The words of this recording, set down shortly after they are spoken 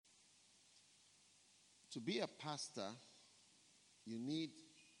To be a pastor, you need,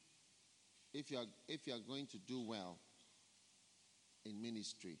 if you are going to do well in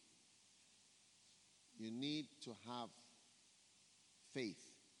ministry, you need to have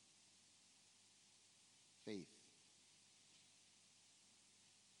faith. Faith.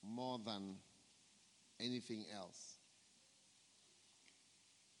 More than anything else.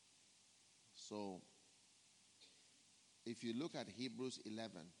 So, if you look at Hebrews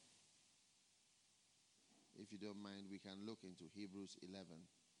 11, if you don't mind, we can look into Hebrews 11.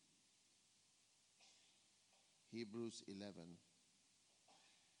 Hebrews 11.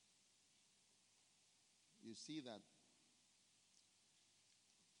 You see that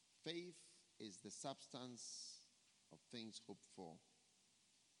faith is the substance of things hoped for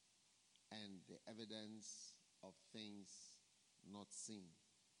and the evidence of things not seen.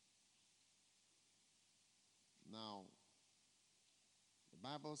 Now, the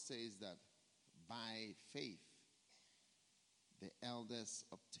Bible says that by faith, the elders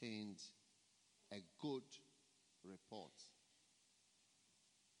obtained a good report.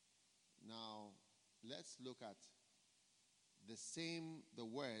 Now, let's look at the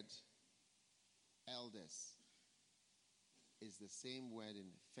word elders is the same word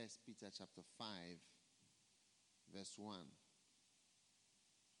in 1 Peter chapter 5, verse 1.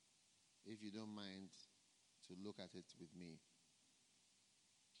 If you don't mind to look at it with me.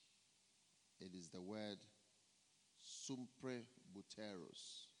 It is the word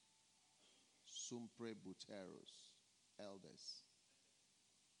sumprebuteros. Sumprebuteros. Elders.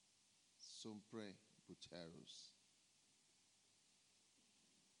 Sumprebuteros.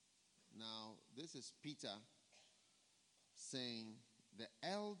 Now, this is Peter saying, the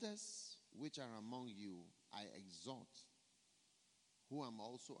elders which are among you I exhort, who am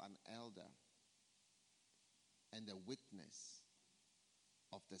also an elder and a witness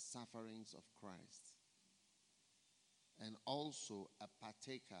of the sufferings of Christ, and also a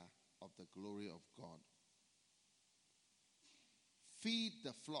partaker of the glory of God. Feed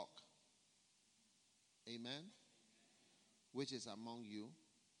the flock, amen, which is among you,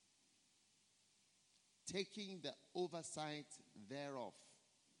 taking the oversight thereof,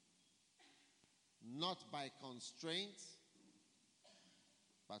 not by constraint,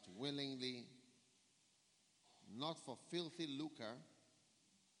 but willingly, not for filthy lucre,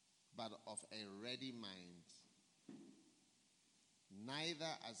 but of a ready mind,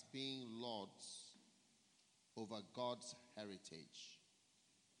 neither as being lords over God's heritage,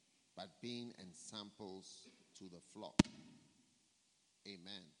 but being ensamples to the flock.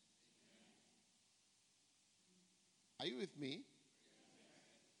 Amen. Are you with me?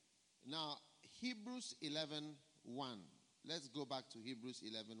 Now, Hebrews 11:1. Let's go back to Hebrews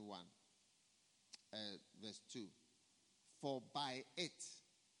 11:1, verse 2. For by it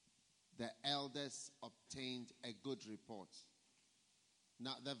the elders obtained a good report.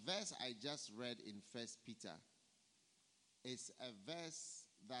 Now, the verse I just read in 1 Peter is a verse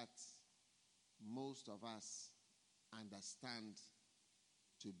that most of us understand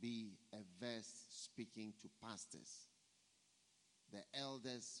to be a verse speaking to pastors. The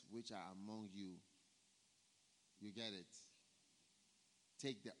elders which are among you, you get it?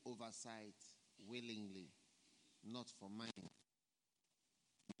 Take the oversight willingly, not for mine,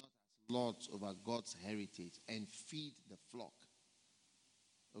 not as lords over God's heritage, and feed the flock.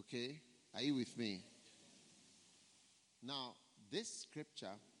 Okay? Are you with me? Now, this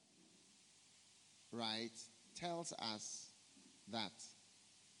scripture, right, tells us that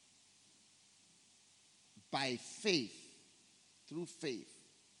by faith, through faith,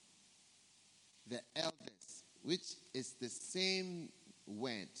 the elders, which is the same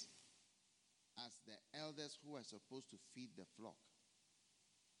word as the elders who are supposed to feed the flock,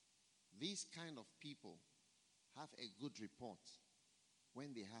 these kind of people have a good report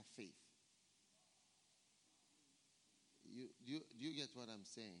when they have faith. Do you get what I'm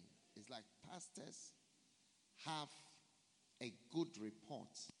saying? It's like pastors have a good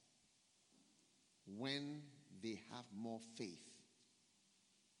report when they have more faith.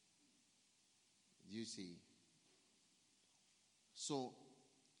 You see? So,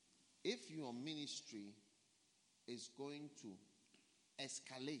 if your ministry is going to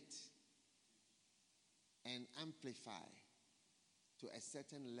escalate and amplify to a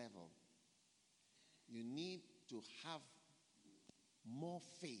certain level, you need to have more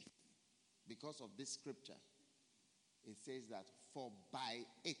faith because of this scripture. It says that for by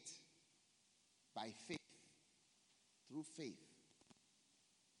it, by faith, through faith,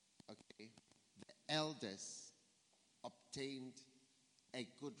 okay, the elders obtained a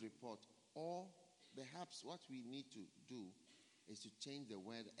good report. Or perhaps what we need to do is to change the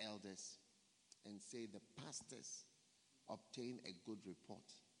word elders and say the pastors obtain a good report.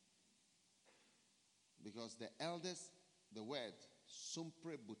 Because the elders, the word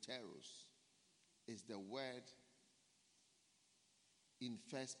sumpre buteros is the word in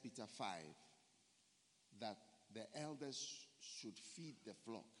 1 Peter 5 that the elders should feed the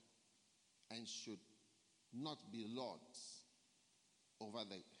flock and should not be lords over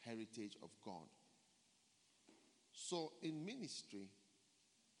the heritage of God. So in ministry,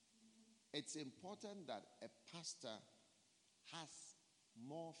 it's important that a pastor has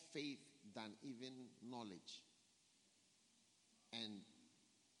more faith than even knowledge and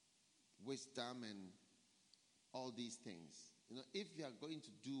wisdom and all these things. You know, if you are going to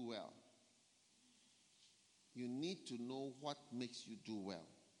do well, you need to know what makes you do well.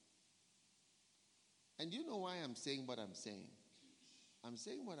 And you know why I'm saying what I'm saying? I'm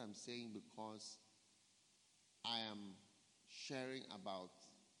saying what I'm saying because I am sharing about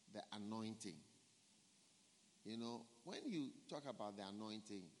the anointing. You know, when you talk about the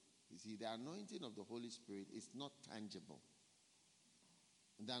anointing, you see, the anointing of the Holy Spirit is not tangible.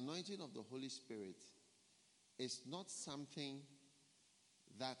 The anointing of the Holy Spirit is not something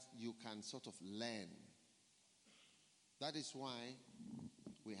that you can sort of learn. That is why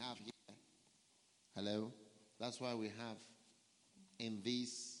we have here, hello? That's why we have in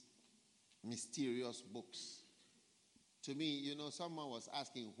these mysterious books. To me, you know, someone was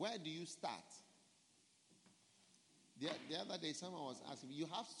asking, where do you start? The other day, someone was asking, you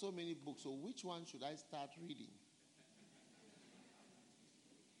have so many books, so which one should I start reading?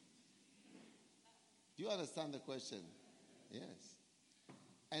 Do you understand the question? Yes.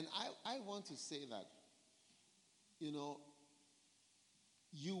 And I want to say that, you know,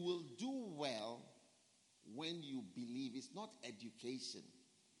 you will do well when you believe. It's not education.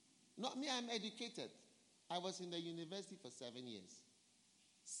 Not me, I'm educated. I was in the university for 7 years.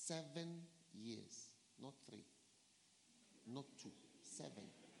 7 years, not 3. Not 2, 7.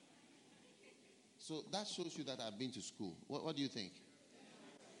 So that shows you that I've been to school. What do you think?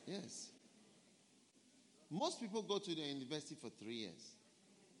 Yes. Most people go to the university for 3 years.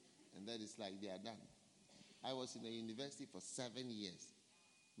 And then it's like they are done. I was in the university for 7 years.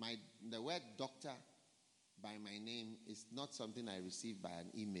 The word doctor by my name is not something I received by an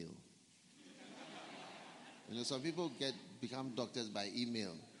email. You know, some people become doctors by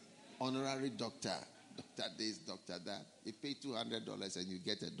email. Honorary doctor. Doctor this, doctor that. You pay $200 and you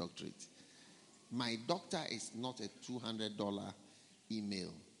get a doctorate. My doctor is not a $200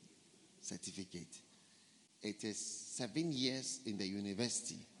 email certificate. It is 7 years in the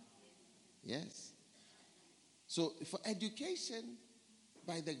university. Yes. So for education,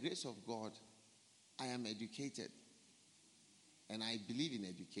 by the grace of God, I am educated. And I believe in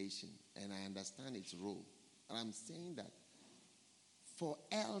education. And I understand its role. And I'm saying that for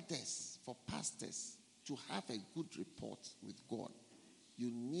elders, for pastors, to have a good report with God, you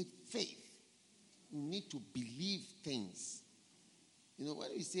need faith. You need to believe things. You know,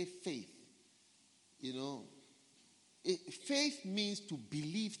 when we say faith, you know, faith means to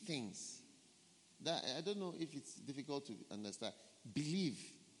believe things. That, I don't know if it's difficult to understand. Believe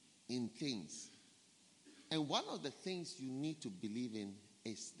in things. And one of the things you need to believe in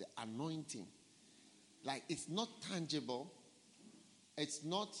is the anointing. Like, it's not tangible. It's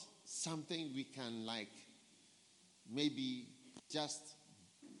not something we can, like, maybe just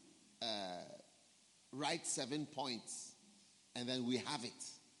write 7 points and then we have it.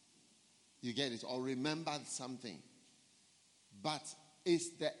 You get it? Or remember something. But it's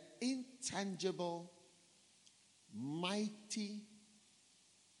the intangible, mighty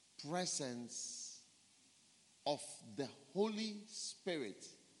presence of the Holy Spirit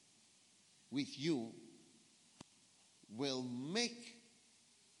with you will make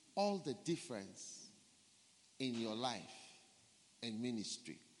all the difference in your life and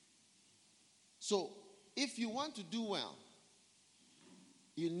ministry. So, if you want to do well,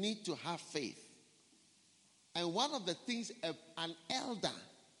 you need to have faith. And one of the things an elder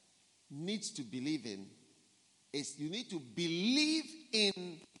needs to believe in is you need to believe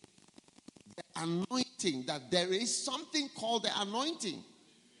in the anointing, that there is something called the anointing.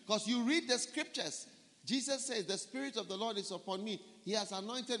 Because you read the scriptures. Jesus says, the Spirit of the Lord is upon me. He has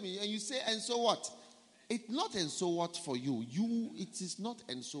anointed me. And you say, and so what? It's not and so what for you. It is not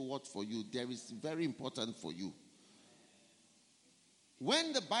and so what for you. There is very important for you.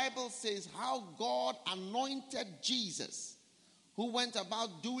 When the Bible says how God anointed Jesus, who went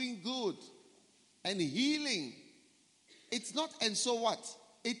about doing good and healing, it's not and so what?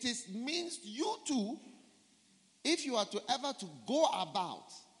 It means you too, if you are to ever to go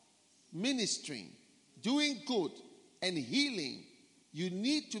about ministering, doing good and healing, You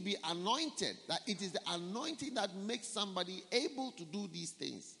need to be anointed. That it is the anointing that makes somebody able to do these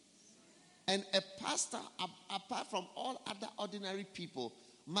things. And a pastor, apart from all other ordinary people,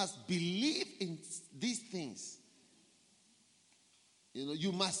 must believe in these things. You know,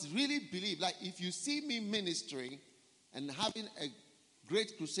 you must really believe. Like if you see me ministering and having a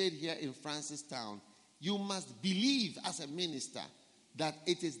great crusade here in Francistown, you must believe as a minister that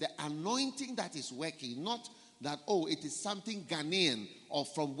it is the anointing that is working, not that, oh, it is something Ghanaian or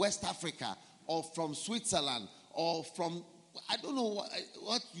from West Africa or from Switzerland or from, I don't know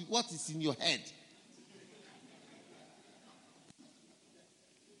what is in your head.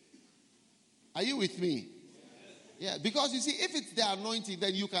 Are you with me? Yeah, because you see, if it's the anointing,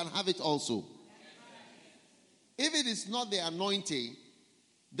 then you can have it also. If it is not the anointing,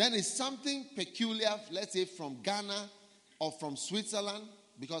 then it's something peculiar, let's say from Ghana or from Switzerland,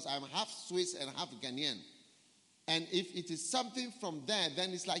 because I'm half Swiss and half Ghanaian. And if it is something from there,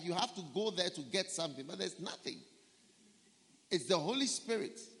 then it's like you have to go there to get something, but there's nothing. It's the Holy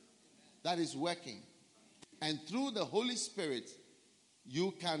Spirit that is working. And through the Holy Spirit,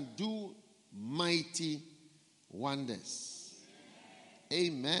 you can do mighty wonders.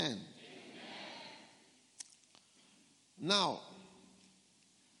 Amen. Now,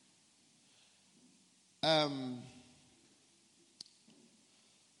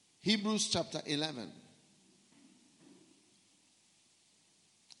 Hebrews chapter 11,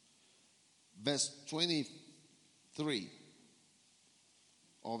 verse 23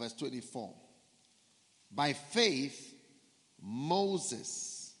 or verse 24. By faith,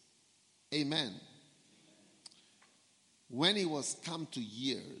 Moses, amen, when he was come to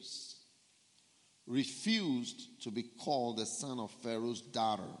years, refused to be called the son of Pharaoh's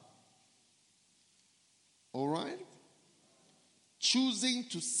daughter. All right? Choosing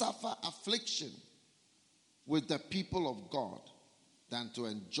to suffer affliction with the people of God than to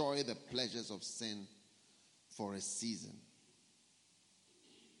enjoy the pleasures of sin for a season.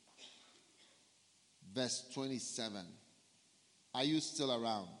 Verse 27. Are you still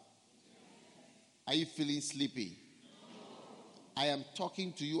around? Are you feeling sleepy? I am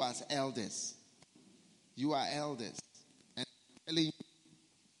talking to you as elders. You are elders. And I'm telling you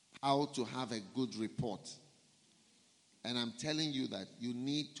how to have a good report. And I'm telling you that you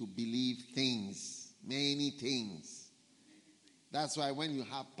need to believe things. Many things. That's why when you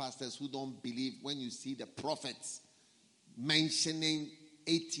have pastors who don't believe, when you see the prophets mentioning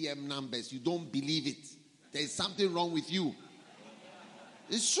ATM numbers, you don't believe it. There's something wrong with you.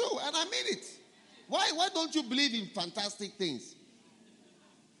 It's true, and I mean it. Why don't you believe in fantastic things?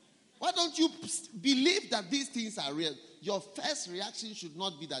 Why don't you believe that these things are real? Your first reaction should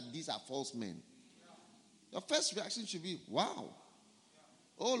not be that these are false men. Your first reaction should be, wow.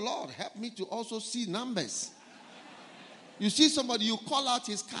 Oh Lord, help me to also see numbers. You see somebody, you call out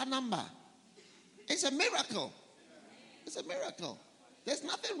his car number. It's a miracle. It's a miracle. There's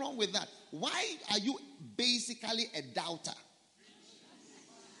nothing wrong with that. Why are you basically a doubter?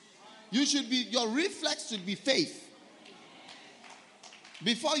 Your reflex should be faith.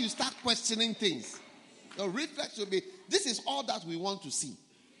 Before you start questioning things, your reflex should be, this is all that we want to see.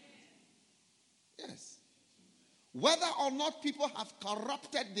 Yes. Whether or not people have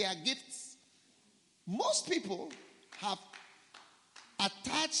corrupted their gifts, most people have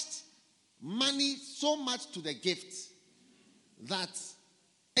attached money so much to the gift that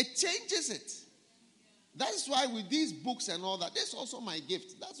it changes it. That's why with these books and all that, this is also my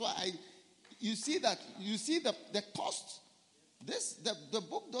gift. That's why you see the cost. The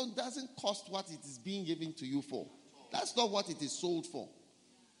book doesn't cost what it is being given to you for. That's not what it is sold for.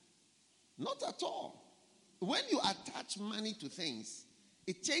 Not at all. When you attach money to things,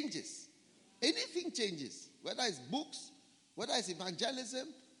 it changes. Anything changes. Whether it's books, whether it's evangelism,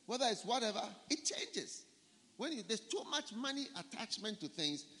 whether it's whatever, it changes. When there's too much money attachment to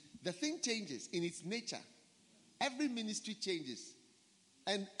things, the thing changes in its nature. Every ministry changes.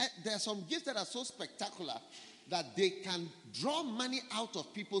 And there are some gifts that are so spectacular that they can draw money out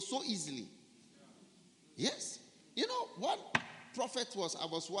of people so easily. Yes. You know, one prophet I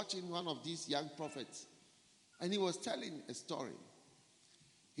was watching one of these young prophets, and he was telling a story.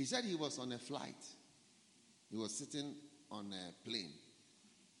 He said he was on a flight. He was sitting on a plane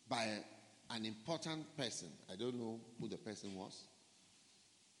by an important person. I don't know who the person was.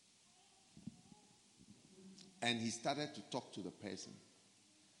 And he started to talk to the person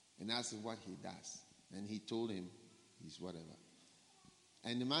and asked him what he does. And he told him he's whatever.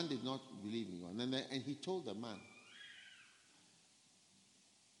 And the man did not believe in God. And he told the man,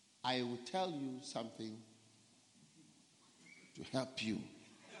 I will tell you something to help you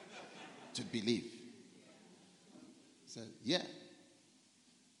to believe. He said, yeah.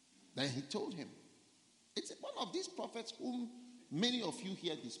 Then he told him, it's one of these prophets whom many of you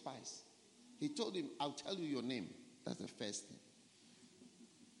here despise. He told him, I'll tell you your name. That's the first thing.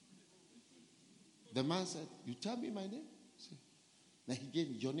 The man said, you tell me my name? Then he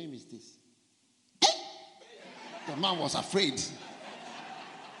gave me, your name is this. The man was afraid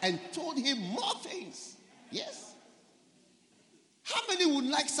and told him more things. Yes. How many would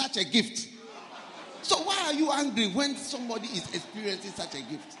like such a gift? So why are you angry when somebody is experiencing such a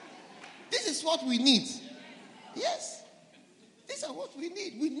gift? This is what we need. Yes. These are what we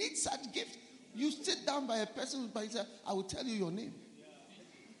need. We need such gifts. You sit down by a person who says, I will tell you your name.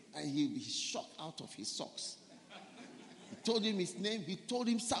 And he's shocked out of his socks. He told him his name. He told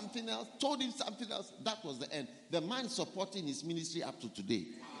him something else. Told him something else. That was the end. The man supporting his ministry up to today.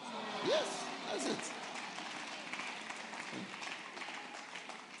 Yes, that's it.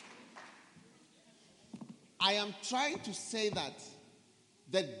 I am trying to say that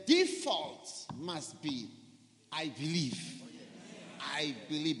the default must be, I believe. I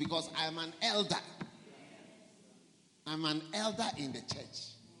believe because I'm an elder. I'm an elder in the church.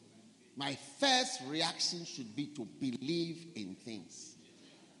 My first reaction should be to believe in things.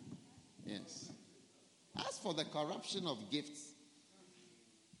 Yes. As for the corruption of gifts,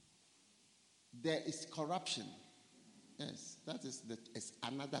 there is corruption. Yes, that is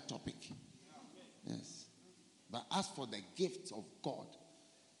another topic. Yes. But as for the gift of God,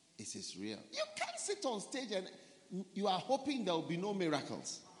 it is real. You can't sit on stage and you are hoping there will be no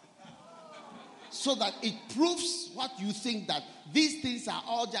miracles. So that it proves what you think, that these things are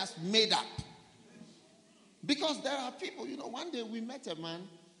all just made up. Because there are people, one day we met a man.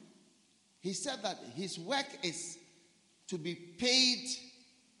 He said that his work is to be paid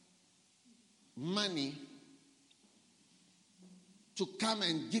money to come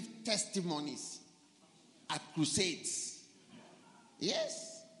and give testimonies at crusades.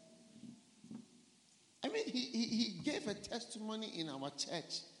 Yes. I mean, he gave a testimony in our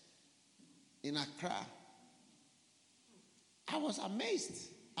church in Accra. I was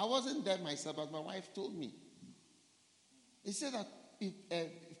amazed. I wasn't there myself, but my wife told me. He said that if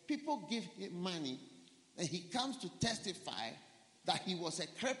people give him money, and he comes to testify that he was a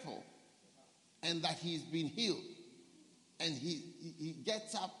cripple and that he's been healed, and he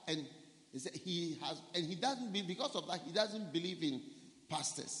gets up and he doesn't believe, because of that, he doesn't believe in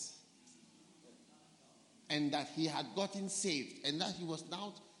pastors, and that he had gotten saved, and that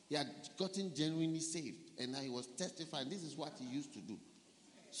he had gotten genuinely saved, and that he was testifying. This is what he used to do.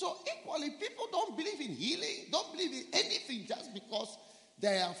 So equally, people don't believe in healing, don't believe in anything just because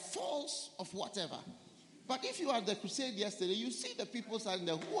they are false of whatever. But if you are at the crusade yesterday, you see the people standing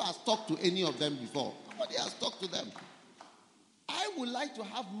there. Who has talked to any of them before? Nobody has talked to them. I would like to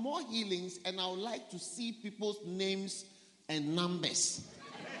have more healings, and I would like to see people's names and numbers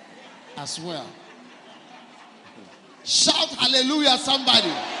as well. Shout hallelujah,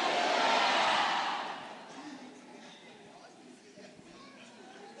 somebody.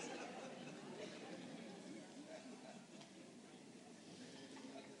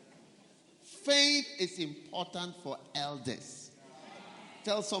 Faith is important for elders.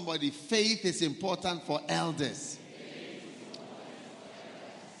 Tell somebody, faith is important for elders.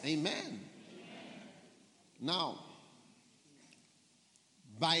 Amen. Now,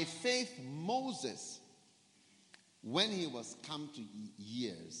 by faith, Moses, when he was come to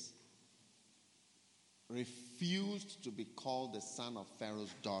years, refused to be called the son of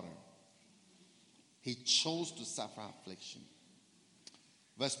Pharaoh's daughter. He chose to suffer affliction.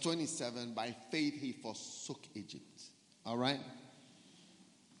 Verse 27, by faith he forsook Egypt. All right?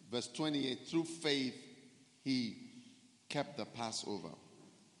 Verse 28, through faith he kept the Passover.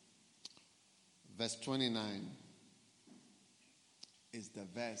 Verse 29 is the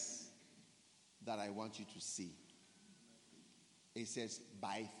verse that I want you to see. It says,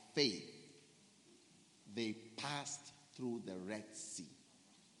 by faith they passed through the Red Sea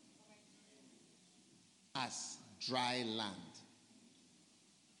as dry land.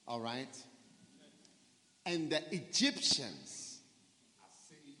 All right? And the Egyptians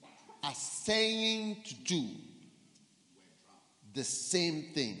are saying to do the same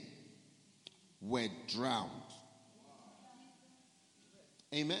thing, were drowned.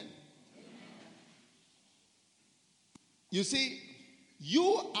 Amen? You see,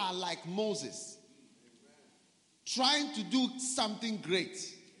 you are like Moses, trying to do something great,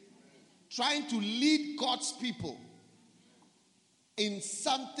 trying to lead God's people in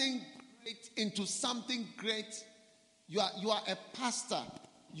something great, into something great. You are a pastor.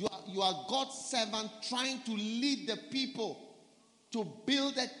 You are God's servant, trying to lead the people to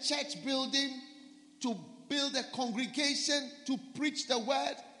build a church building, to build a congregation, to preach the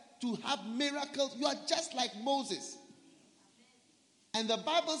word, to have miracles. You are just like Moses. And the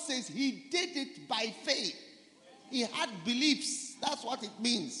Bible says he did it by faith. He had beliefs. That's what it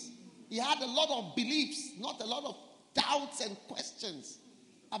means. He had a lot of beliefs, not a lot of doubts and questions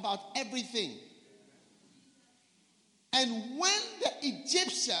about everything. And when the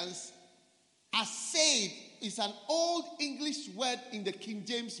Egyptians assayed, is an old English word in the King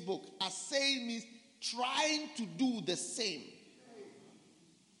James book. Assay means trying to do the same.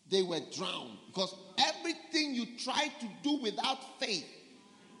 They were drowned because everything you try to do without faith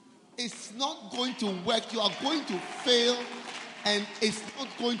is not going to work. You are going to fail and it's not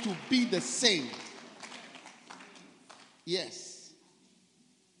going to be the same. Yes.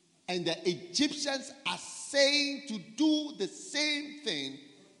 And the Egyptians are saying to do the same thing,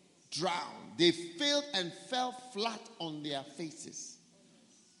 drowned. They failed and fell flat on their faces.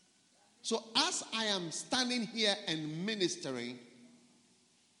 So as I am standing here and ministering,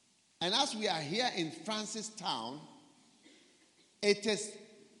 and as we are here in Francistown, it is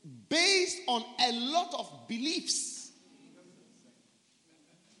based on a lot of beliefs.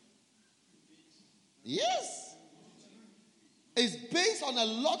 Yes. It's based on a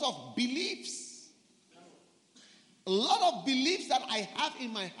lot of beliefs. A lot of beliefs that I have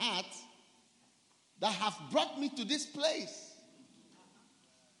in my heart that have brought me to this place.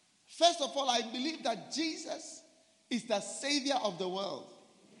 First of all, I believe that Jesus is the Savior of the world.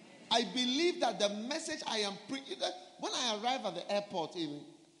 I believe that the message I am preaching, when I arrived at the airport in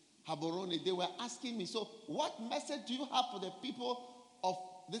Gaborone, they were asking me, so what message do you have for the people of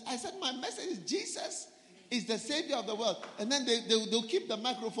this? I said, my message is Jesus is the Savior of the world. And then they'll keep the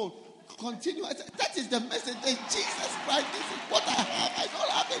microphone. Continue. I said, that is the message. Jesus Christ, this is what I have. I don't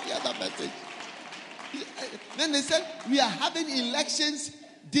have any other message. Then they said, we are having elections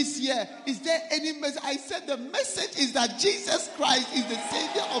this year. Is there any message? I said, the message is that Jesus Christ is the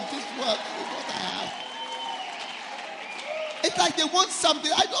Savior of this world. That is what I have. It's like they want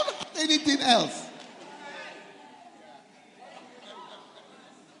something. I don't have anything else.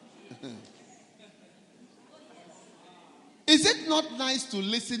 Is it not nice to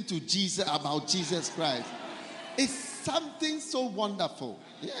listen to Jesus about Jesus Christ? It's something so wonderful.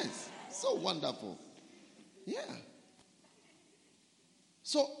 Yes, so wonderful. Yeah.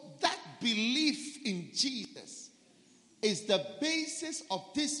 So that belief in Jesus is the basis of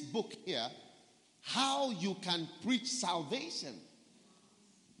this book here, how you can preach salvation.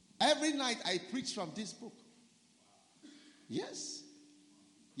 Every night I preach from this book. Yes.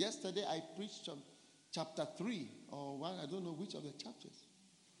 Yesterday I preached from chapter 3 or 1, I don't know which of the chapters.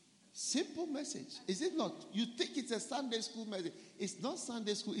 Simple message. Is it not? You think it's a Sunday school message. It's not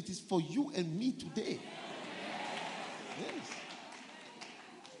Sunday school. It is for you and me today. Yes.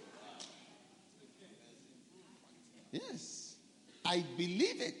 Yes. I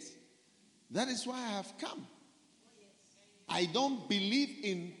believe it. That is why I have come. I believe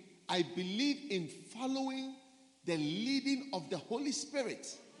in following the leading of the Holy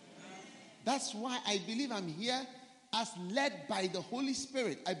Spirit. That's why I believe I'm here as led by the Holy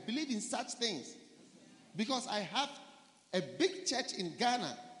Spirit. I believe in such things. Because I have a big church in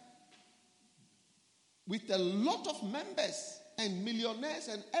Ghana with a lot of members and millionaires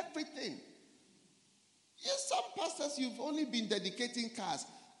and everything. Yes, some pastors, you've only been dedicating cars.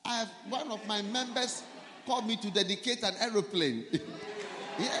 One of my members called me to dedicate an aeroplane.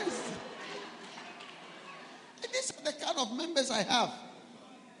 Yes. And these are the kind of members I have.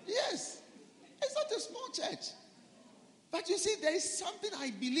 Yes. It's not a small church. But you see, there is something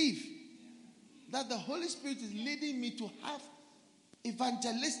I believe that the Holy Spirit is leading me to have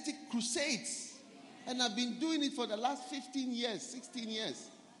evangelistic crusades. And I've been doing it for the last 15 years, 16 years.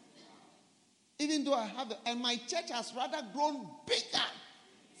 Even though I have and my church has rather grown bigger,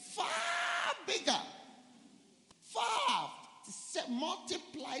 far bigger, far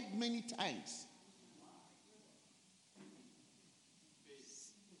multiplied many times.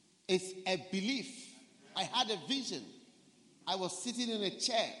 It's a belief. I had a vision. I was sitting in a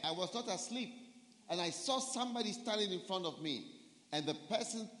chair. I was not asleep. And I saw somebody standing in front of me. And the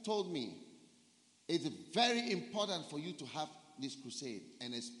person told me, it's very important for you to have this crusade.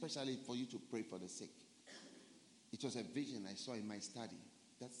 And especially for you to pray for the sick. It was a vision I saw in my study.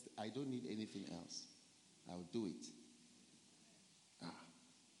 I don't need anything else. I'll do it.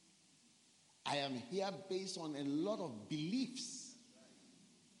 I am here based on a lot of beliefs.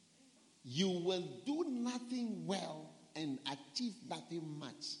 You will do nothing well and achieve nothing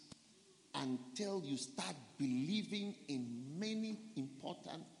much until you start believing in many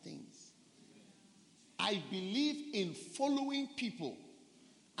important things. I believe in following people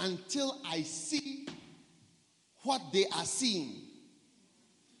until I see what they are seeing.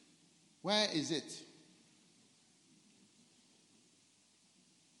 Where is it?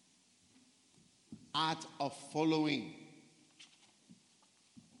 Art of following.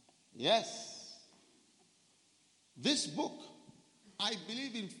 Yes. This book, I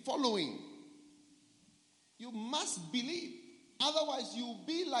believe in following. You must believe. Otherwise, you'll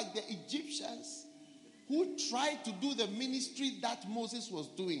be like the Egyptians who tried to do the ministry that Moses was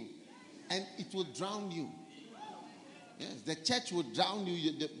doing, and it will drown you. Yes, the church will drown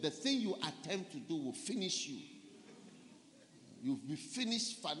you. The thing you attempt to do will finish you. You'll be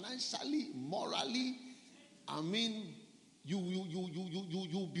finished financially, morally. I mean,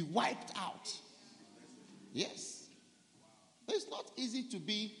 you'll be wiped out. Yes. It's not easy to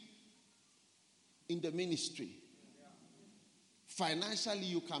be in the ministry. Financially,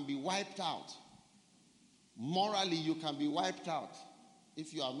 you can be wiped out. Morally, you can be wiped out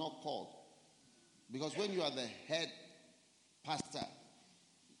if you are not called. Because when you are the head pastor,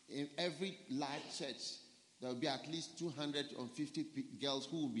 in every large church, there will be at least 250 girls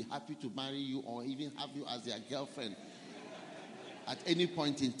who will be happy to marry you or even have you as their girlfriend at any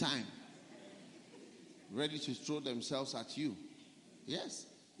point in time, ready to throw themselves at you. Yes,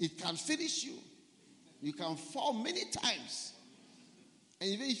 it can finish you. You can fall many times. And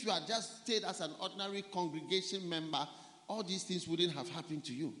even if you had just stayed as an ordinary congregation member, all these things wouldn't have happened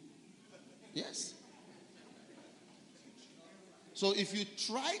to you. Yes. So if you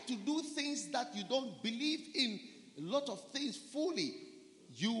try to do things that you don't believe in, a lot of things fully,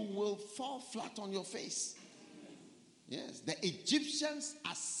 you will fall flat on your face. Yes. The Egyptians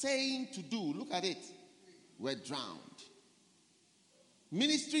are saying to do, look at it, were drowned.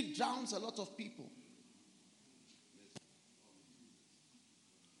 Ministry drowns a lot of people.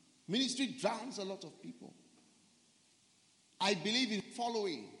 Ministry drowns a lot of people. I believe in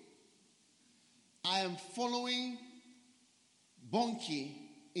following. I am following Bonnke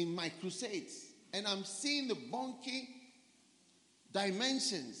in my crusades. And I'm seeing the Bonnke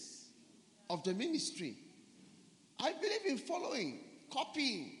dimensions of the ministry. I believe in following,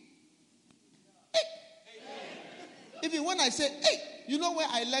 copying. Hey. Even when I say, hey, you know where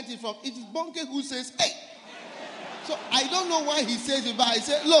I learned it from? It is Bonnke who says, hey. So I don't know why he says it, but I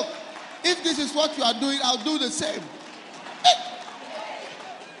say, look, if this is what you are doing, I'll do the same. Hey.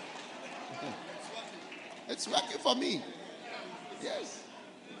 It's working for me. Yes.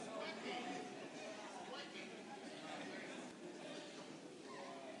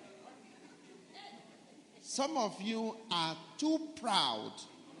 Some of you are too proud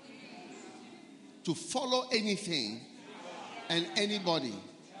to follow anything and anybody.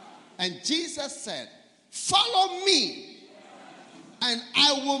 And Jesus said, follow me and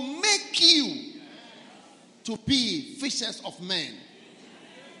I will make you to be fishers of men.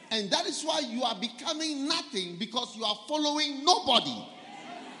 And that is why you are becoming nothing, because you are following nobody.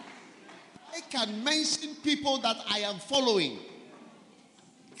 I can mention people that I am following.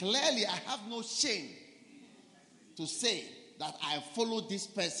 Clearly, I have no shame to say that I follow this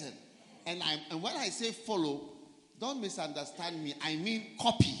person. And when I say follow, don't misunderstand me. I mean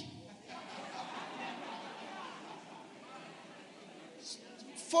copy.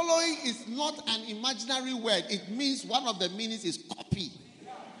 Following is not an imaginary word. It means one of the meanings is copy.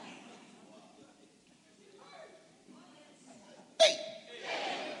 Hey.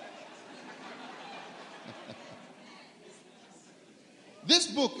 This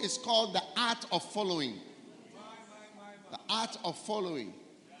book is called The Art of Following. The Art of Following.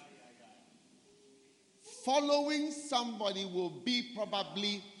 Following somebody will be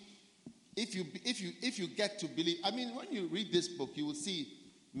probably, if you get to believe. I mean, when you read this book, you will see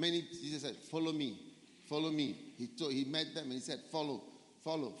many. Jesus said, "Follow me, follow me." He met them and he said, "Follow,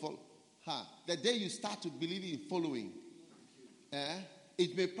 follow, follow." The day you start to believe in following,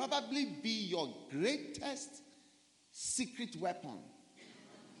 it may probably be your greatest secret weapon.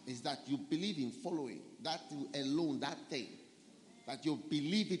 Is that you believe in following that alone, that thing. That you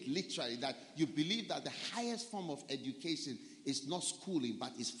believe it literally, that you believe that the highest form of education is not schooling,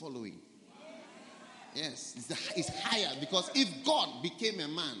 but is following. Yes, it's higher, because if God became a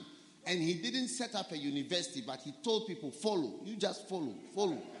man and he didn't set up a university, but he told people, follow, you just follow,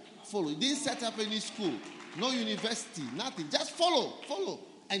 follow, follow. He didn't set up any school, no university, nothing, just follow, follow,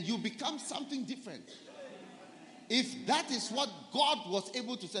 and you become something different. If that is what God was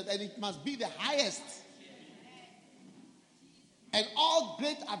able to say, then it must be the highest. And all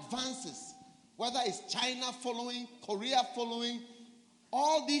great advances, whether it's China following, Korea following,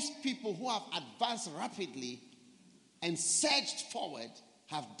 all these people who have advanced rapidly and surged forward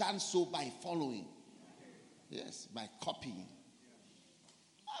have done so by following. Yes, by copying.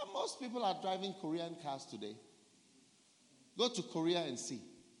 Most people are driving Korean cars today. Go to Korea and see.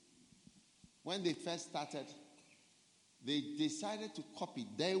 When they first started, they decided to copy.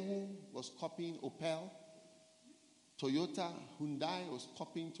 Daewoo was copying Opel. Toyota, Hyundai was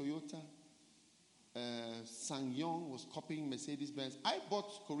copying Toyota. SsangYong was copying Mercedes-Benz. I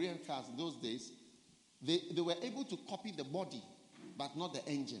bought Korean cars in those days. They were able to copy the body, but not the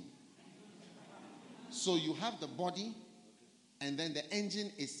engine. So you have the body, and then the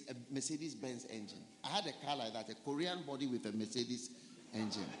engine is a Mercedes-Benz engine. I had a car like that, a Korean body with a Mercedes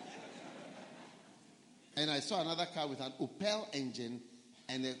engine. And I saw another car with an Opel engine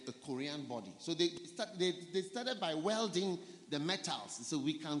and a Korean body. So they started by welding the metals. So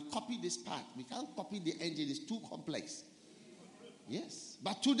we can copy this part. We can't copy the engine. It's too complex. Yes.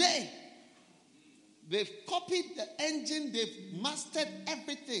 But today, they've copied the engine. They've mastered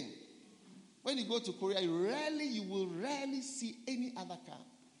everything. When you go to Korea, you will rarely see any other car.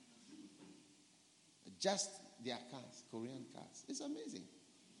 Just their cars, Korean cars. It's amazing.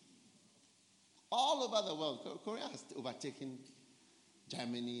 All over the world, Korea has overtaken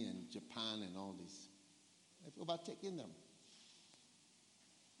Germany and Japan and all this. They've overtaken them.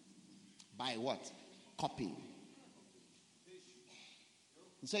 By what? Copying.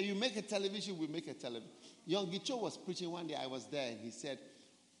 So you make a television, we make a television. Young Gicho was preaching one day, I was there, and he said,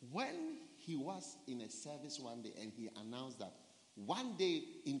 when he was in a service one day and he announced that one day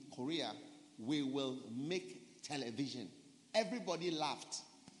in Korea, we will make television. Everybody laughed.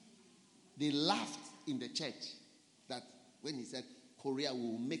 They laughed in the church that when he said, Korea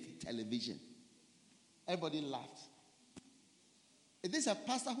will make television. Everybody laughed. This is a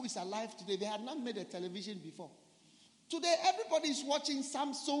pastor who is alive today. They had not made a television before. Today, everybody is watching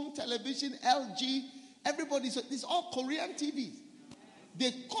Samsung television, LG. Everybody's, it's all Korean TVs.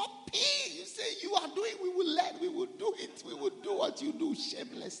 They copy. You say, you are doing, we will learn, we will do it. We will do what you do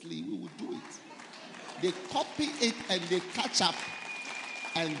shamelessly. We will do it. They copy it and they catch up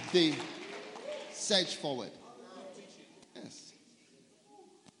and they surge forward. Yes.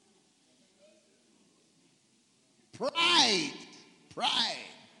 Pride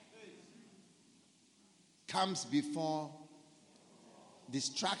comes before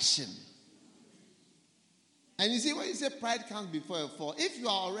distraction. And you see, when you say pride comes before a fall, if you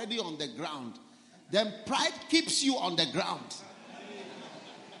are already on the ground, then pride keeps you on the ground.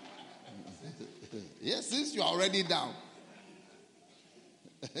 Yes, since you are already down.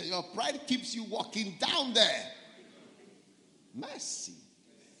 Your pride keeps you walking down there. Mercy.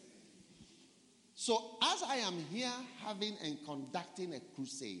 So as I am here having and conducting a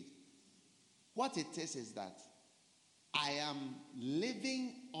crusade, what it is that I am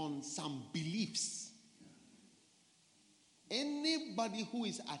living on some beliefs. Anybody who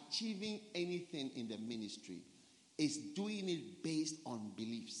is achieving anything in the ministry is doing it based on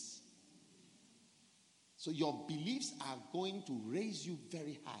beliefs. So your beliefs are going to raise you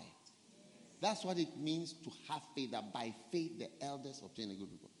very high. That's what it means to have faith, that by faith the elders obtain a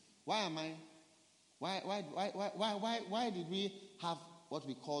good report. Why did we have what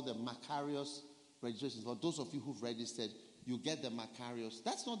we call the Macarius registrations? For those of you who've registered, you get the Macarius.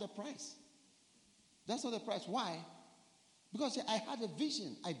 That's not the price. That's not the price. Why? Because I had a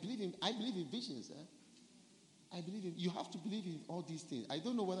vision. I believe in visions. You have to believe in all these things. I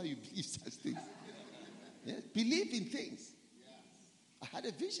don't know whether you believe such things. Yes, believe in things. I had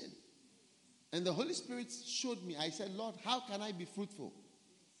a vision. And the Holy Spirit showed me. I said, Lord, how can I be fruitful?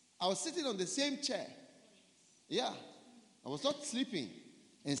 I was sitting on the same chair. Yeah. I was not sleeping.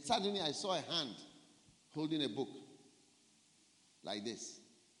 And suddenly I saw a hand holding a book like this.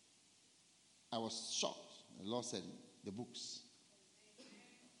 I was shocked. The Lord said, the books.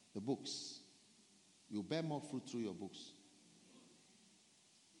 The books. You bear more fruit through your books.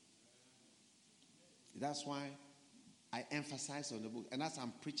 That's why I emphasize on the book. And as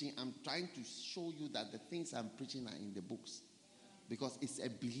I'm preaching, I'm trying to show you that the things I'm preaching are in the books. Because it's a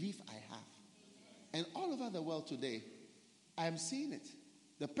belief I have. And all over the world today, I am seeing it.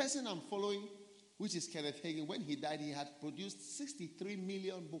 The person I'm following, which is Kenneth Hagin, when he died, he had produced 63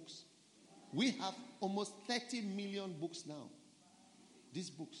 million books. We have almost 30 million books now. These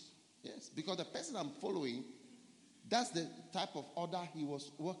books. Yes. Because the person I'm following, that's the type of order he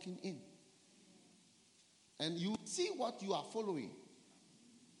was working in. And you see what you are following.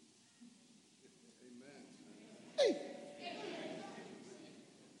 Amen. Hey.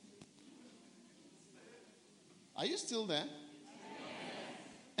 Are you still there?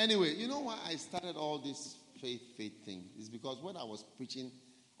 Anyway, you know why I started all this faith thing? It's because when I was preaching,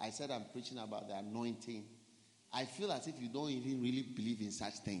 I said I'm preaching about the anointing. I feel as if you don't even really believe in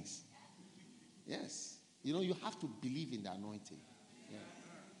such things. Yes. You know, you have to believe in the anointing. Yeah.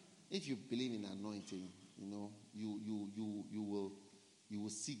 If you believe in anointing, you know, you you will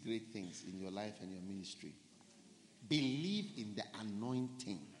see great things in your life and your ministry. Believe in the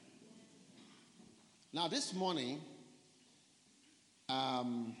anointing. Now, this morning,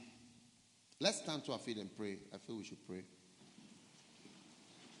 let's stand to our feet and pray. I feel we should pray.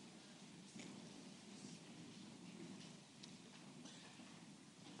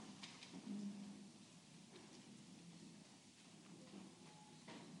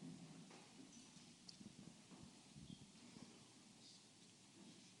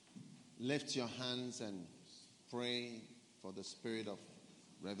 Lift your hands and pray for the spirit of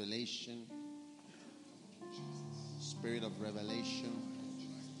revelation. Spirit of revelation.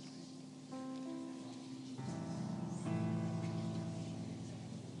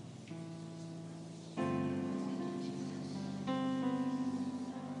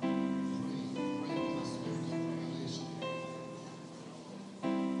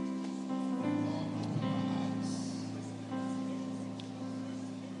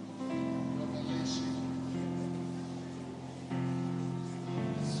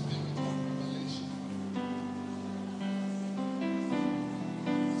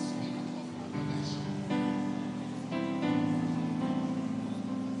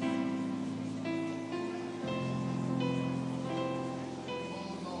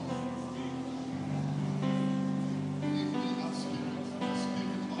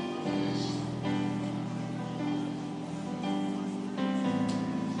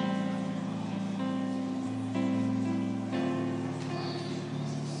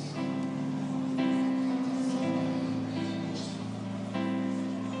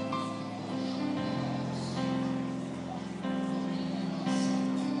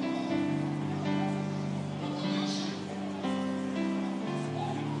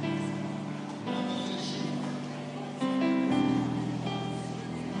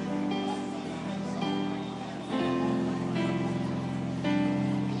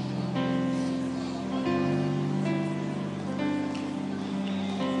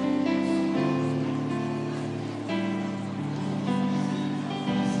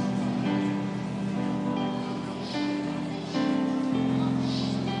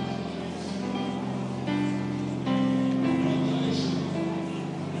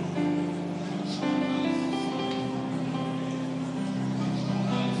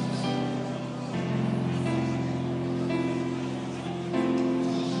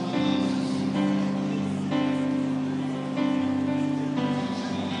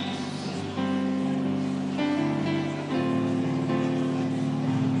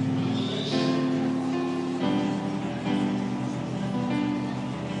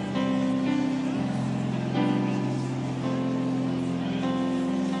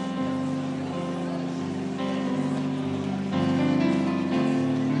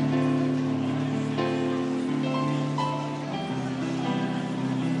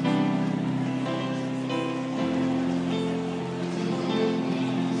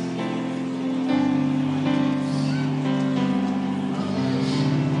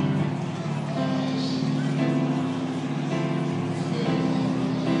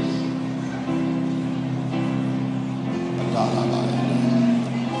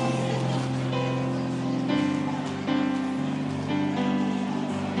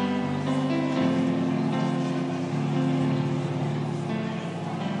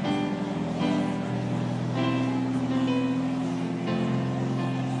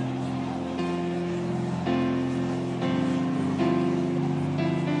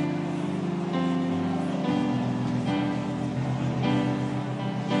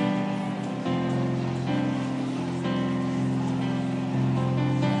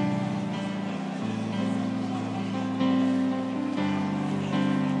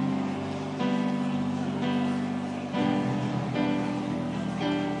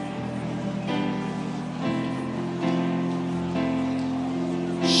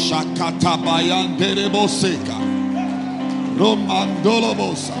 Shakatabayan Dereboseka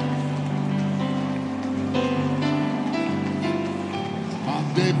Romandolobosa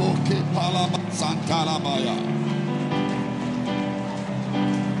Mandeboke Palama Santalabaya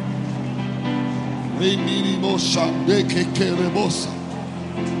Reminimo Shandeke Kerebosa.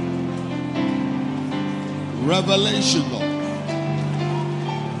 Revelation, Lord.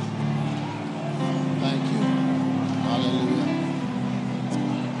 Thank you. Hallelujah.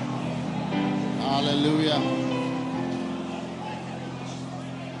 Hallelujah.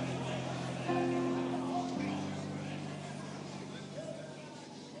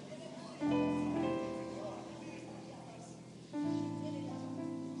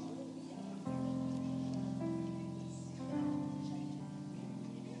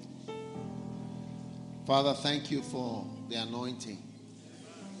 Father, thank you for the anointing.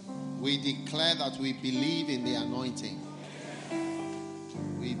 We declare that we believe in the anointing.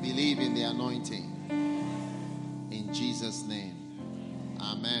 We believe in the anointing. In Jesus' name.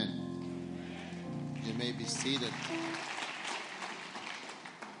 Amen. You may be seated.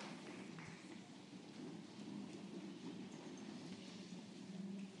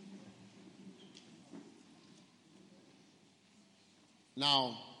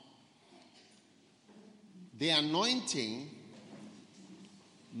 Now, the anointing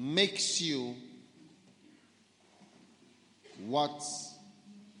makes you what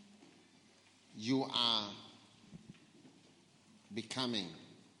you are becoming.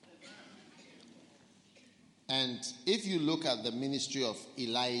 And if you look at the ministry of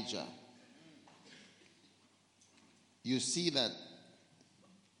Elijah, you see that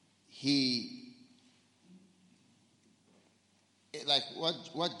he, like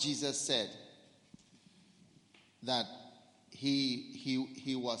what Jesus said, that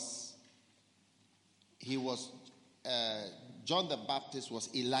he was John the Baptist was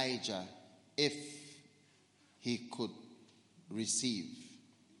Elijah if he could receive.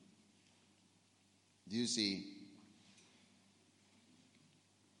 Do you see?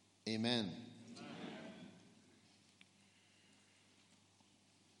 Amen.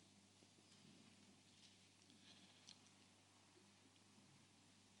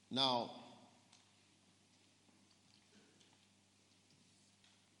 Now,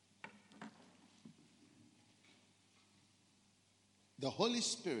 the Holy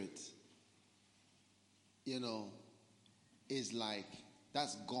Spirit, is like,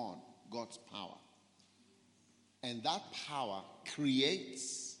 that's God, God's power. And that power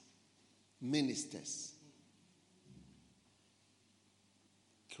creates ministers.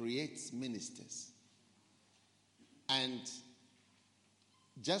 Creates ministers. And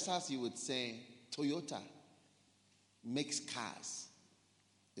just as you would say, Toyota makes cars,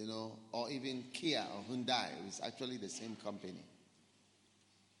 or even Kia or Hyundai, it's actually the same company,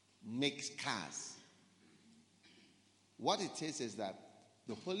 makes cars. What it is that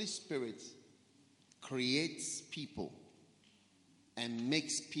the Holy Spirit creates people and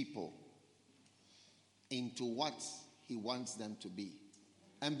makes people into what he wants them to be.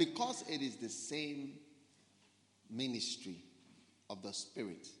 And because it is the same ministry of the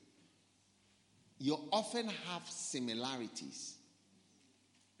Spirit, you often have similarities.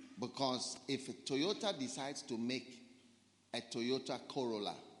 Because if a Toyota decides to make a Toyota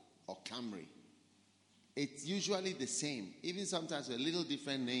Corolla or Camry, it's usually the same. Even sometimes with little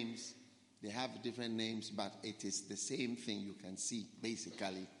different names, they have different names, but it is the same thing. You can see,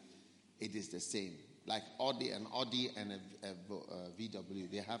 basically, it is the same. Like Audi and a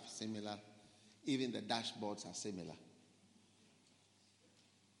VW, they have similar, even the dashboards are similar.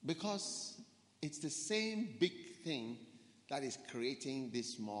 Because it's the same big thing that is creating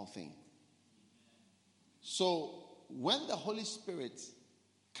this small thing. So when the Holy Spirit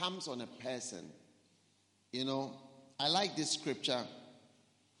comes on a person, I like this scripture.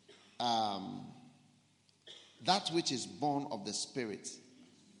 That which is born of the Spirit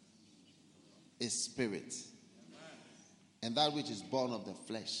is spirit. And that which is born of the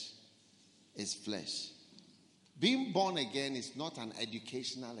flesh is flesh. Being born again is not an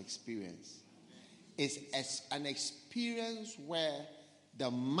educational experience. It's an experience where the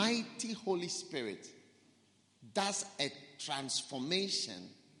mighty Holy Spirit does a transformation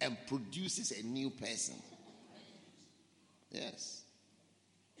and produces a new person. Yes.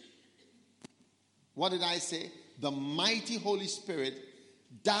 What did I say? The mighty Holy Spirit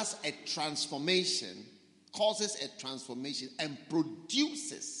does a transformation, causes a transformation, and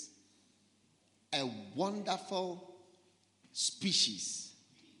produces a wonderful species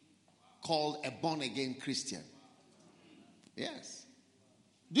called a born-again Christian. Yes.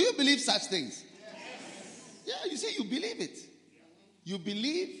 Do you believe such things? Yes. Yeah, you say you believe it. You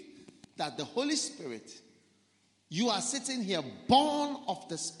believe that the Holy Spirit, you are sitting here born of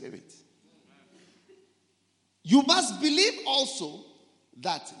the Spirit. You must believe also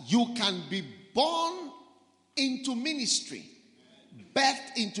that you can be born into ministry,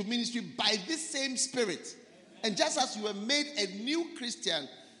 birthed into ministry by this same Spirit. And just as you were made a new Christian,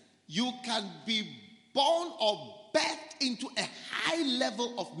 you can be born or birthed into a high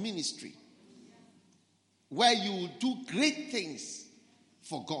level of ministry where you will do great things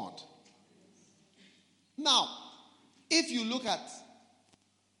for God. Now, if you look at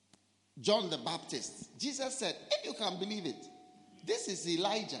John the Baptist, Jesus said, if you can believe it, this is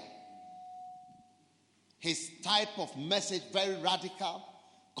Elijah. His type of message, very radical,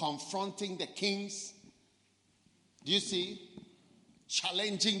 confronting the kings. Do you see?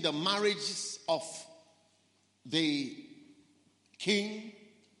 Challenging the marriages of the king.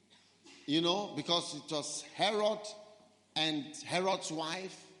 because it was Herod and Herod's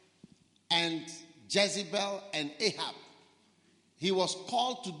wife and Jezebel and Ahab. He was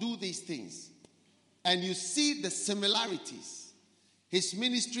called to do these things. And you see the similarities. His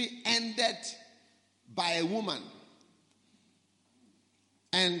ministry ended by a woman.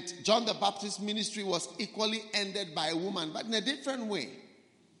 And John the Baptist's ministry was equally ended by a woman, but in a different way.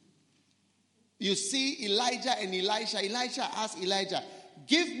 You see Elijah and Elisha. Elisha asked Elijah,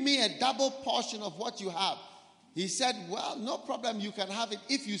 give me a double portion of what you have. He said, well, no problem, you can have it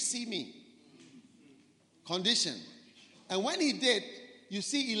if you see me. Condition. And when he did, you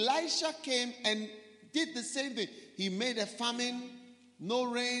see Elisha came and did the same thing. He made a famine, no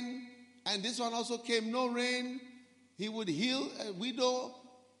rain, and this one also came, no rain. He would heal a widow,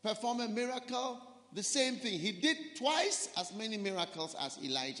 perform a miracle, the same thing. He did twice as many miracles as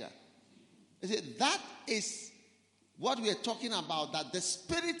Elijah. He said, that is what we are talking about, that the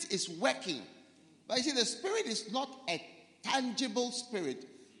Spirit is working. But you see, the Spirit is not a tangible spirit,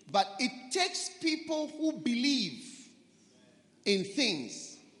 but it takes people who believe in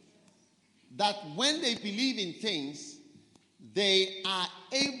things, that when they believe in things, they are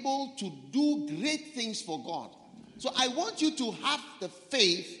able to do great things for God. So I want you to have the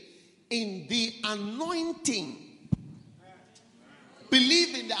faith in the anointing.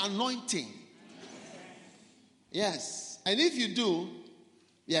 Believe in the anointing. Yes. And if you do,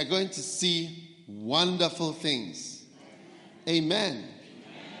 you are going to see wonderful things. Amen.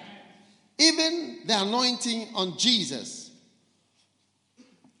 Even the anointing on Jesus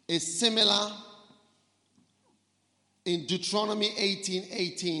is similar. In Deuteronomy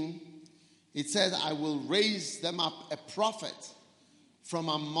 18:18, it says, I will raise them up a prophet from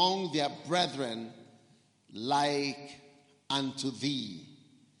among their brethren like unto thee.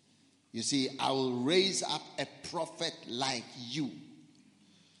 You see, I will raise up a prophet like you.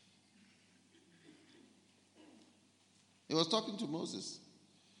 He was talking to Moses.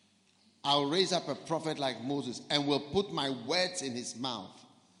 I'll raise up a prophet like Moses and will put my words in his mouth.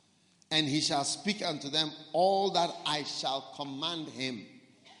 And he shall speak unto them all that I shall command him.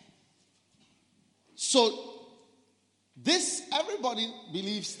 So, everybody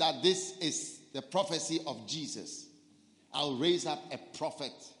believes that this is the prophecy of Jesus. I'll raise up a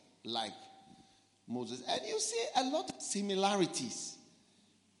prophet like Moses. And you see a lot of similarities.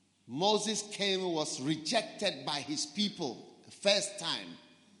 Moses came and was rejected by his people the first time.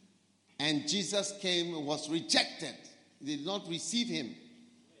 And Jesus came and was rejected. They did not receive him.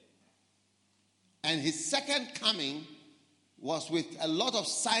 And his second coming was with a lot of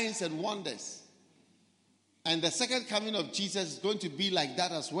signs and wonders. And the second coming of Jesus is going to be like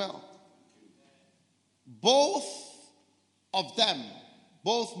that as well. Both of them,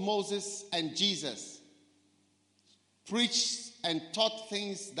 both Moses and Jesus, preached and taught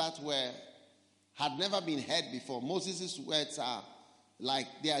things that had never been heard before. Moses' words are like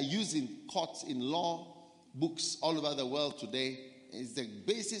they are used in courts, in law books all over the world today. It's the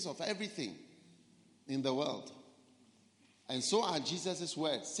basis of everything in the world. And so are Jesus'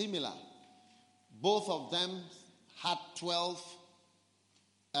 words, similar. Both of them had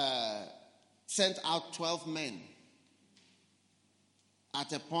sent out 12 men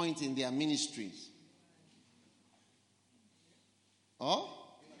at a point in their ministries. Oh,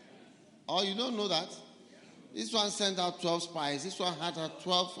 you don't know that? This one sent out 12 spies. This one had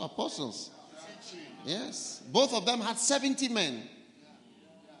 12 apostles. Yes. Both of them had 70 men.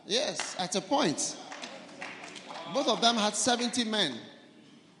 Yes, at a point. Both of them had 70 men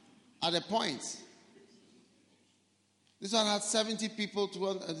at a point. This one had 70 people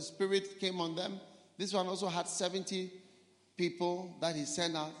and the Spirit came on them. This one also had 70 people that he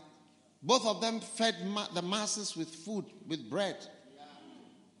sent out. Both of them fed the masses with food, with bread.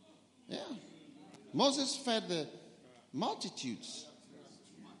 Yeah. Moses fed the multitudes.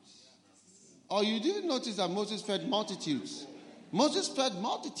 Oh, you didn't notice that Moses fed multitudes? Moses fed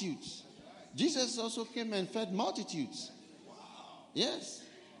multitudes. Jesus also came and fed multitudes. Yes.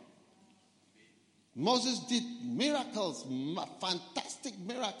 Moses did miracles, fantastic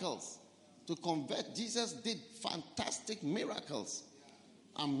miracles to convert. Jesus did fantastic miracles,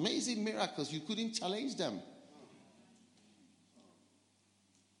 amazing miracles. You couldn't challenge them.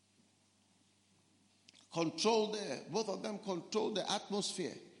 Both of them controlled the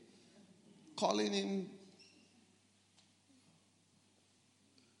atmosphere, calling in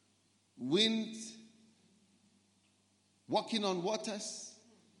wind, walking on waters,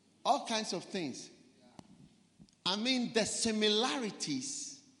 all kinds of things. I mean, the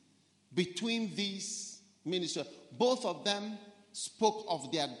similarities between these ministers, both of them spoke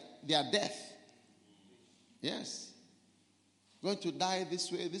of their death. Yes. going to die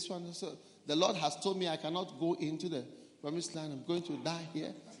this way, this one. So the Lord has told me I cannot go into the promised land. I'm going to die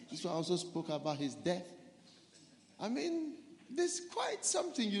here. This one also spoke about his death. I mean, there's quite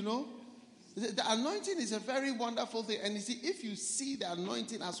something, you know. The anointing is a very wonderful thing. And you see, if you see the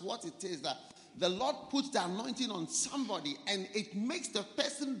anointing as what it is, that the Lord puts the anointing on somebody and it makes the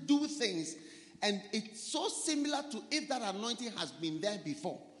person do things, and it's so similar to if that anointing has been there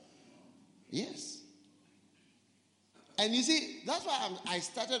before. Yes. And you see, that's why I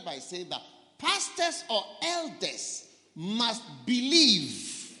started by saying that pastors or elders must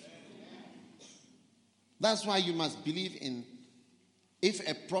believe. That's why you must believe in, if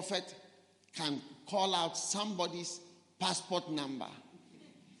a prophet can call out somebody's passport number,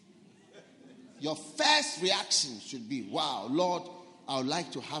 your first reaction should be, wow, Lord, I would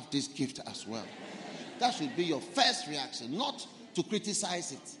like to have this gift as well. That should be your first reaction, not to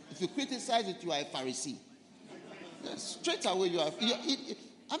criticize it. If you criticize it, you are a Pharisee. Yes, straight away you are.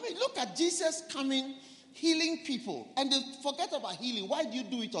 I mean, look at Jesus coming, healing people. And they forget about healing. Why do you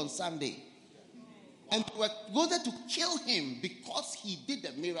do it on Sunday? And they were going to kill him because he did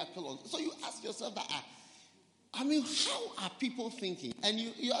the miracle. So you ask yourself that, I mean, how are people thinking? And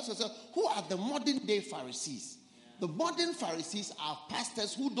you ask yourself, who are the modern day Pharisees? The modern Pharisees are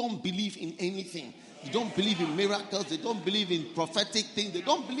pastors who don't believe in anything. They don't believe in miracles. They don't believe in prophetic things. They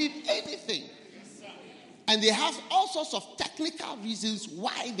don't believe anything. And they have all sorts of technical reasons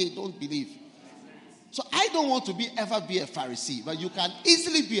why they don't believe. So I don't want to ever be a Pharisee, but you can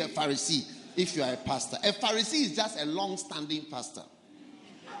easily be a Pharisee if you are a pastor. A Pharisee is just a long-standing pastor.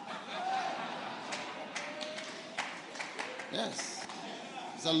 Yes.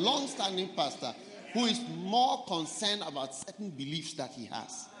 It's a long-standing pastor who is more concerned about certain beliefs that he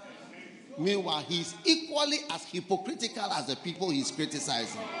has. Meanwhile, he's equally as hypocritical as the people he's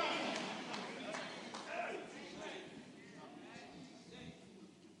criticizing.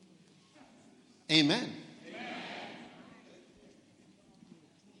 Amen.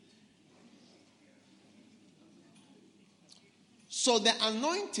 So the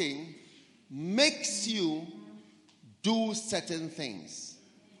anointing makes you do certain things.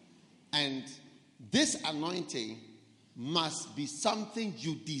 And this anointing must be something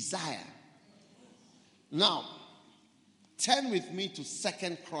you desire. Now, turn with me to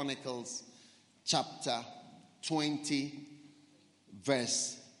 2 Chronicles chapter 20,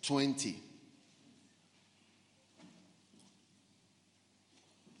 verse 20.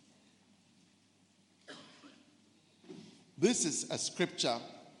 This is a scripture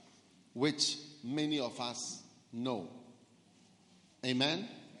which many of us know. Amen?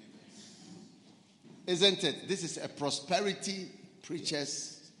 Isn't it? This is a prosperity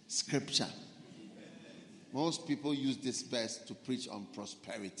preacher's scripture. Most people use this verse to preach on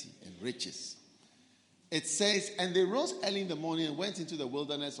prosperity and riches. It says, and they rose early in the morning and went into the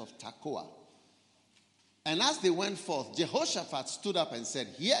wilderness of Tekoa. And as they went forth, Jehoshaphat stood up and said,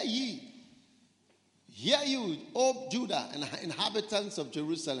 Hear you, O Judah and inhabitants of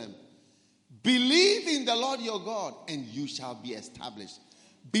Jerusalem. Believe in the Lord your God, and you shall be established.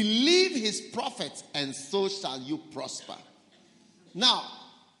 Believe his prophets, and so shall you prosper. Now,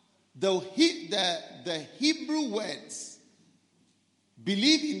 the Hebrew words,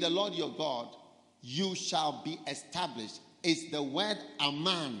 believe in the Lord your God, you shall be established, is the word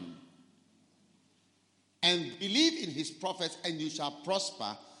aman. And believe in his prophets, and you shall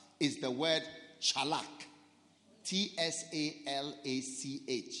prosper, is the word chalak. T-S-A-L-A-C-H.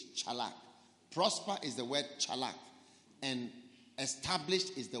 Chalak. Prosper is the word chalak. And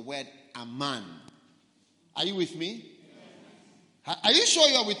established is the word aman. Are you with me? Yes. Are you sure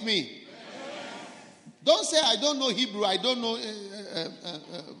you're with me? Yes. Don't say, I don't know Hebrew. I don't know,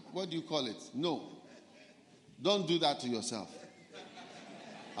 what do you call it? No. Don't do that to yourself.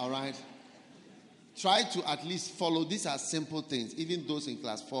 All right? Try to at least follow. These are simple things. Even those in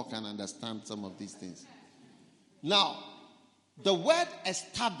class 4 can understand some of these things. Now, the word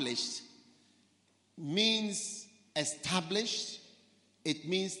established means established. It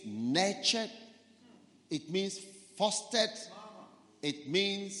means nurtured. It means fostered. It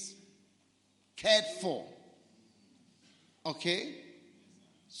means cared for. Okay?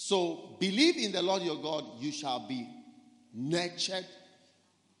 So, believe in the Lord your God, you shall be nurtured,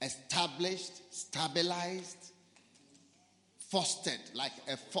 established, stabilized, fostered, like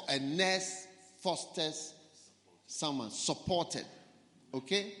a nurse fosters someone, supported.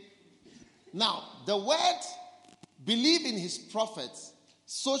 Okay? Now, the word believe in his prophets,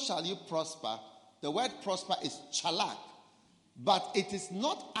 so shall you prosper. The word prosper is chalak, but it is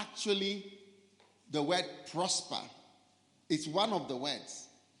not actually the word prosper. It's one of the words.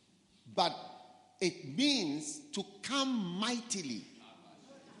 But it means to come mightily.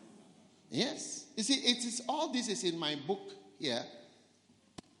 Yes. You see, it is all this is in my book here.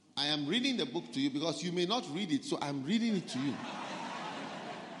 I am reading the book to you because you may not read it, so I'm reading it to you.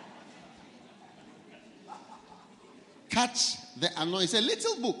 Catch the anointing. It's a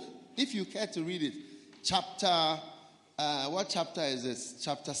little book, if you care to read it. What chapter is this?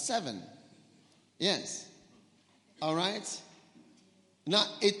 Chapter 7. Yes. All right. Now,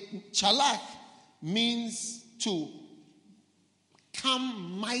 chalak means to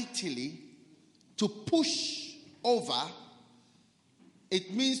come mightily, to push over.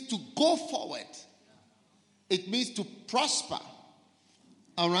 It means to go forward. It means to prosper.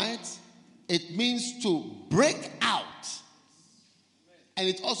 All right. It means to break out. And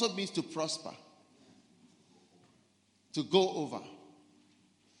it also means to prosper. To go over.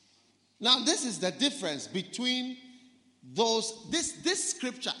 Now, this is the difference between those. This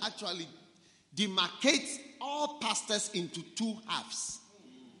scripture actually demarcates all pastors into two halves.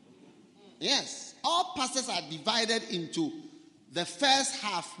 Yes. All pastors are divided into the first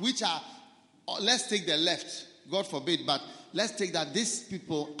half, which are, let's take the left, God forbid, but let's take that these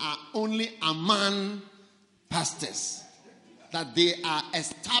people are only Aman pastors. That they are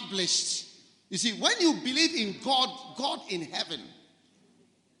established. You see, when you believe in God in heaven,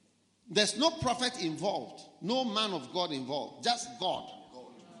 there's no prophet involved, no man of God involved, just God.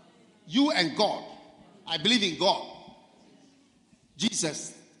 You and God. I believe in God.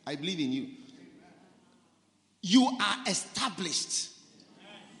 Jesus, I believe in you. You are established.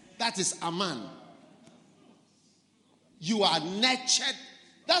 That is Aman. You are nurtured.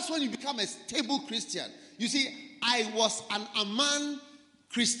 That's when you become a stable Christian. You see, I was an Aman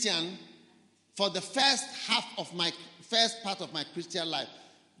Christian for the first part of my Christian life.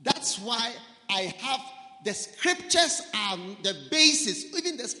 That's why I have the scriptures and the basis.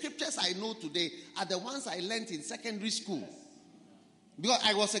 Even the scriptures I know today are the ones I learned in secondary school. Because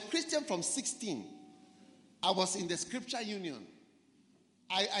I was a Christian from 16. I was in the scripture union.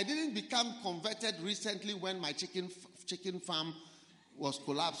 I didn't become converted recently when my chicken farm was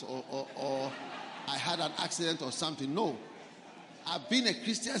collapsed or I had an accident or something. No. I've been a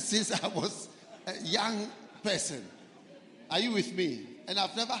Christian since I was a young person. Are you with me? And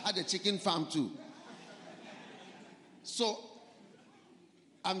I've never had a chicken farm too. So,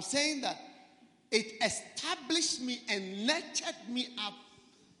 I'm saying that it established me and nurtured me up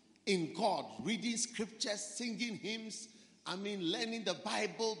in God. Reading scriptures, singing hymns, learning the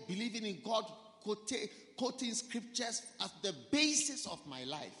Bible, believing in God, quoting scriptures as the basis of my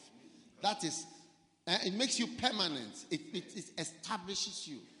life. That is, it makes you permanent. It establishes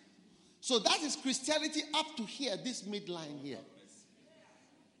you. So that is Christianity up to here, this midline here.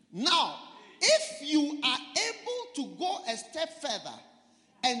 Now, if you are able to go a step further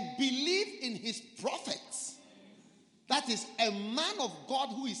and believe in his prophets, that is a man of God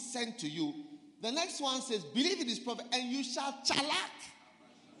who is sent to you, the next one says, believe in his prophet and you shall chalak.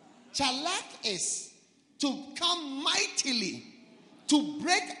 Chalak is to come mightily, to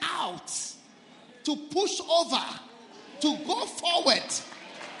break out, to push over, to go forward.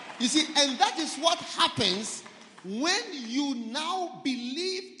 You see, and that is what happens when you now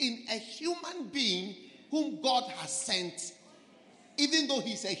believe in a human being whom God has sent. Even though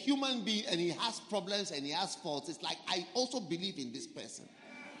he's a human being and he has problems and he has faults, it's like, I also believe in this person.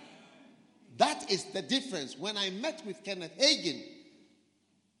 That is the difference. When I met with Kenneth Hagin,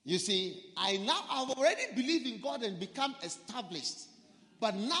 you see, I've already believed in God and become established.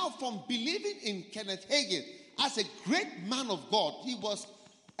 But now from believing in Kenneth Hagin as a great man of God, he was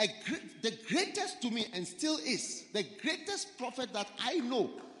the greatest to me and still is the greatest prophet that I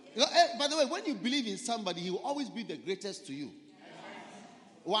know. By the way, when you believe in somebody, he will always be the greatest to you.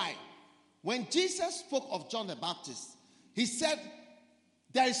 Why? When Jesus spoke of John the Baptist, he said,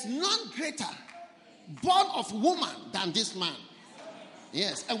 there is none greater born of woman than this man.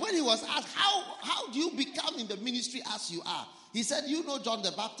 Yes. And when he was asked, how do you become in the ministry as you are? He said, you know John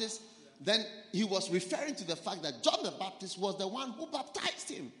the Baptist? Then he was referring to the fact that John the Baptist was the one who baptized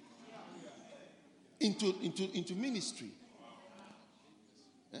him into ministry.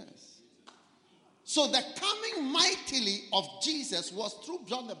 Yes. So the coming mightily of Jesus was through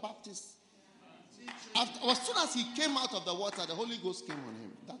John the Baptist. As soon as he came out of the water, the Holy Ghost came on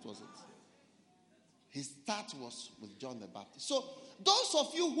him. That was it. His start was with John the Baptist. So those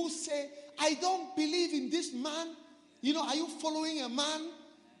of you who say, I don't believe in this man, are you following a man?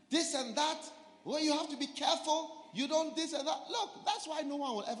 This and that. Well, you have to be careful. You don't this and that. Look, that's why no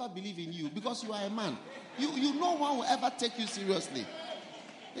one will ever believe in you, because you are a man. No one will ever take you seriously.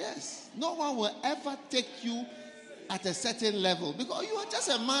 Yes. No one will ever take you at a certain level. Because you are just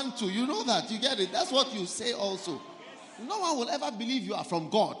a man too. You know that. You get it. That's what you say also. No one will ever believe you are from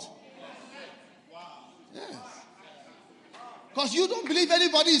God. Yes. Because you don't believe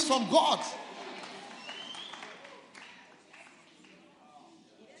anybody is from God.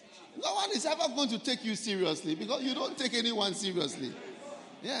 No one is ever going to take you seriously because you don't take anyone seriously.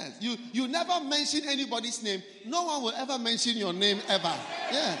 Yes. You never mention anybody's name. No one will ever mention your name ever.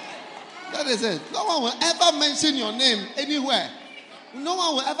 Yeah. That is it. No one will ever mention your name anywhere. No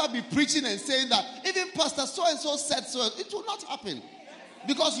one will ever be preaching and saying that even Pastor so-and-so said so. It will not happen.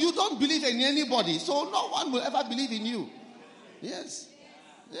 Because you don't believe in anybody. So no one will ever believe in you. Yes.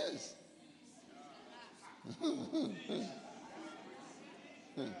 Yes.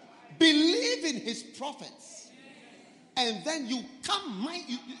 Believe in his prophets. And then you come,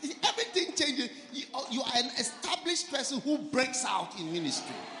 everything changes. You are an established person who breaks out in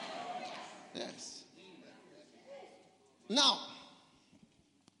ministry. Yes. Now,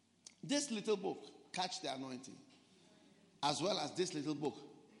 this little book, Catch the Anointing, as well as this little book,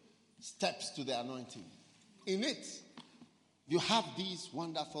 Steps to the Anointing. In it, you have these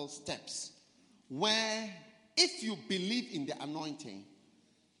wonderful steps where if you believe in the anointing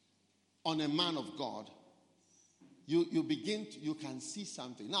on a man of God, you can see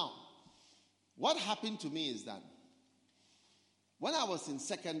something. Now, what happened to me is that when I was in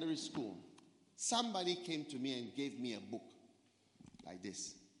secondary school, somebody came to me and gave me a book like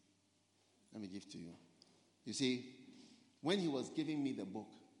this. Let me give to you. You see, when he was giving me the book,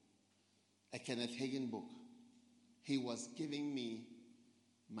 a Kenneth Hagin book, he was giving me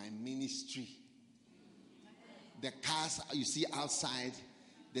my ministry. The cars you see outside,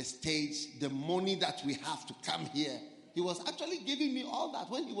 the stage, the money that we have to come here. He was actually giving me all that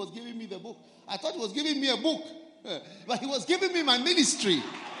when he was giving me the book. I thought he was giving me a book, but he was giving me my ministry.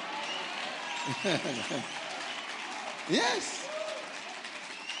 Yes.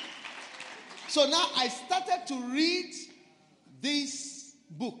 So now I started to read this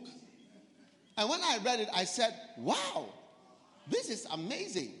book. And when I read it, I said, wow, this is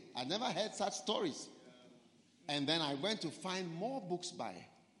amazing. I never heard such stories. And then I went to find more books by.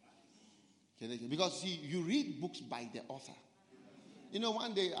 Because you read books by the author. You know,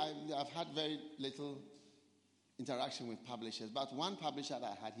 one day I've had very little interaction with publishers. But one publisher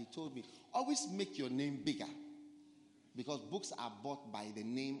that I had, he told me, always make your name bigger. Because books are bought by the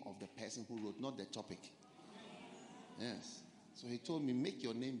name of the person who wrote, not the topic. Yes. So he told me, make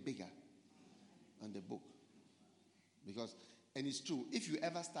your name bigger on the book. Because, and it's true, if you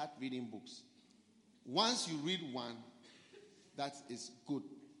ever start reading books, once you read one that is good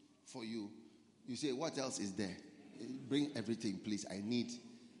for you, you say, what else is there? Bring everything, please. I need.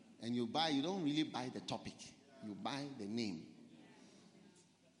 And you don't really buy the topic. You buy the name.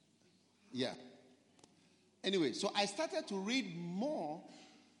 Yeah. Anyway, so I started to read more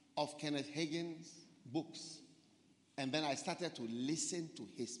of Kenneth Hagin's books. And then I started to listen to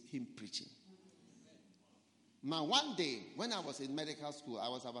him preaching. Now, one day, when I was in medical school, I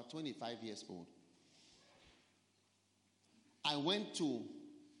was about 25 years old. I went to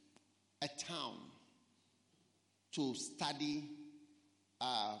a town to study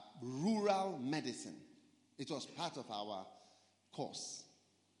rural medicine. It was part of our course.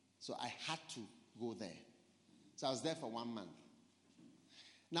 So I had to go there. So I was there for 1 month.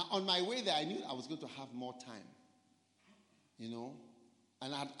 Now, on my way there, I knew I was going to have more time. You know?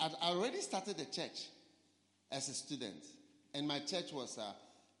 And I'd already started a church as a student. And my church was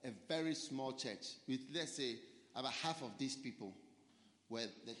a very small church with, let's say, about half of these people were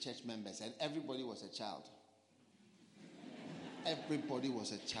the church members. And everybody was a child. Everybody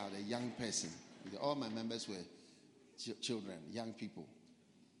was a child, a young person. All my members were children, young people.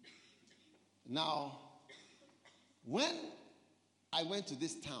 Now, when I went to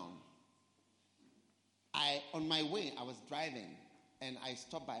this town, on my way, I was driving, and I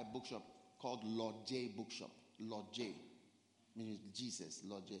stopped by a bookshop called Lord J Bookshop. Lord J, meaning Jesus,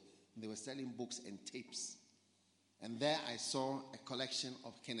 Lord J. They were selling books and tapes. And there I saw a collection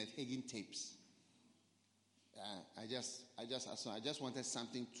of Kenneth Hagin tapes. I just wanted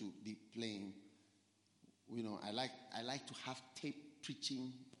something to be playing. You know, I like to have tape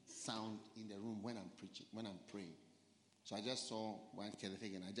preaching sound in the room when I'm preaching, when I'm praying. So I just saw one Kenneth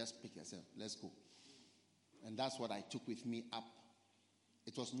Hagin. I just picked myself, let's go. And that's what I took with me up.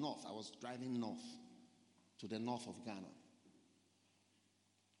 It was north. I was driving north to the north of Ghana.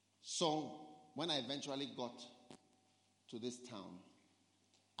 So when I eventually got to this town,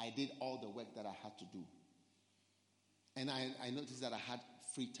 I did all the work that I had to do. And I noticed that I had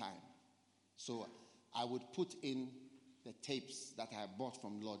free time. So I would put in the tapes that I bought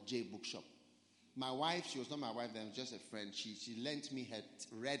from Lord J Bookshop. My wife, she was not my wife then, just a friend. She lent me her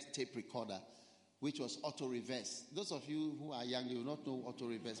red tape recorder, which was auto reverse. Those of you who are young, you will not know auto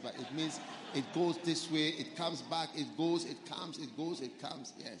reverse, but it means it goes this way, it comes back, it goes, it comes, it goes, it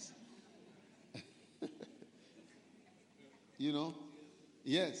comes. Yes. You know?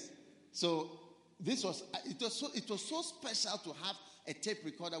 Yes. So it was so special to have a tape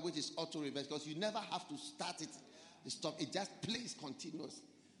recorder which is auto reverse, because you never have to start it, stop. It just plays continuous.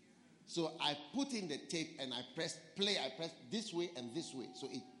 So I put in the tape and I pressed play. I pressed this way and this way, so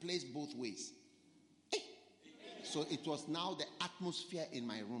it plays both ways. So it was now the atmosphere in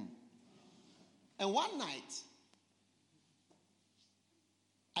my room. And one night,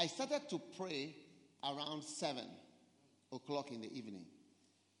 I started to pray around 7 o'clock in the evening.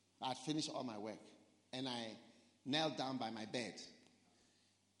 I had finished all my work, and I knelt down by my bed,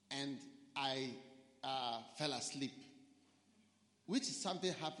 and I fell asleep, which is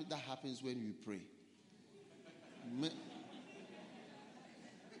something that happens when you pray.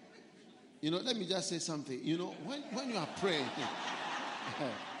 You know, let me just say something. You know, when you are praying,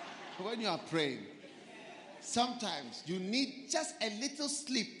 when you are praying, sometimes you need just a little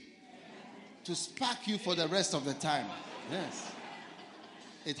sleep to spark you for the rest of the time. Yes.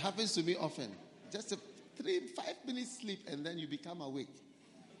 It happens to me often. Just a 3-5 minutes sleep and then you become awake.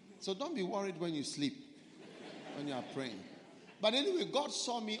 So don't be worried when you sleep, when you are praying. But anyway, God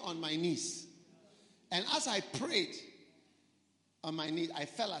saw me on my knees. And as I prayed on my knees, I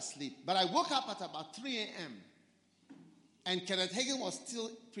fell asleep. But I woke up at about 3 a.m. And Kenneth Hagin was still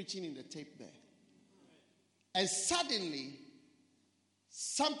preaching in the tape there. And suddenly,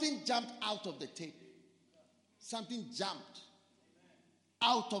 something jumped out of the tape. Something jumped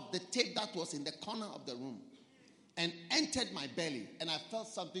out of the tape that was in the corner of the room and entered my belly. And I felt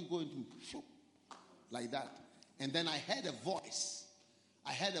something going like that. And then I heard a voice.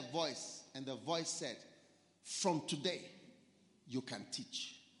 And the voice said, "From today, you can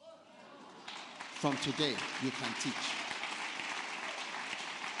teach. From today, you can teach."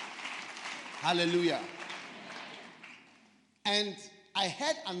 Hallelujah. And I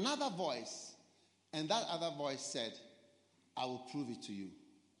heard another voice, and that other voice said, "I will prove it to you.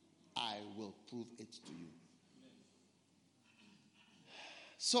 I will prove it to you."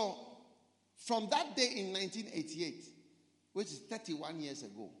 So, from that day in 1988, which is 31 years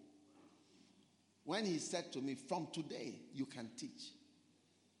ago, when he said to me, "From today, you can teach,"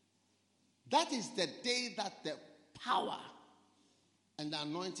 that is the day that the power and the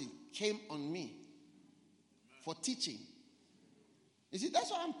anointing came on me for teaching. You see,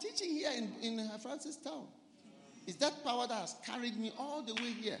 that's why I'm teaching here in Francistown. It's that power that has carried me all the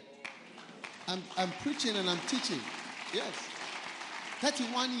way here. I'm preaching and I'm teaching. Yes.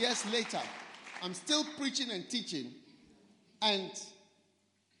 31 years later, I'm still preaching and teaching. And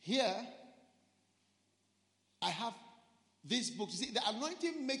here, I have this book. You see, the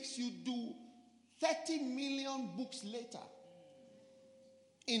anointing makes you do 30 million books later.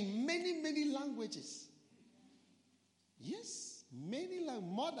 In many, many languages. Yes,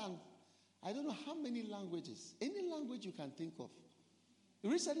 more than, I don't know how many languages. Any language you can think of.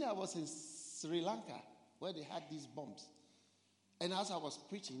 Recently, I was in Sri Lanka, where they had these bombs. And as I was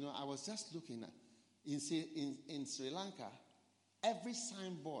preaching, I was just looking at, in Sri Lanka, every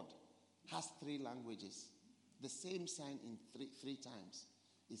signboard has 3 languages. The same sign in three times.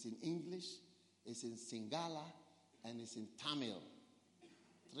 It's in English, it's in Sinhala, and it's in Tamil.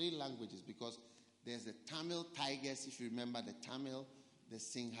 3 languages, because there's the Tamil Tigers, if you remember the Tamil, the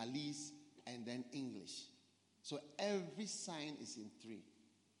Sinhalese, and then English. So every sign is in 3.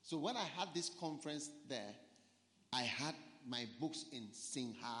 So when I had this conference there, I had my books in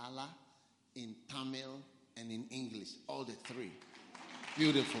Sinhala, in Tamil, and in English. All the 3.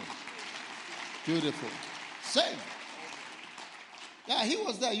 Beautiful. Beautiful. Same. Yeah, he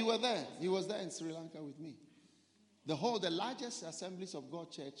was there. You were there. He was there in Sri Lanka with me. The largest Assemblies of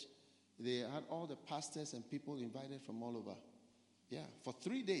God church, they had all the pastors and people invited from all over. Yeah, for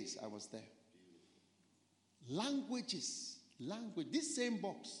 3 days I was there. Language, this same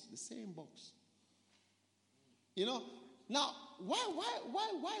box, the same box. Now,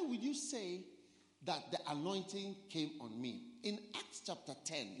 why would you say that the anointing came on me? In Acts chapter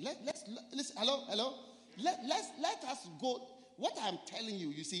 10, let's hello. Let us go. What I'm telling you,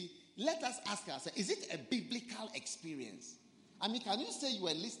 you see, let us ask ourselves, is it a biblical experience? I mean, can you say you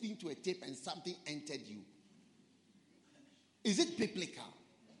were listening to a tape and something entered you? Is it biblical?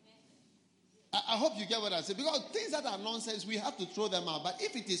 I hope you get what I say. Because things that are nonsense, we have to throw them out. But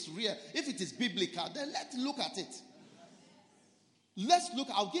if it is real, if it is biblical, then let's look at it. Let's look.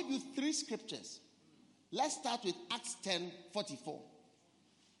 I'll give you 3 scriptures. Let's start with Acts 10:44.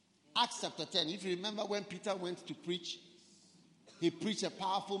 Acts chapter 10. If you remember when Peter went to preach, he preached a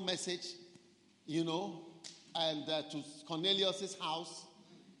powerful message, and to Cornelius' house.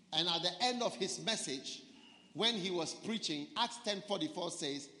 And at the end of his message, when he was preaching, Acts 10:44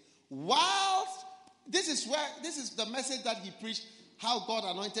 says, whilst, this is the message that he preached, how God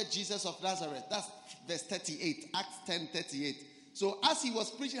anointed Jesus of Nazareth. That's verse 38, Acts 10:38. So as he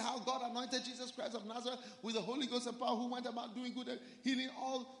was preaching how God anointed Jesus Christ of Nazareth with the Holy Ghost and power, who went about doing good and healing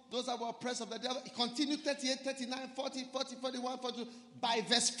all those that were oppressed of the devil, he continued 38, 39, 40, 41, 42. By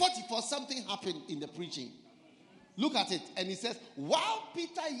verse 44, something happened in the preaching. Look at it. And he says, while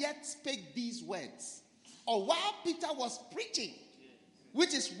Peter yet spake these words, or while Peter was preaching,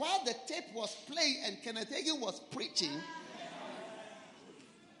 which is while the tape was playing and Kenneth Hagin was preaching,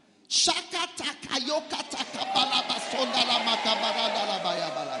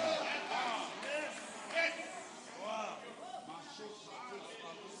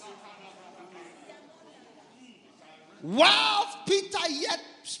 while Peter yet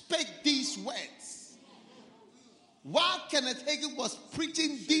spake these words, while Kenneth Hagin was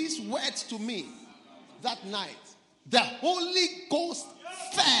preaching these words to me that night, the Holy Ghost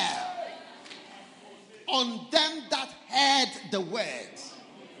fell on them that heard the words.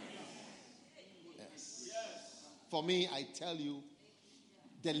 Yes. For me, I tell you,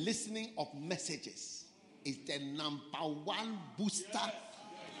 the listening of messages is the number one booster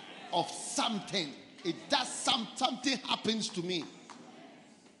of something. It does something happens to me.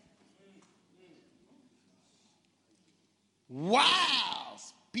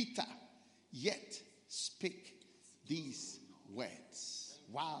 Whilst Peter yet spake these words,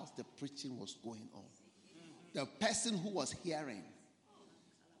 whilst the preaching was going on, the person who was hearing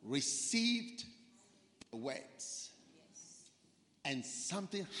received the words, and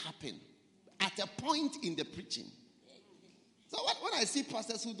something happened at a point in the preaching. So when I see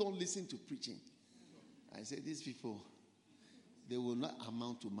pastors who don't listen to preaching, I say, these people, they will not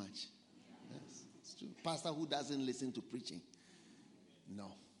amount to much. Yes, it's true. Pastor who doesn't listen to preaching,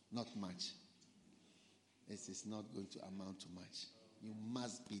 no, not much. This is not going to amount to much. You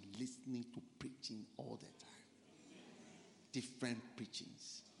must be listening to preaching all the time. Different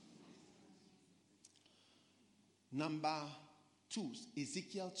preachings. Number 2,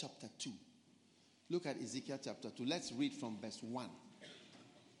 Ezekiel chapter 2. Look at Ezekiel chapter 2. Let's read from verse 1.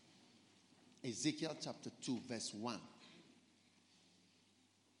 Ezekiel chapter 2, verse 1.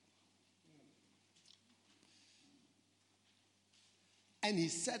 And he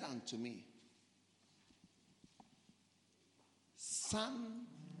said unto me, Son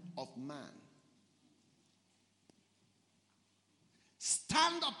of man,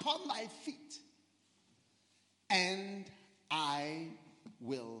 stand upon thy feet, and I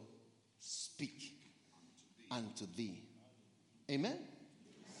will speak unto thee. Amen?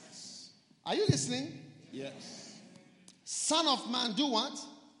 Yes. Are you listening? Yes. Son of man, do what?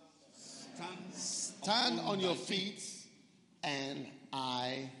 Stand on your feet, and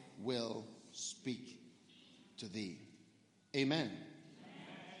I will speak to thee. Amen.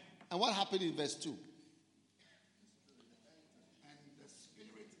 And what happened in verse 2? And the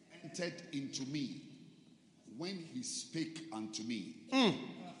Spirit entered into me when he spake unto me,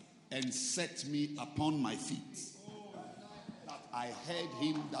 and set me upon my feet, that I heard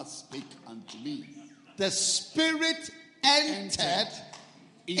him that spake unto me. The Spirit entered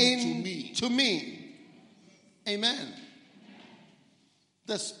into me. Amen.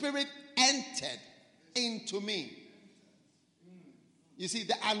 The Spirit entered into me. You see,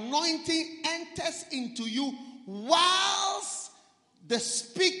 the anointing enters into you whilst the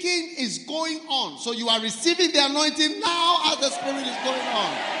speaking is going on. So you are receiving the anointing now as the Spirit is going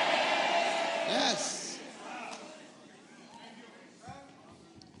on. Yes.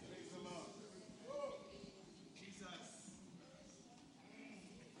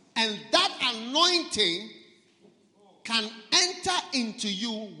 And that anointing can enter into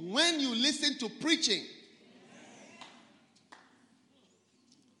you when you listen to preaching.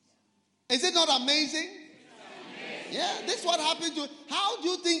 Is it not amazing? Yeah, this is what happened to. How do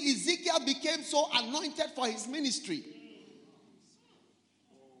you think Ezekiel became so anointed for his ministry?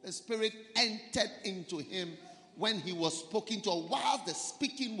 The Spirit entered into him when he was spoken to, while the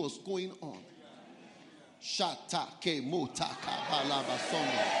speaking was going on.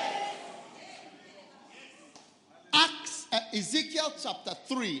 Ezekiel chapter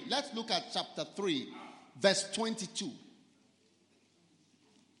 3. Let's look at chapter 3, verse 22.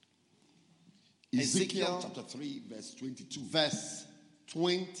 Ezekiel chapter 3, verse 22. Verse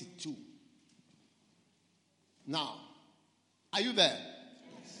 22. Now, are you there?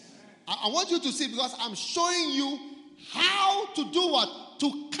 Yes. I want you to see, because I'm showing you how to do what?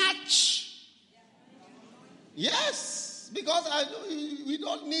 to catch. Yes, because we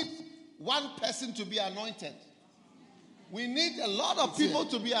don't need one person to be anointed. We need a lot of people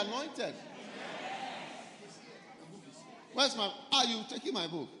to be anointed. Where's my... Are you taking my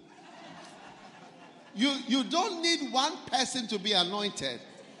book? You don't need one person to be anointed.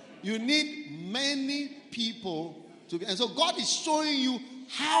 You need many people to be... And so God is showing you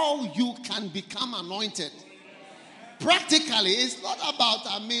how you can become anointed. Practically, it's not about,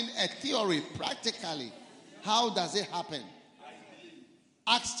 a theory. Practically, how does it happen?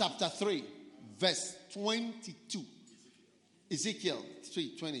 Acts chapter 3, verse 22. Ezekiel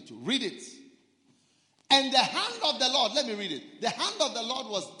 3:22. Read it. And the hand of the Lord, let me read it. The hand of the Lord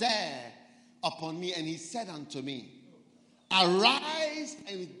was there upon me, and he said unto me, arise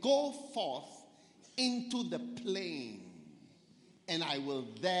and go forth into the plain, and I will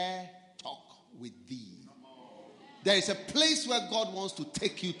there talk with thee. There is a place where God wants to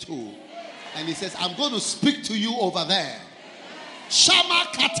take you to, and he says, I'm going to speak to you over there. Shama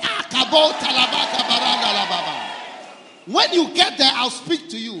kata kabo talabaka baranda lababa. When you get there, I'll speak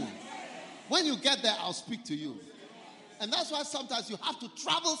to you. When you get there, I'll speak to you. And that's why sometimes you have to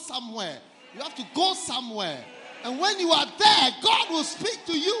travel somewhere. You have to go somewhere. And when you are there, God will speak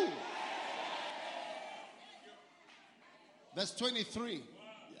to you. Verse 23.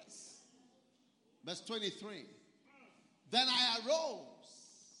 Yes. Verse 23. Then I arose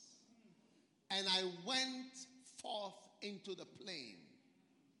and I went forth into the plain.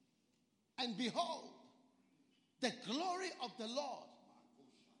 And behold, the glory of the Lord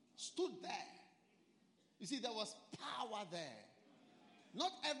stood there. You see, there was power there.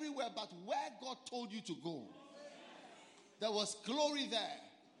 Not everywhere, but where God told you to go. There was glory there.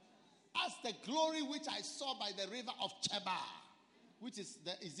 As the glory which I saw by the river of Chebar, which is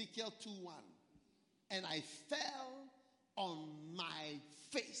the Ezekiel 2:1. And I fell on my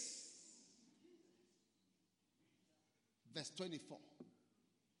face. Verse 24.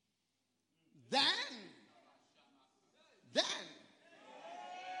 Then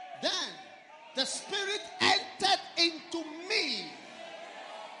the Spirit entered into me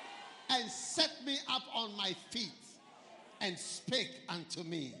and set me up on my feet and spake unto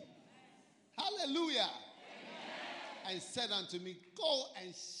me. Hallelujah. Amen. And said unto me, go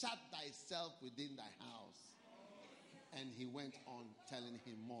and shut thyself within thy house. And he went on telling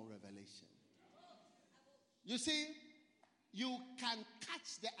him more revelation. You see, you can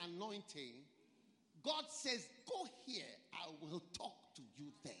catch the anointing. God says, go here, I will talk to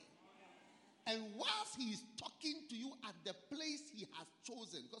you there. And whilst he is talking to you at the place he has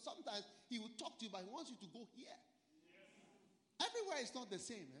chosen, because sometimes he will talk to you, but he wants you to go here. Everywhere is not the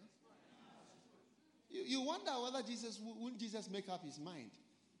same. You wonder whether wouldn't Jesus make up his mind?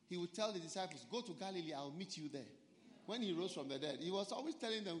 He would tell the disciples, go to Galilee, I'll meet you there. When he rose from the dead, he was always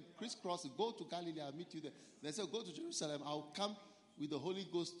telling them, crisscross, go to Galilee, I'll meet you there. They said, go to Jerusalem, I'll come with the Holy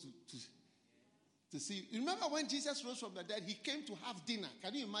Ghost to see. You remember when Jesus rose from the dead, he came to have dinner.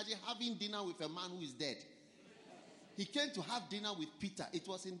 Can you imagine having dinner with a man who is dead? He came to have dinner with Peter. It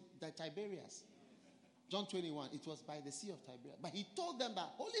was in the Tiberias. John 21, it was by the Sea of Tiberias. But he told them that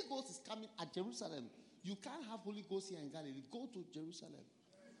Holy Ghost is coming at Jerusalem. You can't have Holy Ghost here in Galilee. Go to Jerusalem.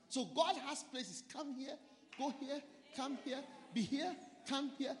 So God has places. Come here, go here, come here, be here,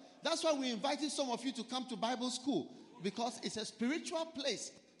 come here. That's why we invited some of you to come to Bible school, because it's a spiritual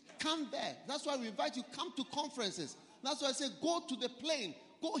place. Come there. That's why we invite you, come to conferences. That's why I say, go to the plain.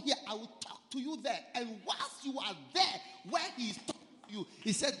 Go here. I will talk to you there. And whilst you are there, where he is talking to you,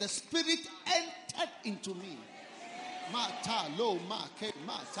 he said, the Spirit entered into me.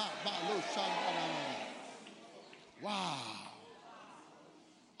 Wow.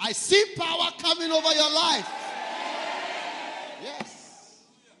 I see power coming over your life. Yes.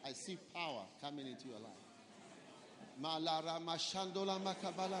 I see power coming into your life. Malara mashandola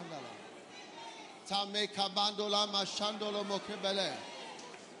makabalandala. Tame kabandola mashandolo mokebele.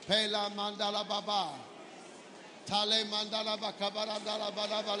 Pela mandala baba. Tale mandala bakabarandala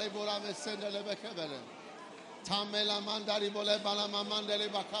badabale bora mesendele bekebele. Tamela mandari bole balama mandele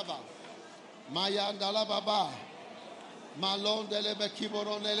bakaba. Mayandala baba. Malon dele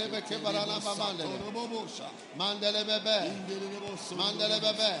bekiboron dele bekebarana babandele. Mandele bebe. Mandele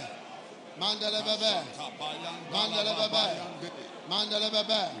bebe. Mandele bebe. Mandele bebe. Mandele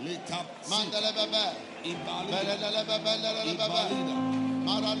bebe. Mandele bebe. Beledele bebe. Beledele bebe.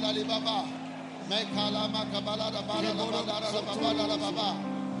 Marandali baba. Mekala makabala da bara da bara da baba da baba.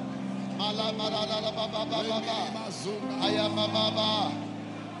 Mala marada da baba baba. Ayama baba.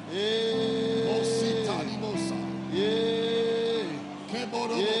 Ositani mosa. Yeah.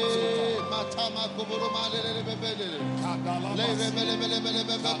 Keboro mosa. Matama kuburuma lele bebele. Le rebele bele bele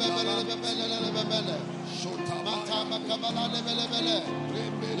bele bele bele. Matama kabala lele bele.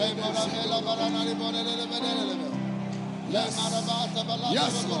 Le moramela barana libone lele bele. Yes.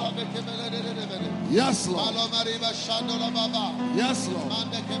 Yes, Lord. Yes, Lord.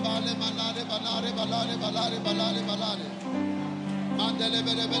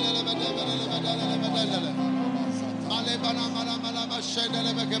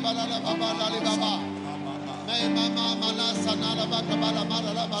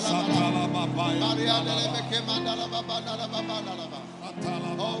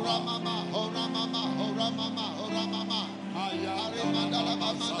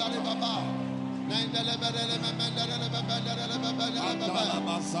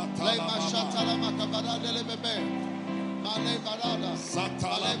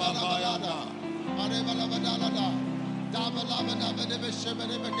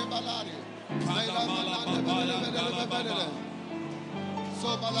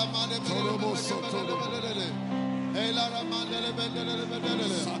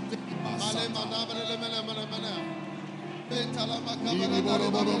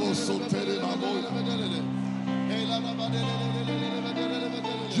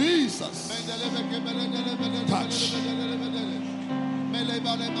 Jesus. Touch.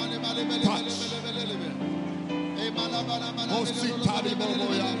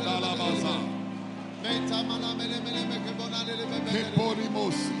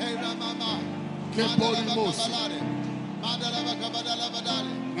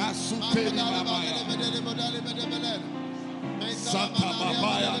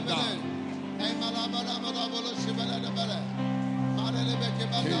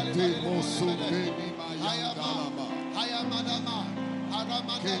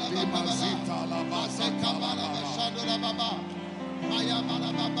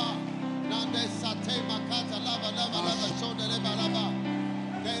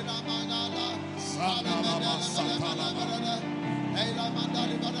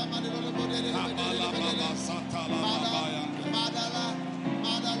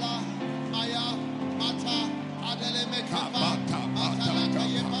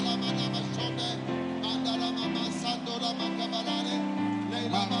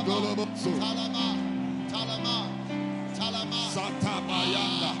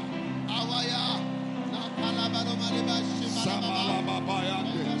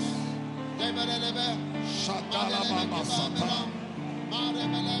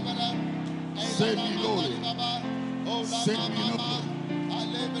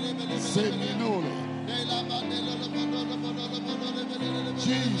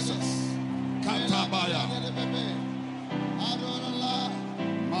 Jesus. Katabaya.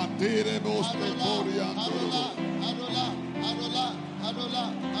 Madere boste poriandolo.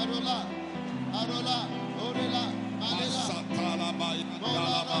 Masatala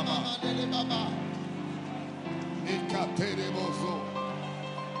bayandala baba. Nikatere bozo.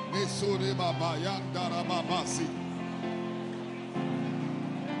 Nesure baba yandara babasi.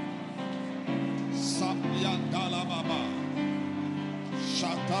 Samyandala baba.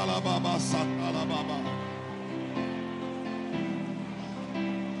 Shatala baba, satala baba.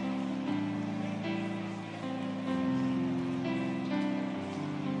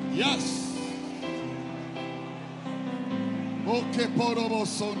 Yes. Oke porobo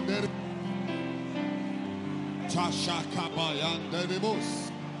sonder. Chashaka bayanderebos.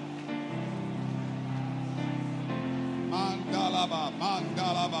 Mandalaba,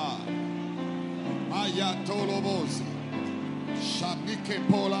 mandalaba. Ayatolobosi. Shanike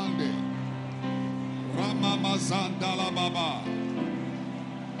Polande. Ramamazandala baba.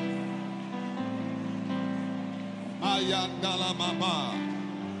 Ayandala baba.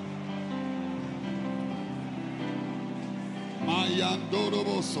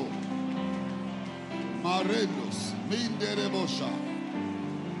 Mayandoroboso. Marenos. Minderebosha.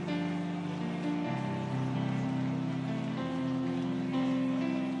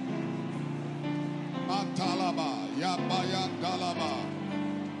 Matalaba. Yabayandalaba.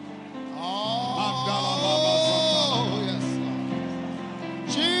 Oh, yes, Lord.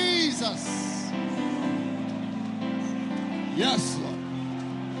 Jesus. Yes, Lord.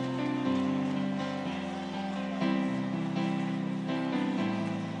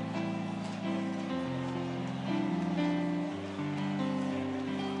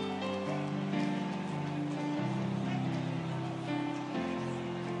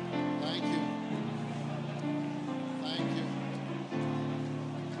 Thank you. Thank you.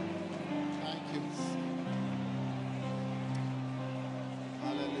 Thank you.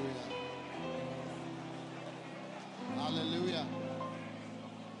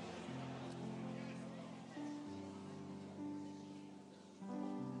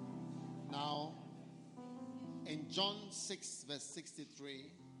 John 6 verse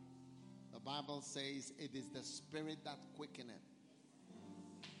 63, the Bible says, it is the spirit that quickeneth,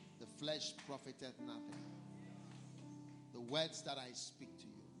 the flesh profiteth nothing. The words that I speak to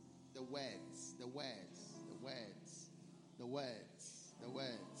you, the words, the words, the words, the words, the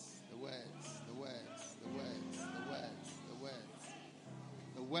words, the words, the words, the words, the words, the words.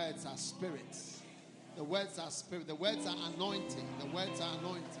 The words are spirits. The words are spirit. The words are anointing. The words are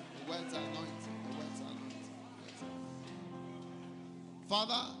anointing. The words are anointing. The words are anointing.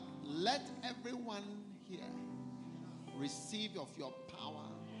 Father, let everyone here receive of your power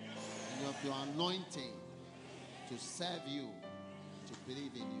and of your anointing to serve you, to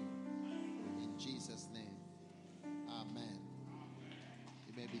believe in you. In Jesus' name, amen.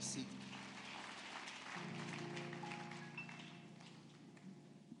 You may be seated.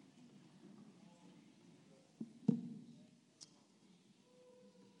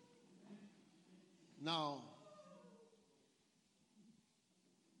 Now,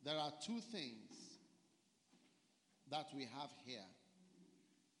 there are two things that we have here.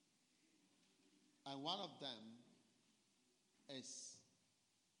 And one of them is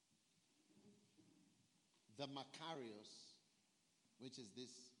the Macarius, which is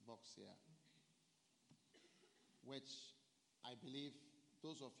this box here, which I believe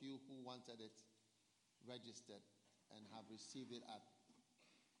those of you who wanted it registered and have received it at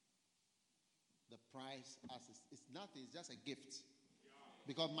the price as it's nothing, it's just a gift.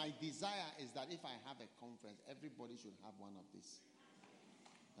 Because my desire is that if I have a conference, everybody should have one of these.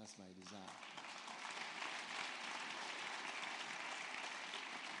 That's my desire.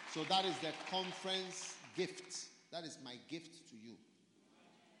 So that is the conference gift. That is my gift to you.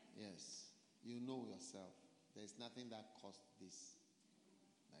 Yes. You know yourself. There's nothing that costs this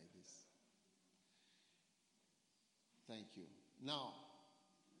like this. Thank you. Now,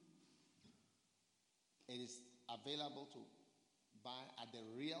 it is available to buy at the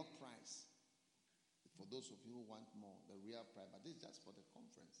real price. For those of you who want more, the real price. But this is just for the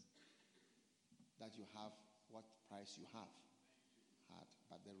conference. That you have what price you have had.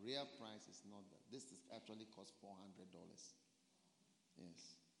 But the real price is not that. This is actually cost $400.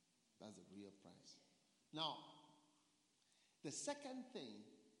 Yes. That's the real price. Now, the second thing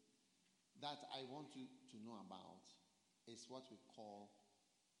that I want you to know about is what we call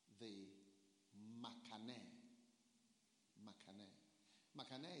the Makaneh. Makaneh.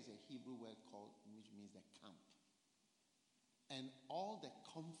 Makaneh is a Hebrew word called, which means the camp. And all the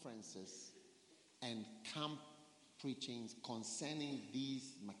conferences and camp preachings concerning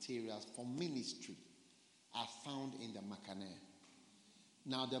these materials for ministry are found in the Makaneh.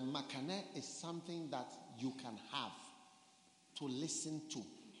 Now, the Makaneh is something that you can have to listen to.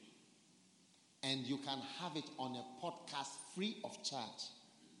 And you can have it on a podcast free of charge.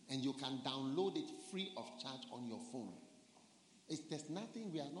 And you can download it free of charge on your phone. There's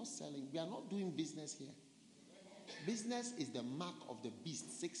nothing, we are not selling. We are not doing business here. Business is the mark of the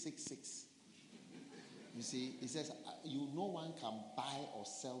beast, 666. You see, it says, no one can buy or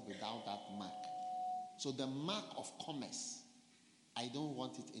sell without that mark. So the mark of commerce, I don't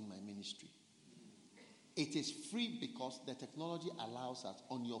want it in my ministry. It is free because the technology allows us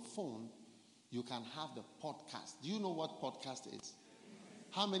on your phone, you can have the podcast. Do you know what podcast is?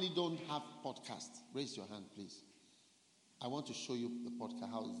 How many don't have podcast? Raise your hand, please. I want to show you the podcast,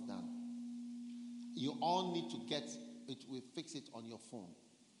 how it's done. You all need to get it. We fix it on your phone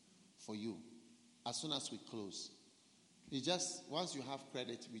for you as soon as we close. You just, once you have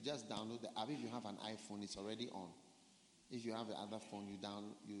credit, we just download the app. If you have an iPhone, it's already on. If you have the other phone, you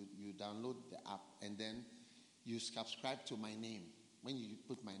download the app and then you subscribe to my name. When you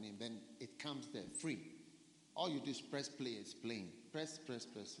put my name, then it comes there free. All you do is press play, it's playing. Press.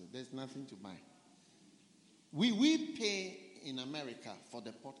 There's nothing to buy. We pay in America for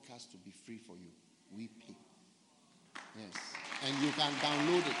the podcast to be free for you. We pay. Yes. And you can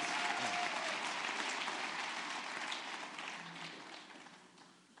download it. Yeah.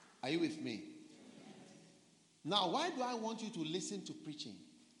 Are you with me? Now, why do I want you to listen to preaching?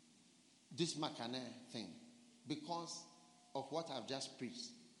 This Makaneh thing. Because of what I've just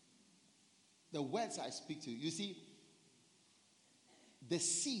preached. The words I speak to you. You see, the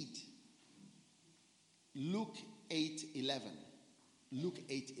seed, Luke 8:11. Luke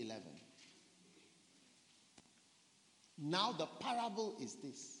 8:11. Now the parable is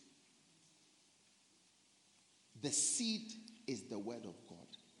this. The seed is the word of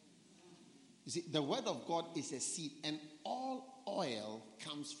God. You see, the word of God is a seed, and all oil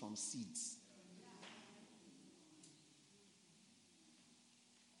comes from seeds.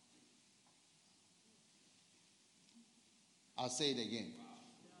 I'll say it again.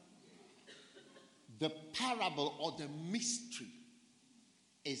 The parable or the mystery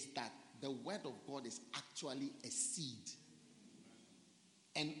is that the word of God is actually a seed.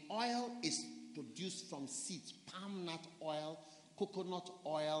 And oil is produced from seeds. Palm nut oil, coconut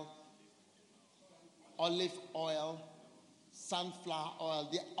oil, olive oil, sunflower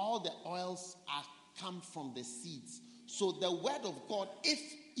oil. All the oils come from the seeds. So the word of God, if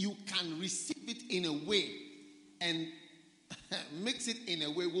you can receive it in a way and mix it in a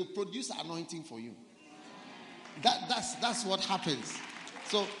way, will produce anointing for you. That's what happens.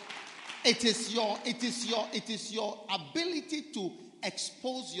 So it is your ability to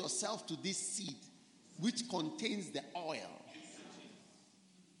expose yourself to this seed which contains the oil.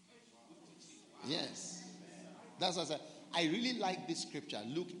 Yes. That's what I said. I really like this scripture,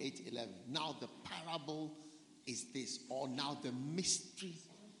 Luke 8:11. Now the parable is this, or now the mystery,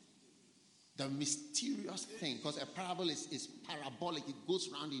 the mysterious thing, because a parable is parabolic. It goes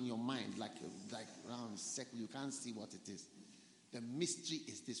round in your mind like round circle. You can't see what it is. The mystery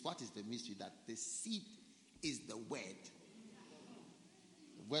is this. What is the mystery? That the seed is the word.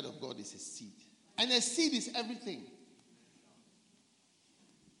 The word of God is a seed. And a seed is everything.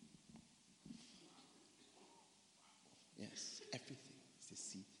 Yes, everything is a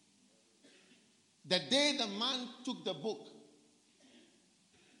seed. The day the man took the book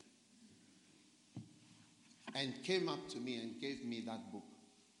and came up to me and gave me that book,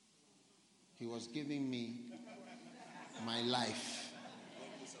 he was giving me my life.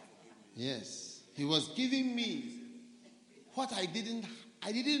 Yes, he was giving me what I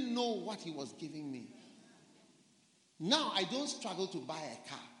didn't know what he was giving me. Now I don't struggle to buy a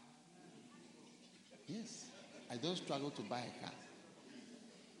car. Yes, I don't struggle to buy a car.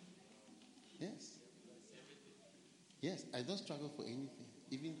 Yes. Yes, I don't struggle for anything,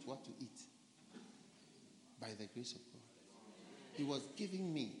 even what to eat. By the grace of God. He was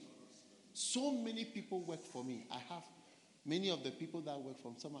giving me. So many people work for me. I have many of the people that work for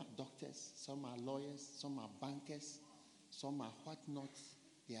me. Some are doctors, some are lawyers, some are bankers, some are whatnot.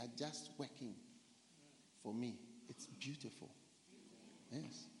 They are just working for me. It's beautiful.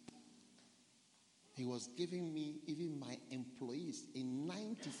 Yes. He was giving me even my employees in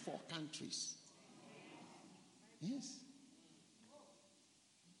 94 countries. Yes.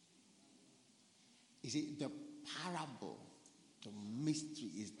 You see, the parable, the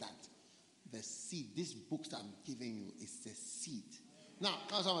mystery is that the seed, these books I'm giving you, is a seed. Now,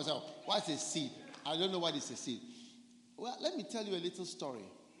 ask myself, what's a seed? I don't know what is a seed. Well, let me tell you a little story.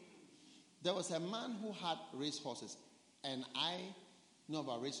 There was a man who had racehorses, and I know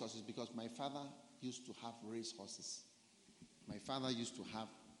about racehorses because my father used to have racehorses. My father used to have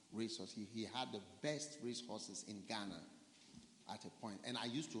racehorses. He had the best racehorses in Ghana at a point. And I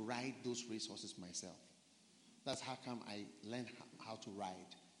used to ride those racehorses myself. That's how come I learned how to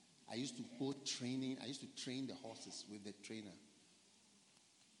ride. I used to go training. I used to train the horses with the trainer.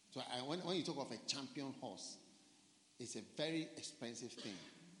 So when you talk of a champion horse, it's a very expensive thing.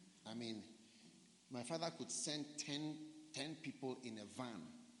 I mean, my father could send 10 people in a van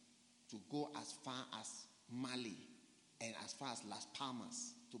to go as far as Mali and as far as Las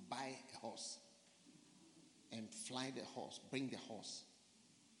Palmas to buy a horse and fly the horse, bring the horse.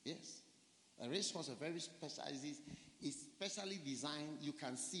 Yes. A racehorse is very special. It's specially designed. You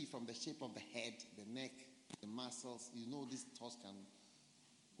can see from the shape of the head, the neck, the muscles. You know this horse can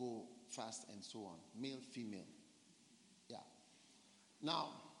go fast and so on. Male, female. Yeah. Now,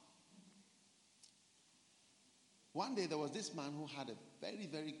 one day there was this man who had a very,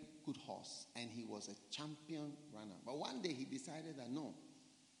 very good horse, and he was a champion runner. But one day he decided that no,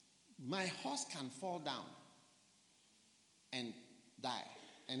 my horse can fall down and die.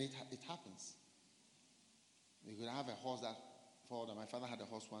 And it happens. You could have a horse that fell down. My father had a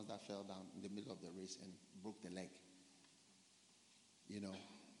horse once that fell down in the middle of the race and broke the leg. You know.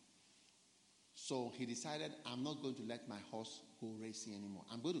 So he decided, I'm not going to let my horse go racing anymore.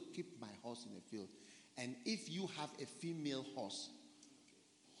 I'm going to keep my horse in the field. And if you have a female horse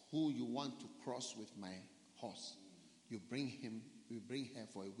who you want to cross with my horse, you bring her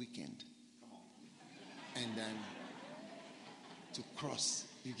for a weekend. And then to cross,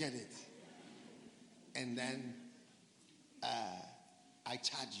 you get it. And then I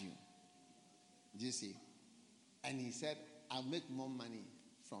charge you. Do you see? And he said, I'll make more money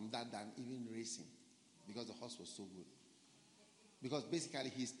from that than even racing, because the horse was so good. Because basically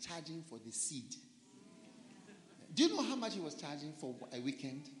he's charging for the seed. Do you know how much he was charging for a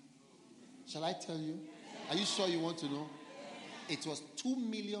weekend? Shall I tell you? Are you sure you want to know? It was $2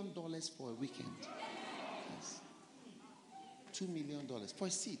 million for a weekend. Yes. $2 million for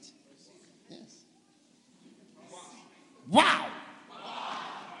a seat. Yes. Wow.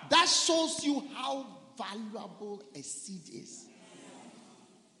 That shows you how valuable a seed is.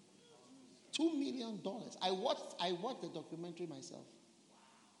 $2 million. I watched the documentary myself.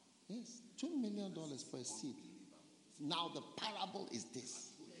 Yes, $2 million for a seed. Now the parable is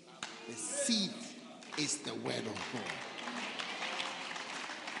this. The seed is the word of God.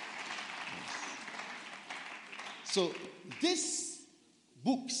 So this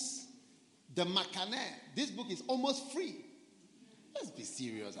books, the Makaneh, this book is almost free. Let's be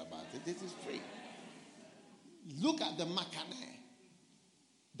serious about it. This is free. Look at the Makaneh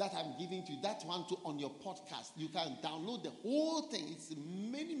that I'm giving to you. That one too on your podcast. You can download the whole thing. It's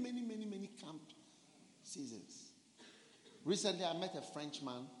many camp seasons. Recently, I met a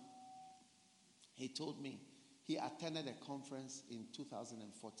Frenchman. He told me he attended a conference in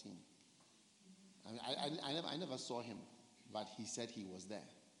 2014. I never saw him, but he said he was there.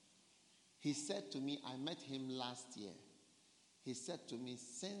 He said to me, I met him last year. He said to me,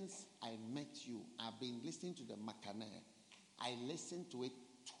 since I met you, I've been listening to the Makaneh. I listen to it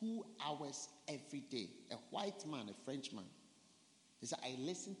 2 hours every day. A white man, a Frenchman. He said, I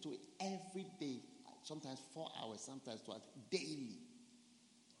listen to it every day, sometimes 4 hours, sometimes 2 hours, daily.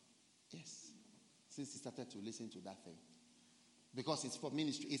 Yes. Since he started to listen to that thing. Because it's for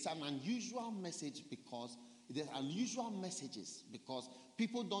ministry. It's an unusual message because there's unusual messages because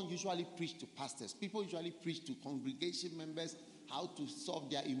people don't usually preach to pastors. People usually preach to congregation members how to solve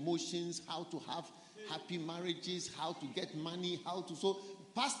their emotions, how to have happy marriages, how to get money, so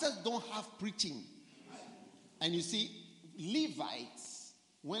pastors don't have preaching. And you see, Levites,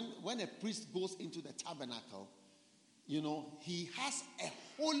 when a priest goes into the tabernacle, he has a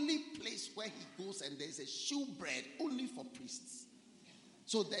holy place where he goes and there's a shewbread only for priests.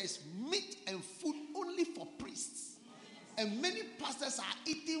 So there's meat and food only for priests. And many pastors are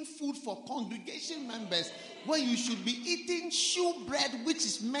eating food for congregation members when you should be eating shewbread which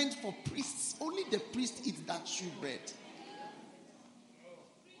is meant for priests. Only the priest eats that shewbread.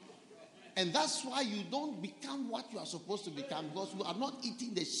 And that's why you don't become what you are supposed to become because you are not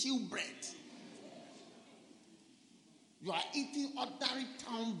eating the shewbread. You are eating ordinary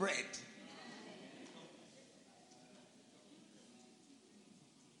town bread.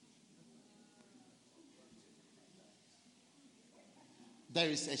 There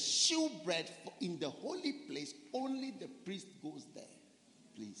is a shewbread in the holy place. Only the priest goes there.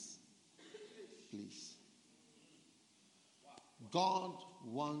 Please. Please. God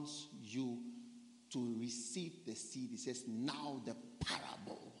wants you to receive the seed. He says, now the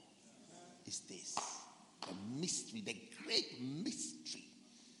parable is this. The mystery, the great mystery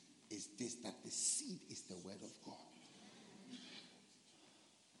is this, that the seed is the word of God.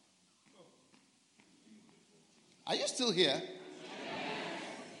 Are you still here? Yes.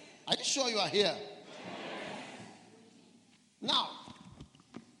 Are you sure you are here? Yes. Now,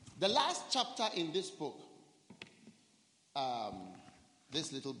 the last chapter in this book,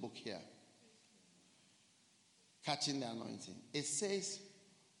 this little book here, Catching the Anointing, it says,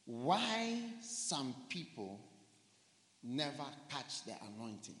 why some people never catch the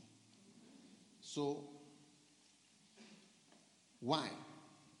anointing. So, why?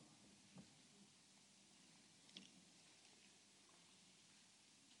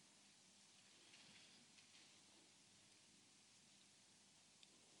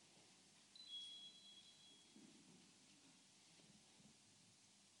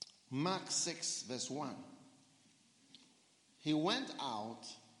 Mark 6 verse 1. He went out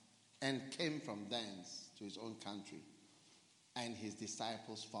and came from thence to his own country, and his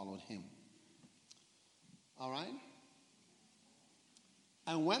disciples followed him. All right?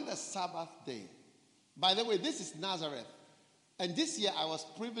 And when the Sabbath day, by the way, this is Nazareth. And this year I was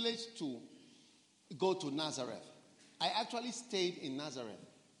privileged to go to Nazareth. I actually stayed in Nazareth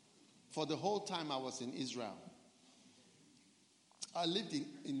for the whole time I was in Israel. I lived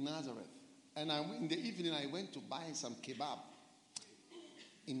in Nazareth. And in the evening I went to buy some kebab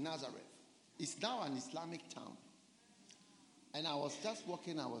in Nazareth. It's now an Islamic town. And I was just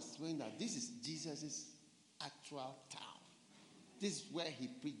walking, I was saying that this is Jesus' actual town. This is where he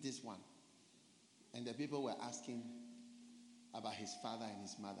preached this one. And the people were asking about his father and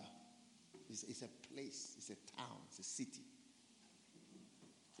his mother. It's a place, it's a town, it's a city.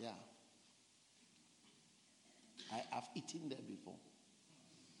 Yeah. I've eaten there before.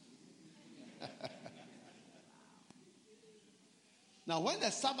 Now, when the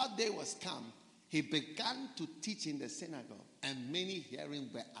Sabbath day was come, he began to teach in the synagogue, and many hearing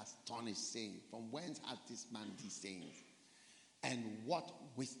were astonished, saying, from whence hath this man these sayings? And what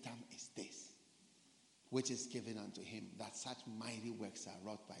wisdom is this, which is given unto him, that such mighty works are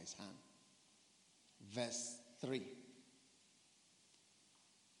wrought by his hand? Verse 3.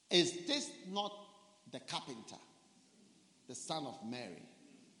 Is this not the carpenter, the son of Mary,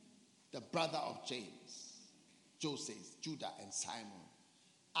 the brother of James, Joseph, Judah, and Simon?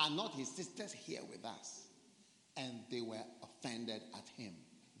 Are not his sisters here with us? And they were offended at him.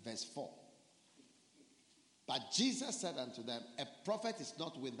 Verse 4. But Jesus said unto them, a prophet is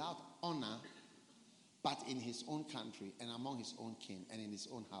not without honor, but in his own country and among his own kin and in his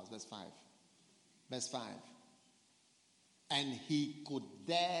own house. Verse 5. Verse 5. And he could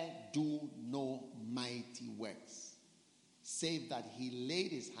there do no mighty works, save that he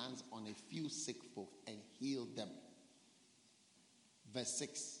laid his hands on a few sick folk and healed them. Verse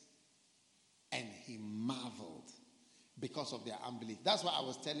 6. And he marveled because of their unbelief. That's why I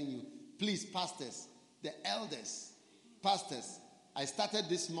was telling you, please, pastors, the elders, pastors, I started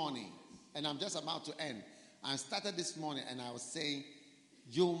this morning, and I'm just about to end. I started this morning, and I was saying,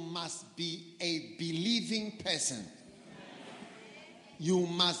 you must be a believing person. You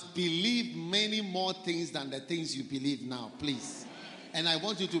must believe many more things than the things you believe now, please. And I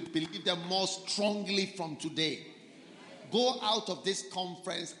want you to believe them more strongly from today. Go out of this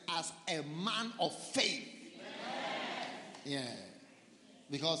conference as a man of faith. Yeah.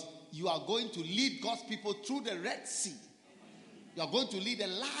 Because you are going to lead God's people through the Red Sea. You are going to lead a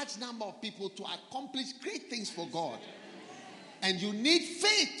large number of people to accomplish great things for God. And you need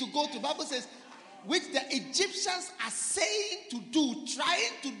faith to go to. The Bible says, which the Egyptians are saying to do,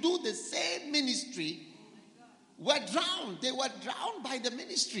 trying to do the same ministry, were drowned. They were drowned by the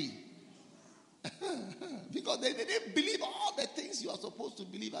ministry. Because they didn't believe all the things you are supposed to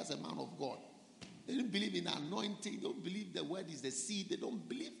believe as a man of God. They didn't believe in anointing. They don't believe the word is the seed. They don't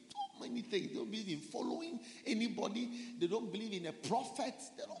believe too many things. They don't believe in following anybody. They don't believe in a prophet.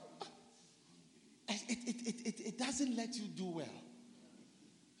 They don't. It doesn't let you do well.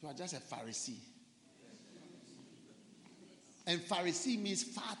 You are just a Pharisee. And Pharisee means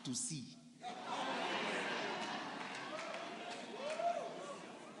far to see.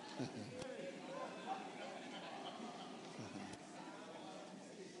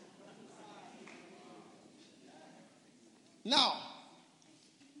 Now,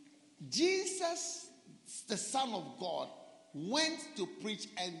 Jesus, the Son of God, went to preach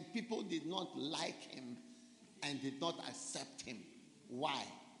and people did not like him and did not accept him. Why?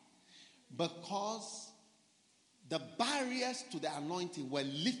 Because the barriers to the anointing were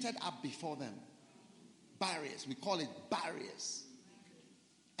lifted up before them. Barriers. We call it barriers.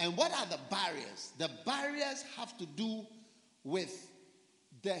 And what are the barriers? The barriers have to do with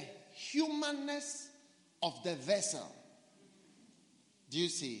the humanness of the vessel. Do you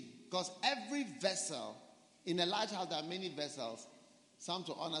see? Because every vessel, in a large house there are many vessels, some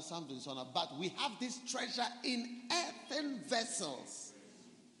to honor, some to dishonor, but we have this treasure in earthen vessels.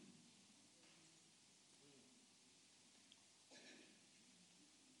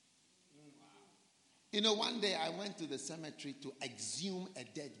 You know, one day I went to the cemetery to exhume a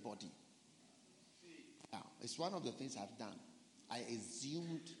dead body. Now, it's one of the things I've done. I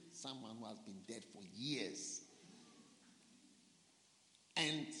exhumed someone who has been dead for years.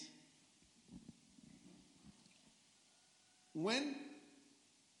 And when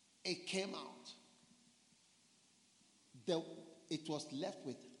it came out, it was left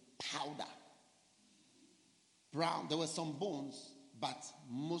with powder. Brown. There were some bones, but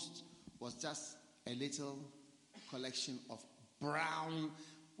most was just a little collection of brown.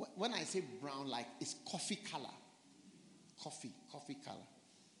 When I say brown, like it's coffee color. Coffee color.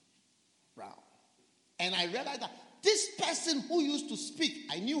 Brown. And I realized that this person who used to speak,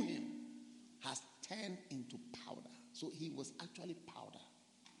 I knew him, has turned into powder. So he was actually powder.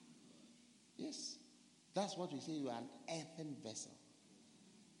 Yes. That's what we say, you are an earthen vessel.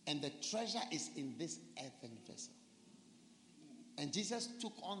 And the treasure is in this earthen vessel. And Jesus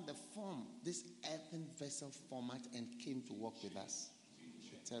took on the form, this earthen vessel format, and came to walk with us.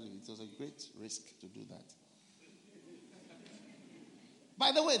 I tell you, it was a great risk to do that.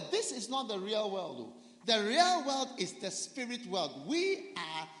 By the way, this is not the real world, though. The real world is the spirit world. We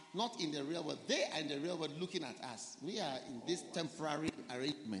are not in the real world. They are in the real world looking at us. We are in this temporary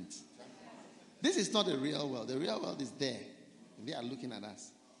arrangement. This is not the real world. The real world is there. They are looking at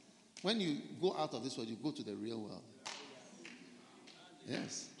us. When you go out of this world, you go to the real world.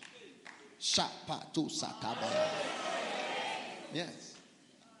 Yes. Yes.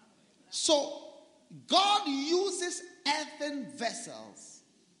 So, God uses earthen vessels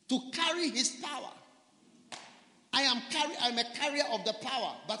to carry his power. I'm a carrier of the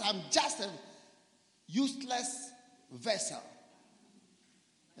power, but I'm just a useless vessel.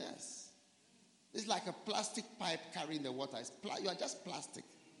 Yes. It's like a plastic pipe carrying the water. You are just plastic.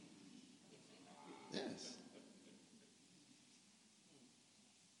 Yes.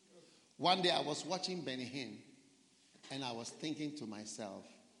 One day I was watching Benny Hinn, and I was thinking to myself,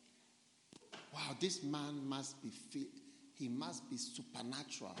 wow, this man must be fit. He must be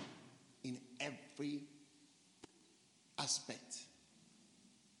supernatural in every aspect.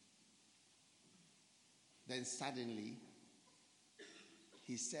 Then suddenly,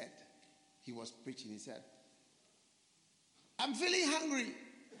 he said, he was preaching, he said, I'm feeling hungry.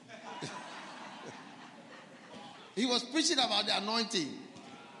 He was preaching about the anointing.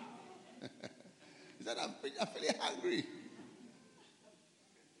 He said, I'm feeling hungry.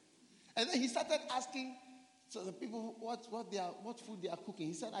 And then he started asking the people what food they are cooking.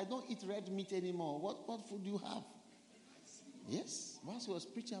 He said, I don't eat red meat anymore. What food do you have? Yes, once he was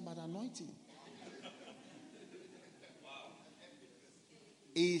preaching about anointing.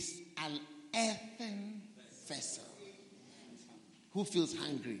 Is an earthen vessel who feels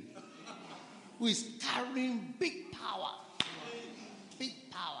hungry, who is carrying big power.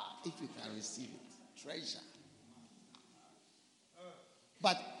 Big power, if you can receive it. Treasure.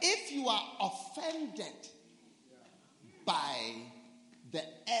 But if you are offended by the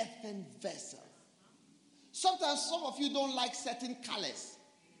earthen vessel, sometimes some of you don't like certain colors.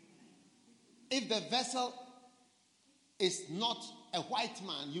 If the vessel is not a white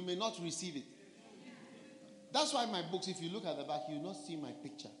man, you may not receive it. That's why my books, if you look at the back, you will not see my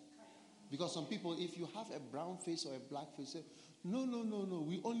picture. Because some people, if you have a brown face or a black face, say, no,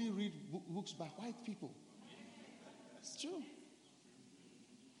 we only read books by white people. It's true.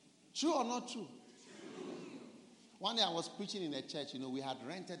 True or not true? One day I was preaching in a church. We had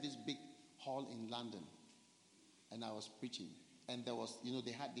rented this big hall in London. And I was preaching. And there was,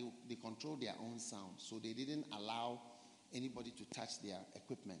 they controlled their own sound. So they didn't allow anybody to touch their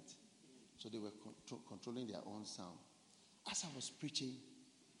equipment. So they were controlling their own sound. As I was preaching,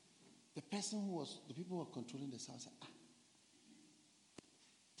 the people who were controlling the sound said,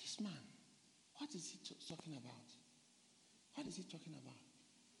 this man, what is he talking about? What is he talking about?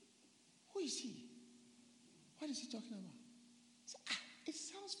 Who is he? What is he talking about? I said, it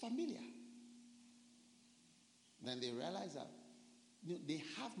sounds familiar. Then they realized that they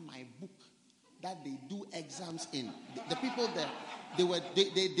have my book that they do exams in. The people there,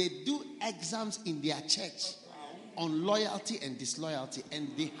 they do exams in their church on loyalty and disloyalty,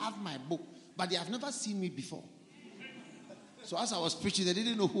 and they have my book, but they have never seen me before. So as I was preaching, they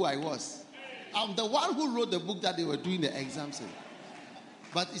didn't know who I was. I'm the one who wrote the book that they were doing the exams in.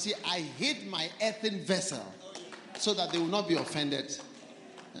 But you see, I hid my earthen vessel so that they will not be offended.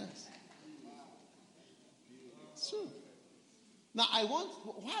 Yes. It's true. Now,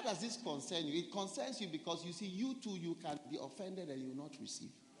 why does this concern you? It concerns you because you see, you too, you can be offended and you will not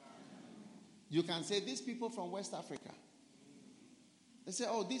receive. You can say, these people from West Africa. They say,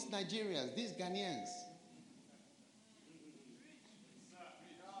 oh, these Nigerians, these Ghanaians.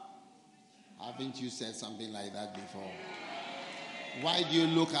 Haven't you said something like that before? Why do you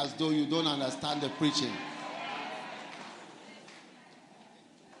look as though you don't understand the preaching?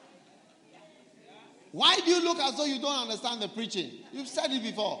 Why do you look as though you don't understand the preaching? You've said it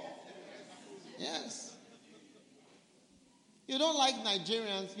before. Yes. You don't like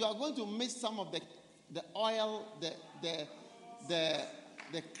Nigerians, you are going to miss some of the oil, the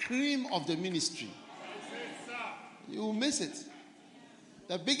cream of the ministry. You will miss it.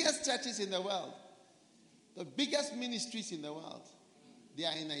 The biggest churches in the world, the biggest ministries in the world, they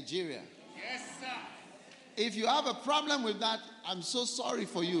are in Nigeria. Yes, sir. If you have a problem with that, I'm so sorry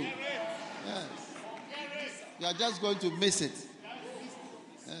for you. Yes. You are just going to miss it.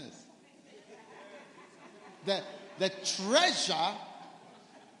 Yes. The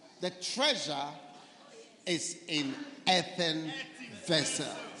treasure is in earthen vessels.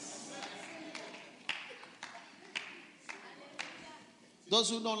 Those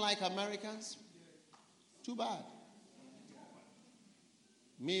who don't like Americans, too bad.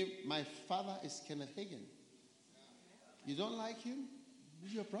 My father is Kenneth Hagin. You don't like him?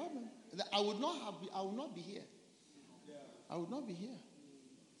 It's your problem. I would not be here. I would not be here.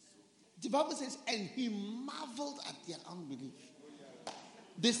 The Bible says, and he marveled at their unbelief.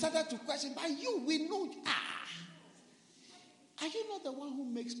 They started to question, but we know. Are you not the one who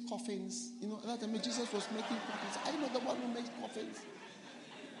makes coffins? That time Jesus was making coffins. Are you not the one who makes coffins?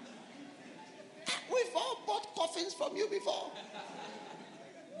 We've all bought coffins from you before.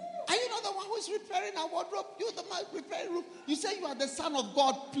 Are you not the one who is repairing our wardrobe? You're the man repairing room. You say you are the Son of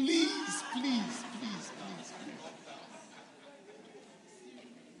God. Please.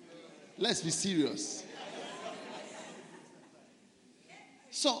 Let's be serious.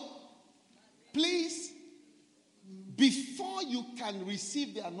 So, please, before you can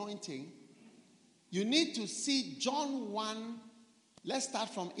receive the anointing, you need to see John 1, Let's start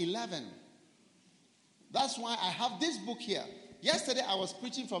from 11. That's why I have this book here. Yesterday I was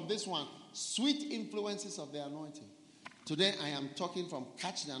preaching from this one, Sweet Influences of the Anointing. Today I am talking from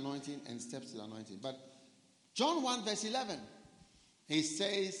Catch the Anointing and Steps to the Anointing. But John 1 verse 11, he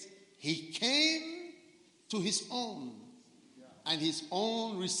says, he came to his own, and his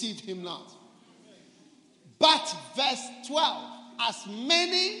own received him not. But verse 12, as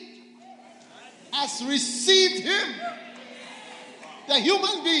many as received him, the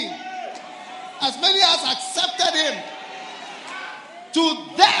human being, as many as accepted him, to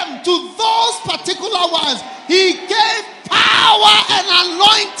them, to those particular ones, he gave power and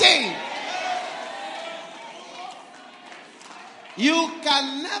anointing. You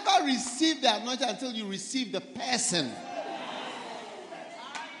can never receive the anointing until you receive the person.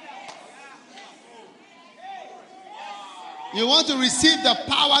 You want to receive the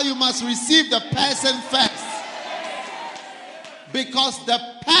power, you must receive the person first. Because the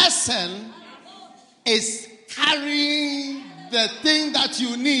person is carrying the thing that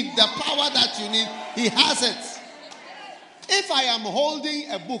you need, the power that you need. He has it. If I am holding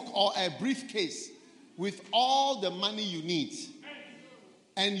a book or a briefcase with all the money you need,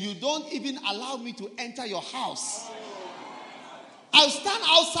 and you don't even allow me to enter your house, I'll stand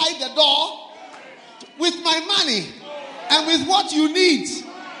outside the door with my money and with what you need.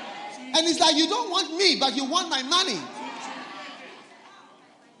 And it's like you don't want me, but you want my money.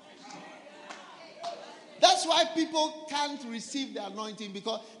 That's why people can't receive the anointing,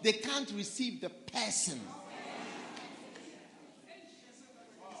 because they can't receive the person.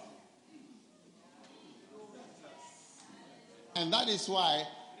 And that is why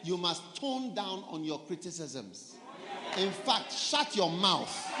you must tone down on your criticisms. In fact, shut your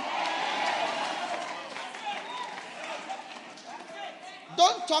mouth.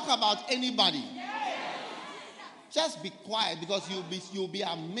 Don't talk about anybody. Just be quiet, because you'll be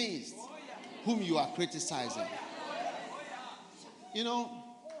amazed whom you are criticizing. You know,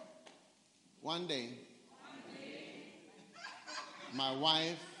 one day, my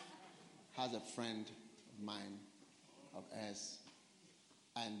wife has a friend of mine, of hers,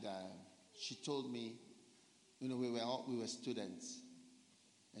 and she told me, you know, we were students,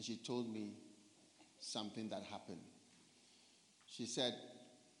 and she told me something that happened. She said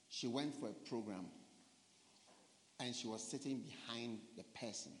she went for a program, and she was sitting behind the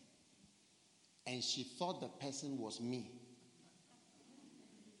person, and she thought the person was me.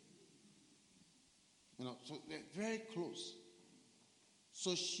 You know, so they're very close.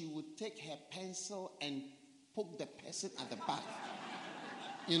 So she would take her pencil and poke the person at the back.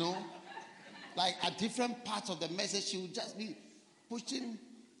 You know, like at different parts of the message, she would just be pushing,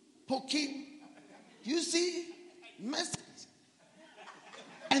 poking. You see, message.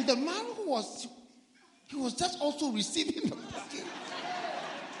 And the man he was just also receiving the poking.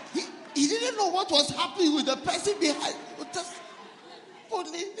 He didn't know what was happening with the person behind. He was just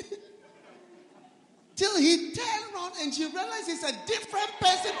pulling. Till he turned around and she realized it's a different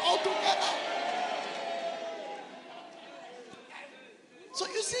person altogether. So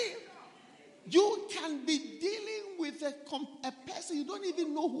you see, you can be dealing with a person, you don't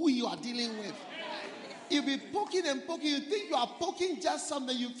even know who you are dealing with. You'll be poking and poking. You think you are poking just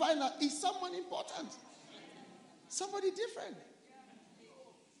something. You find out it's someone important. Somebody different.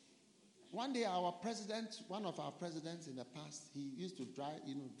 One day one of our presidents in the past, he used to drive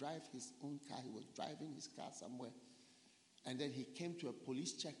his own car. He was driving his car somewhere. And then he came to a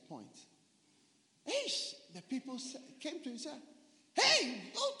police checkpoint. The people came to him and said, "Hey,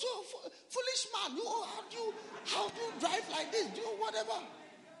 you foolish man, how do you drive like this? Do whatever."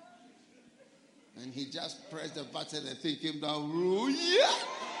 And he just pressed the button and thing came down. Yeah.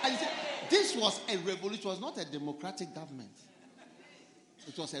 And he said, this was a revolution. It was not a democratic government.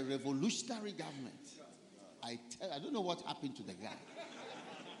 It was a revolutionary government. I don't know what happened to the guy.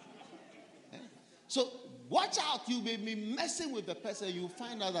 So watch out. You may be messing with the person. You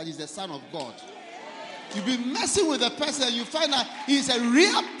find out that he's the son of God. You'll be messing with the person and you find out he's a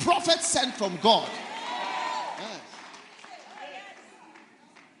real prophet sent from God. Yes.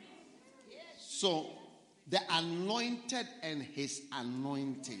 So the anointed and his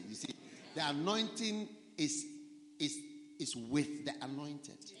anointing. You see, the anointing is with the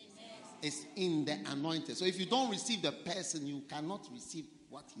anointed. It's in the anointed. So if you don't receive the person, you cannot receive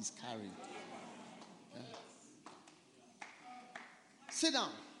what he's carrying. Yeah. Sit down.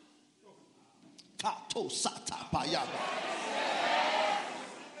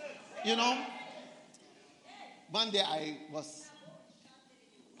 You know, one day I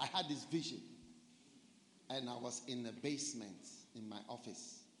had this vision, and I was in the basement in my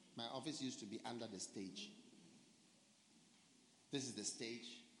office. My office used to be under the stage. This is the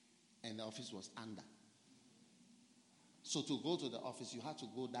stage, and the office was under. So to go to the office, you had to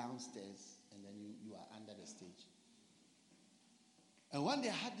go downstairs, and then you are under the stage. And one day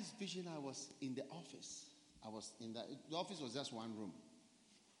I had this vision. I was in the office. The office was just one room.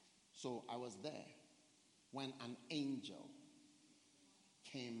 So I was there when an angel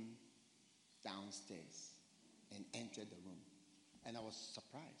came downstairs and entered the room. And I was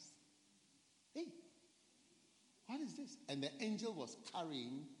surprised. Hey, what is this? And the angel was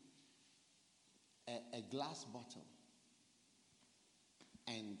carrying a glass bottle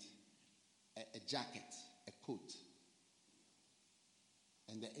and a jacket, a coat.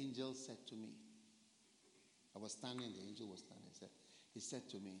 And the angel said to me, I was standing, the angel was standing. He said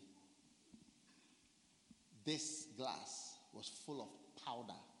to me, this glass was full of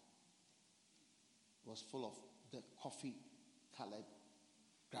powder. It was full of the coffee-colored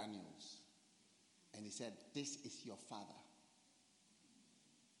granules. And he said, this is your father.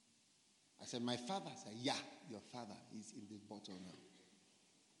 I said, my father? I said, yeah, your father. He's in this bottle now.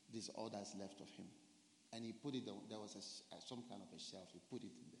 This is all that's left of him. And he put it on, there was some kind of a shelf. He put it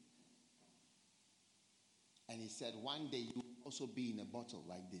in there. And he said, one day you will also be in a bottle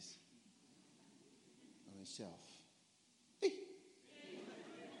like this. On a shelf. Hey.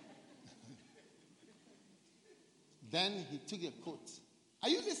 Then he took a coat. Are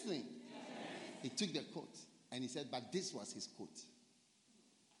you listening? Yes. He took the coat. And he said, but this was his coat.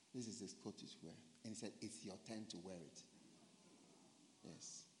 This is his coat he's wearing. And he said, it's your turn to wear it.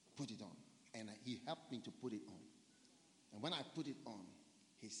 Yes. Put it on. And he helped me to put it on. And when I put it on,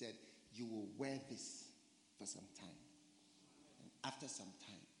 he said, you will wear this for some time. And after some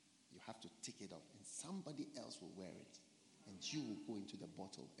time, you have to take it off. And somebody else will wear it. And you will go into the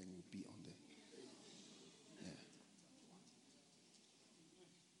bottle and you'll be on the... Yeah.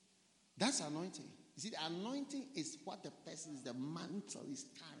 That's anointing. You see, the anointing is what the person is, the mantle is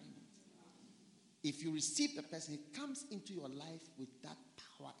carrying. If you receive the person, he comes into your life with that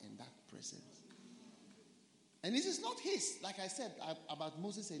power and that presence. And this is not his, like I said about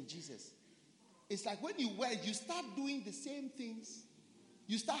Moses and Jesus. It's like when you wear it, you start doing the same things.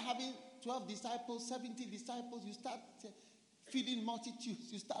 You start having 12 disciples, 70 disciples. You start feeding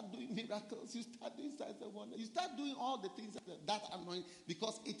multitudes. You start doing miracles. You start doing signs and wonders. You start doing all the things that anointing,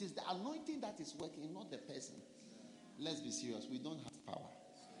 because it is the anointing that is working, not the person. Let's be serious. We don't have power.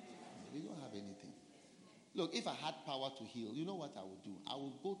 We don't have anything. Look, if I had power to heal, you know what I would do? I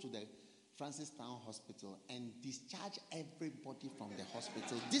would go to the Francistown Hospital and discharge everybody from the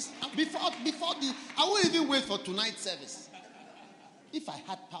hospital. I won't even wait for tonight's service. If I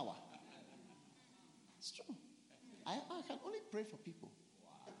had power. It's true. I can only pray for people.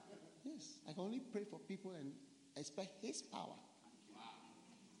 Yes, I can only pray for people and expect his power.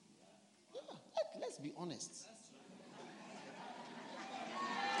 Yeah, let's be honest.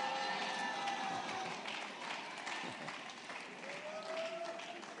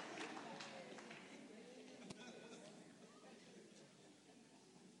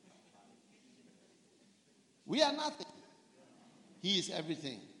 We are nothing. He is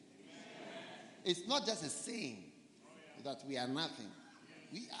everything. It's not just a saying that we are nothing.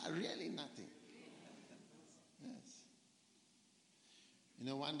 We are really nothing. Yes. You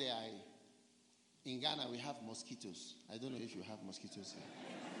know, one day in Ghana we have mosquitoes. I don't know if you have mosquitoes here.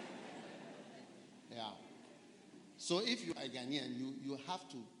 Yeah. So if you are Ghanaian, you have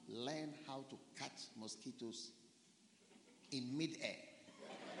to learn how to catch mosquitoes in mid-air.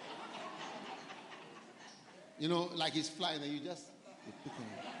 You know, like he's flying and you pick him.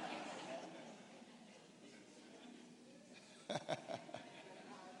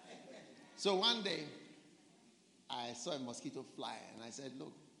 So one day, I saw a mosquito fly and I said,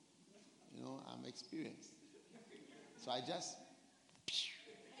 look, you know, I'm experienced. So I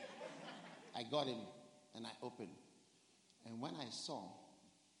got him and I opened. And when I saw,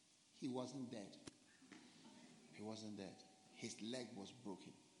 he wasn't dead. He wasn't dead. His leg was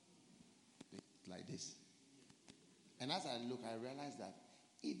broken. Like this. And as I look, I realized that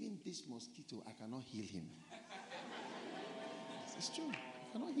even this mosquito, I cannot heal him. It's true.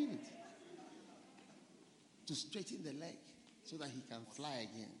 I cannot heal it. To straighten the leg so that he can fly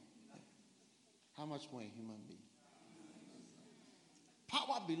again. How much more a human being?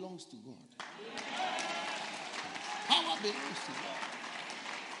 Power belongs to God. Power belongs to God.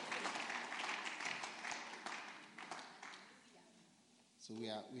 So we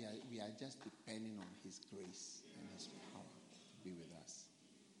are just depending on his grace and his power to be with us.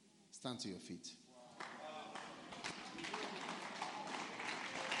 Stand to your feet.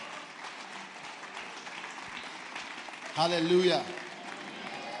 Hallelujah.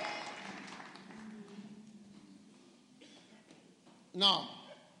 Now,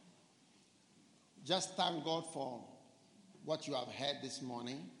 just thank God for what you have heard this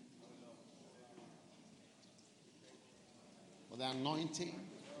morning. For the anointing,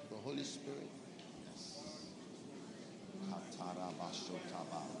 the Holy Spirit. Yes.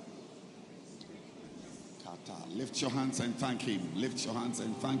 Lift your hands and thank him. Lift your hands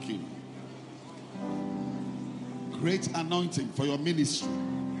and thank him. Great anointing for your ministry.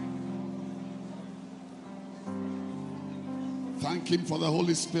 Thank him for the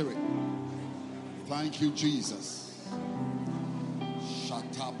Holy Spirit. Thank you, Jesus.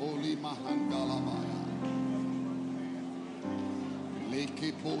 Shataboli mahandalabaya.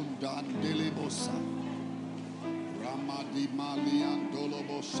 Leke pondandelebosa. Ramadi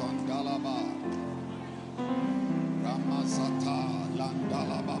maliandolobo sandalaba. Ramazata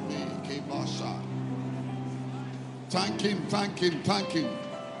landalababe kebasha. Thank him, thank him, thank him.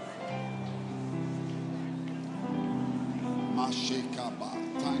 Mashekaba.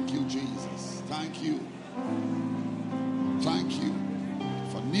 Thank you, Jesus. Thank you. Thank you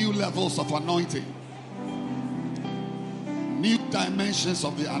for new levels of anointing. New dimensions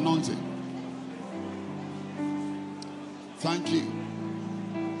of the anointing. Thank you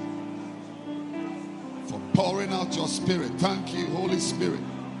for pouring out your spirit. Thank you, Holy Spirit.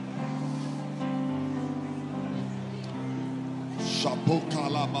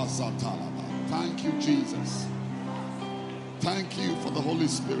 Thank you, Jesus. Thank you for the Holy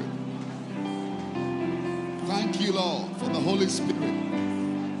Spirit. Thank you, Lord, for the Holy Spirit.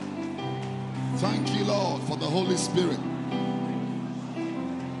 Thank you, Lord, for the Holy Spirit.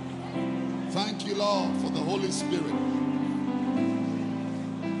 Thank you, Lord, for the Holy Spirit.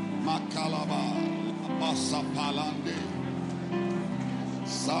 Makalaba, Basapalande,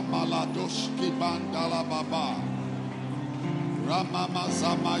 Samaladoshki Bandala Baba, Ramama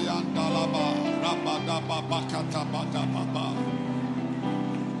Zamayandalaba, Rabadaba Bakata Baba,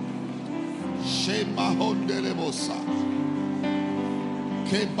 Shema Hondelebosa,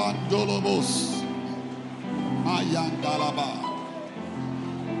 Kebandolobos, Mayandalaba.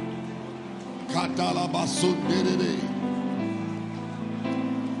 Katalaba Sundere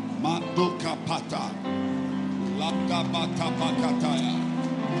Mandoka Pata Landabata Pakataya.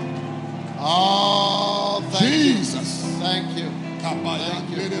 Oh, thank Jesus. you. Thank you. Thank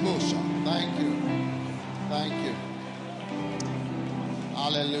you. Thank you. Thank you.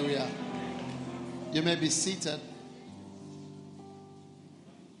 Hallelujah. You may be seated.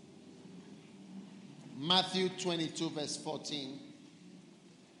 Matthew 22 verse 14.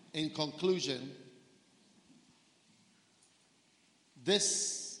 In conclusion,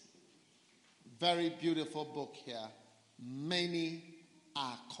 this very beautiful book here, many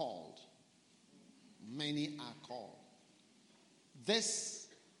are called. Many are called. This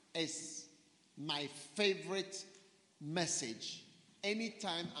is my favorite message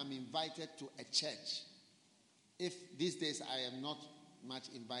anytime I'm invited to a church. If these days I am not much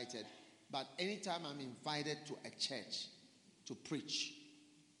invited, but anytime I'm invited to a church to preach,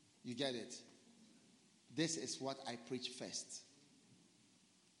 you get it? This is what I preach first.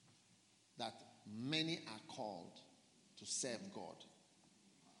 That many are called to serve God.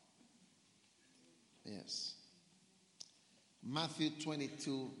 Yes. Matthew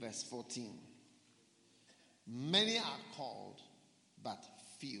 22 verse 14. Many are called, but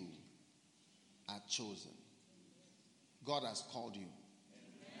few are chosen. God has called you.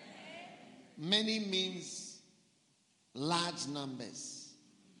 Many means large numbers.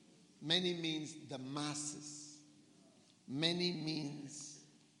 Many means the masses. Many means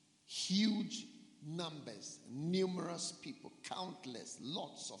huge numbers, numerous people, countless,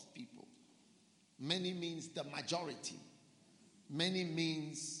 lots of people. Many means the majority. Many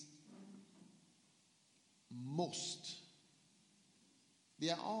means most. They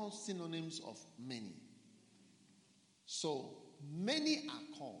are all synonyms of many. So many are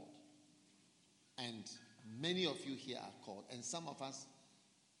called, and many of you here are called, and some of us,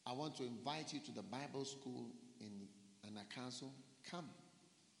 I want to invite you to the Bible school in Anakaso. Come.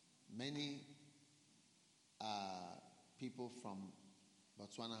 Many people from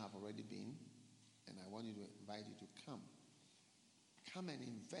Botswana have already been, and I want you to invite you to come. Come and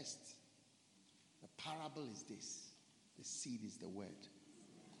invest. The parable is this. The seed is the word.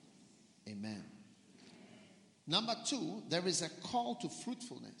 Amen. Number 2, there is a call to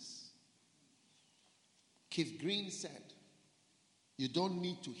fruitfulness. Keith Green said, you don't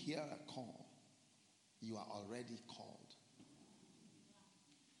need to hear a call. You are already called.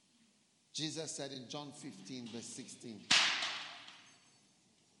 Jesus said in John 15 verse 16.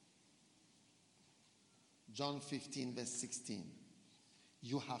 John 15 verse 16.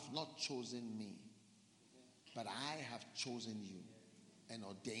 You have not chosen me, but I have chosen you and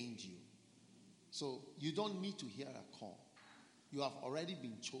ordained you. So you don't need to hear a call. You have already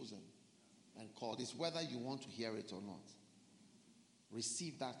been chosen and called. It's whether you want to hear it or not.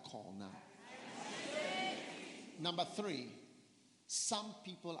 Receive that call now. Number 3, some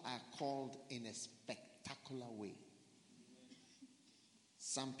people are called in a spectacular way.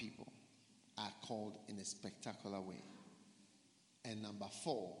 Some people are called in a spectacular way. And number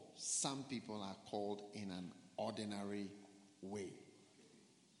 4, some people are called in an ordinary way.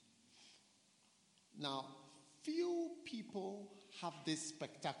 Now, few people have this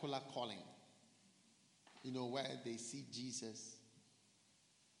spectacular calling, where they see Jesus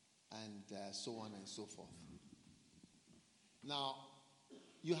and so on and so forth. Now,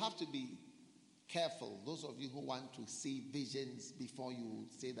 you have to be careful. Those of you who want to see visions before you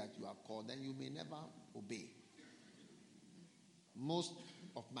say that you are called, then you may never obey. Most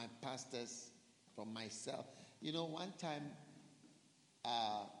of my pastors, from myself, one time,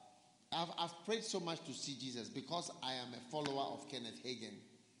 I've prayed so much to see Jesus because I am a follower of Kenneth Hagin,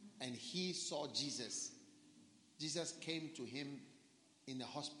 and he saw Jesus. Jesus came to him in the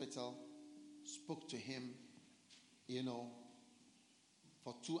hospital, spoke to him,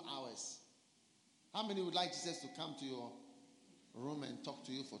 for 2 hours. How many would like Jesus to come to your room and talk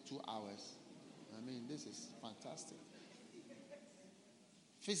to you for 2 hours? I mean, this is fantastic.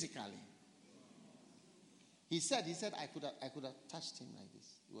 Physically. He said I could have touched him like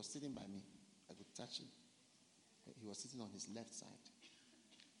this. He was sitting by me. I could touch him. He was sitting on his left side.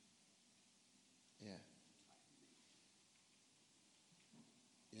 Yeah.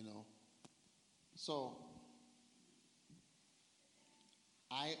 So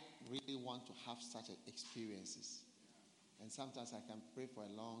I really want to have such experiences. And sometimes I can pray for a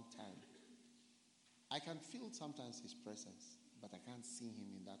long time. I can feel sometimes his presence, but I can't see him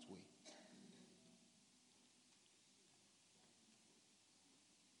in that way.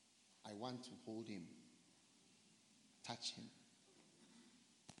 I want to hold him, touch him.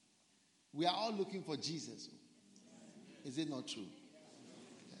 We are all looking for Jesus. Is it not true?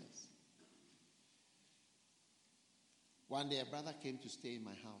 Yes. One day a brother came to stay in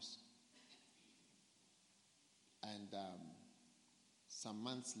my house. And some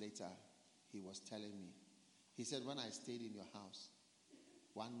months later, he was telling me, he said, when I stayed in your house,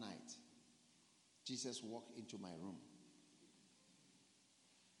 one night, Jesus walked into my room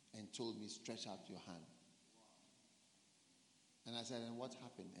and told me, stretch out your hand. And I said, and what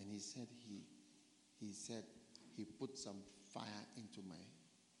happened? And he said he put some fire into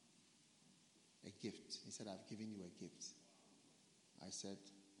a gift. He said, I've given you a gift. I said,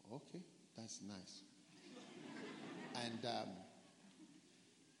 okay, that's nice. And,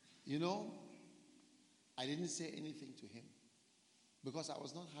 I didn't say anything to him because I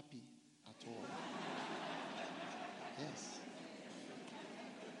was not happy at all. Yes.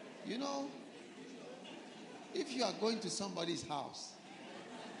 If you are going to somebody's house,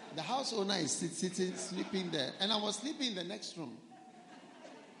 the house owner is sitting, sleeping there, and I was sleeping in the next room.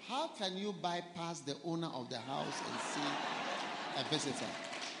 How can you bypass the owner of the house and see a visitor?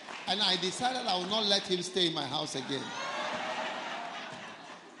 And I decided I will not let him stay in my house again.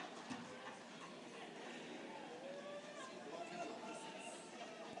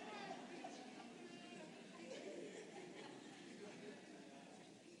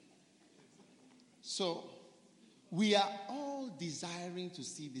 So, we are all desiring to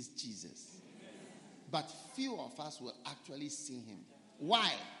see this Jesus. But few of us will actually see him.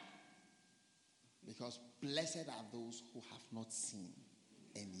 Why? Because blessed are those who have not seen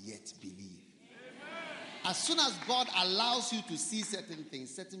and yet believe. As soon as God allows you to see certain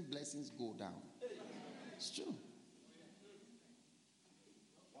things, certain blessings go down. It's true.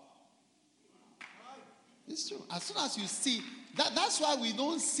 It's true. As soon as you see, that's why we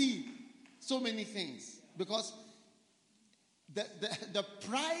don't see so many things, because the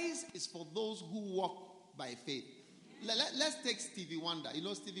prize is for those who walk by faith. Let's take Stevie Wonder.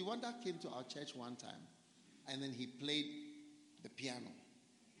 Stevie Wonder came to our church one time, and then he played the piano,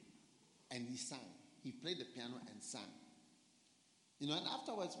 and he sang. He played the piano and sang. And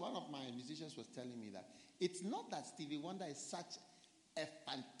afterwards, one of my musicians was telling me that it's not that Stevie Wonder is such a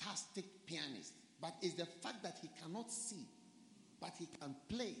fantastic pianist, but it's the fact that he cannot see, but he can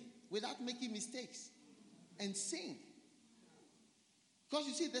play without making mistakes and sing. Because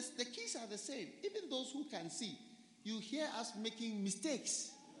you see, the keys are the same. Even those who can see, you hear us making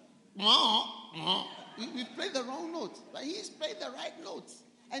mistakes. We played the wrong note, but he's played the right note,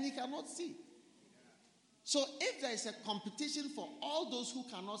 and he cannot see. So if there is a competition for all those who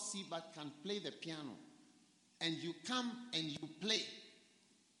cannot see but can play the piano, and you come and you play,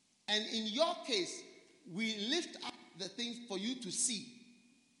 and in your case, we lift up the things for you to see,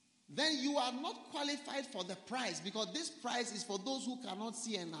 then you are not qualified for the prize, because this prize is for those who cannot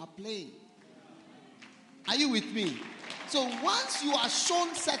see and are playing. Are you with me? So once you are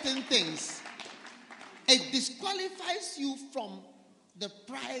shown certain things, it disqualifies you from the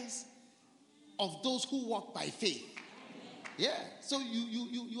prize of those who walk by faith. Yeah. So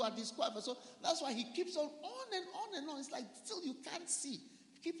you are disqualified. So that's why he keeps on and on and on. It's like still you can't see.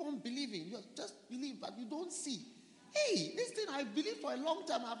 Keep on believing. You just believe, but you don't see. Hey, this thing I believe for a long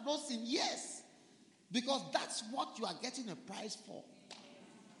time, I've not seen. Yes. Because that's what you are getting a prize for.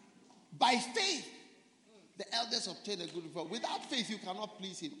 By faith, the elders obtain a good report. Without faith, you cannot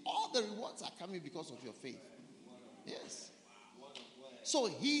please him. All the rewards are coming because of your faith. Yes. So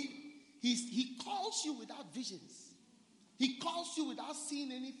he calls you without visions. He calls you without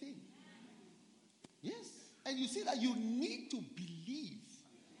seeing anything. Yes. And you see that you need to believe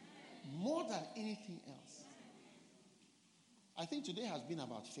more than anything else. I think today has been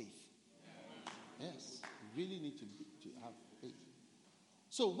about faith. Yes. You really need to have faith.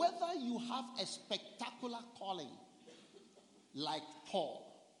 So whether you have a spectacular calling like Paul,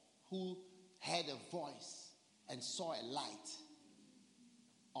 who heard a voice and saw a light,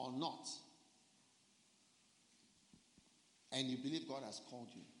 or not, and you believe God has called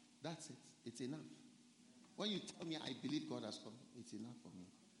you, that's it. It's enough. When you tell me I believe God has called me, it's enough for me.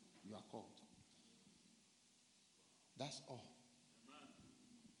 You are called. That's all.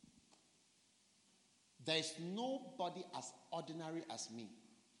 There is nobody as ordinary as me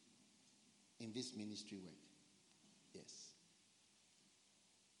in this ministry work. Yes.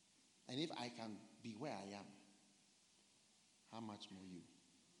 And if I can be where I am, how much more you?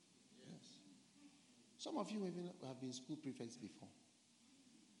 Yes. Some of you even have been school prefects before.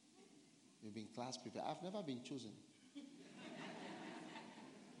 You've been class prefect. I've never been chosen.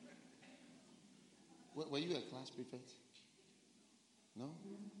 Were you a class prefect? No?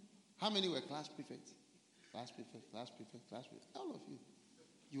 How many were class prefects? Class prefect, class prefect, class prefect. All of you.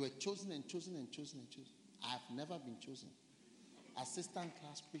 You were chosen and chosen and chosen and chosen. I've never been chosen. Assistant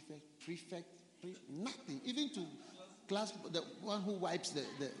class prefect, nothing. Even to class, the one who wipes the what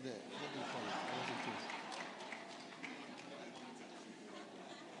do you call it? I wasn't chosen.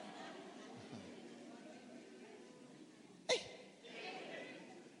 Hey.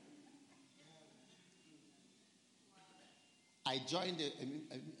 I joined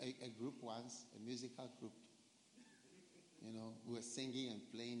a group once, a musical group. You know, we were singing and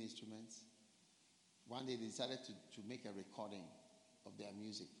playing instruments. One day they decided to make a recording of their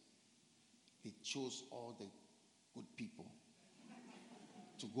music. They chose all the good people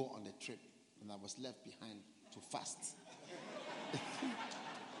to go on the trip, and I was left behind to fast.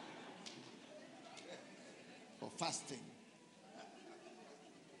 For fasting.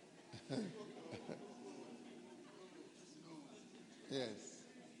 Yes.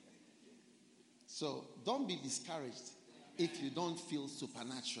 So don't be discouraged if you don't feel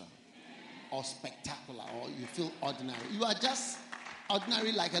supernatural or spectacular or you feel ordinary. You are just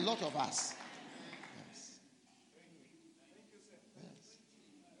ordinary like a lot of us. Yes. Yes.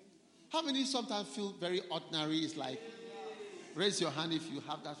 How many sometimes feel very ordinary? It's like, raise your hand if you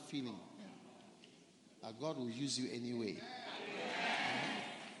have that feeling. That God will use you anyway.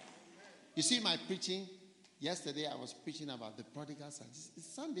 You see my preaching? Yesterday I was preaching about the prodigal son. It's a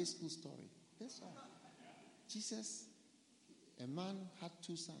Sunday school story. That's all. Jesus, a man had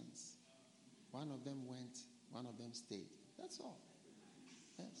 2 sons. One of them went, one of them stayed. That's all.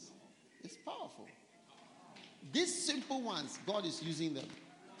 Yes. It's powerful. These simple ones, God is using them.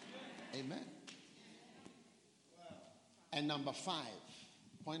 Amen. And number 5,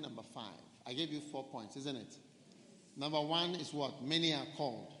 point number 5. I gave you 4 points, isn't it? Number 1 is what? Many are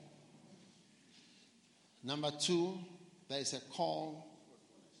called. Number 2, there is a call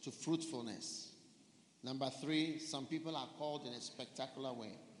to fruitfulness. Number 3, some people are called in a spectacular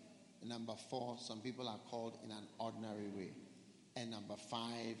way. And number 4, some people are called in an ordinary way. And number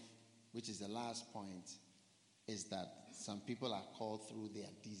 5, which is the last point, is that some people are called through their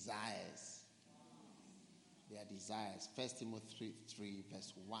desires. Their desires. 1 Timothy 3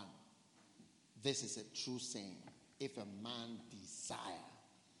 verse 1. This is a true saying. If a man desire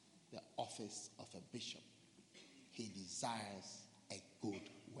the office of a bishop, he desires a good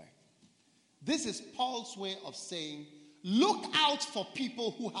work. This is Paul's way of saying, look out for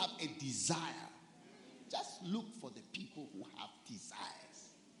people who have a desire. Just look for the people who have desires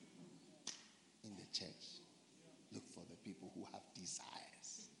in the church. Look for the people who have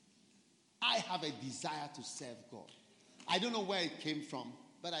desires. I have a desire to serve God. I don't know where it came from,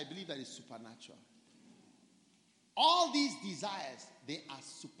 but I believe that it's supernatural. All these desires, they are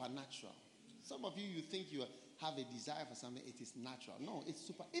supernatural. some of you think you have a desire for something, it is natural. No, it's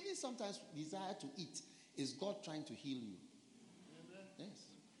super. Even sometimes desire to eat is God trying to heal you. Yes.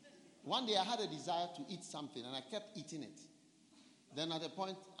 One day I had a desire to eat something and I kept eating it. Then at a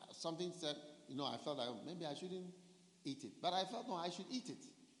point, something said, I felt like maybe I shouldn't eat it. But I felt, no, I should eat it.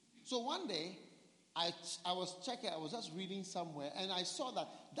 So one day, I was checking, I was just reading somewhere, and I saw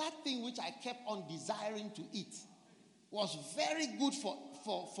that thing which I kept on desiring to eat was very good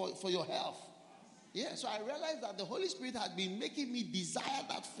for your health. Yeah, so I realized that the Holy Spirit had been making me desire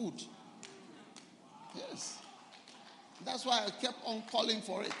that food. Yes. That's why I kept on calling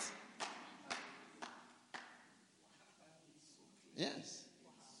for it. Yes.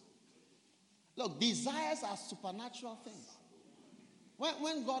 Look, desires are supernatural things.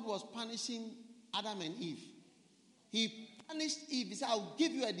 When God was punishing Adam and Eve, he punished Eve. He said, I'll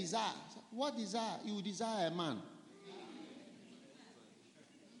give you a desire. Said, what desire? You desire a man.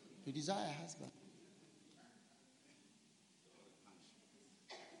 You desire a husband.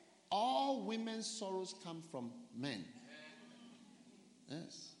 All women's sorrows come from men.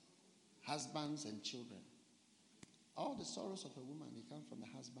 Yes. Husbands and children. All the sorrows of a woman, they come from the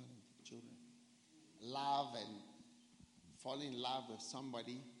husband and the children. Love and falling in love with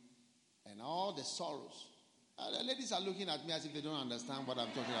somebody and all the sorrows. The ladies are looking at me as if they don't understand what I'm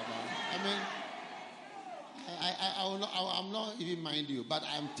talking about. I'm not even mind you, but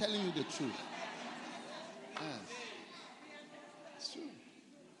I'm telling you the truth. Yes. It's true.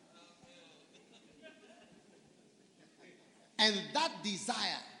 And that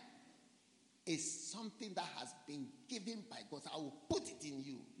desire is something that has been given by God. I will put it in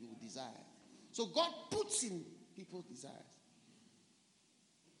you. You will desire. So God puts in people's desires.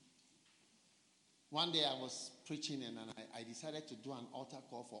 One day I was preaching and I decided to do an altar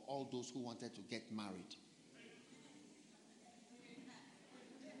call for all those who wanted to get married.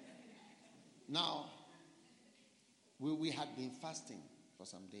 Now, we had been fasting for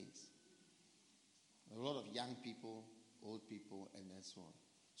some days. A lot of young people, old people, and so on.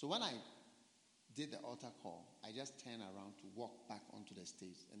 So when I did the altar call, I just turned around to walk back onto the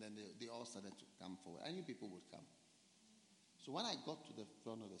stage, and then they all started to come forward. I knew people would come. So when I got to the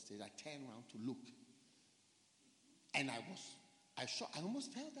front of the stage, I turned around to look. And I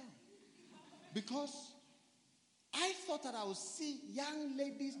almost fell down. Because I thought that I would see young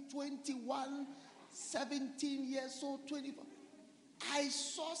ladies, 21, 17 years old, 24. I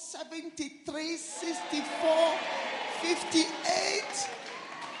saw 73, 64, 58.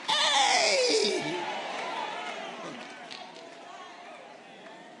 Hey!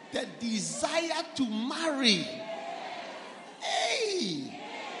 The desire to marry. Hey!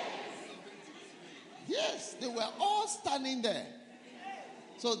 Yes, they were all standing there.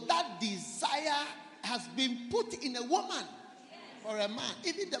 So that desire has been put in a woman or a man.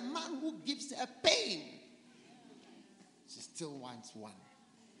 Even the man who gives her pain, she still wants one.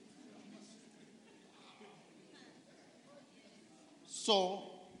 So,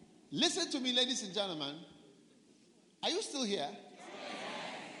 listen to me, ladies and gentlemen. Are you still here?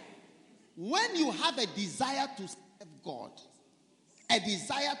 When you have a desire to serve God, a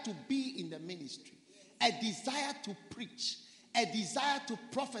desire to be in the ministry, a desire to preach, a desire to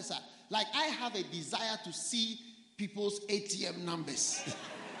prophesy. Like I have a desire to see people's ATM numbers.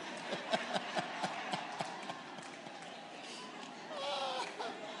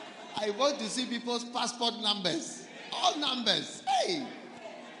 I want to see people's passport numbers. All numbers. Hey!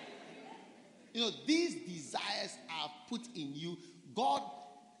 These desires are put in you. God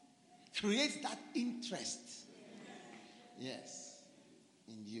creates that interest. Yes.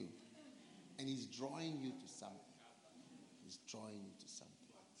 In you. And he's drawing you to something. He's drawing you to something.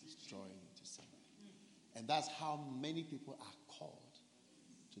 He's drawing you to something. And that's how many people are called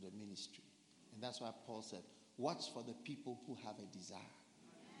to the ministry. And that's why Paul said, watch for the people who have a desire.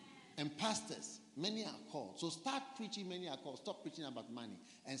 And pastors, many are called. So start preaching, many are called. Stop preaching about money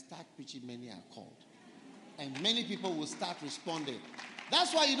and start preaching, many are called. And many people will start responding.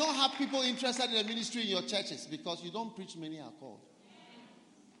 That's why you don't have people interested in the ministry in your churches, because you don't preach, many are called.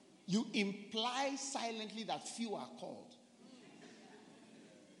 You imply silently that few are called.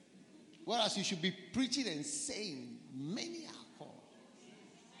 Whereas you should be preaching and saying many are called.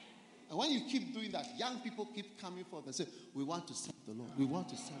 And when you keep doing that, young people keep coming forth and say, we want to serve the Lord. We want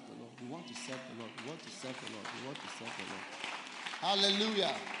to serve the Lord. We want to serve the Lord. We want to serve the Lord. We want to serve the Lord.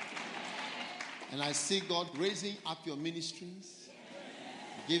 Hallelujah. And I see God raising up your ministries,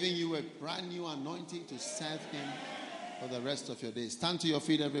 giving you a brand new anointing to serve him for the rest of your days. Stand to your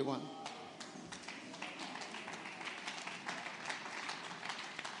feet, everyone.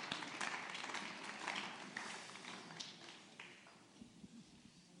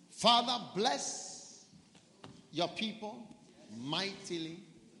 Father, bless your people mightily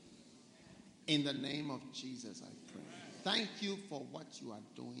in the name of Jesus, I pray. Thank you for what you are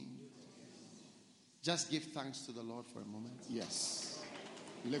doing. Just give thanks to the Lord for a moment. Yes.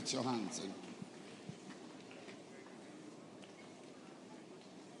 Lift your hands and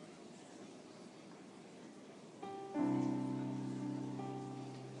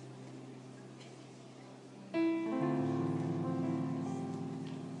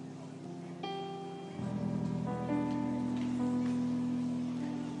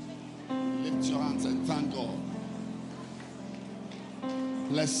lift your hands and thank God.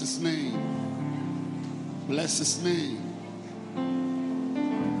 Bless his name. Bless his name.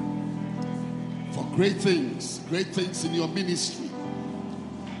 For great things in your ministry,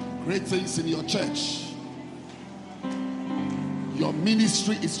 great things in your church. Your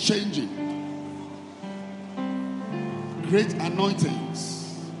ministry is changing. Great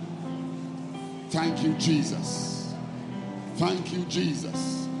anointings. Thank you, Jesus. Thank you,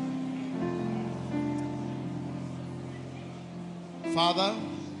 Jesus. Father,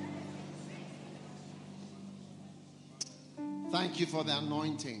 thank you for the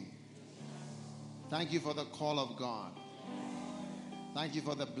anointing. Thank you for the call of God. Thank you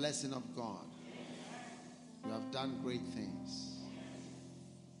for the blessing of God. You have done great things.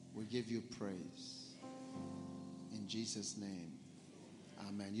 We give you praise. In Jesus' name,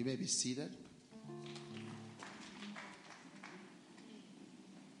 amen. You may be seated.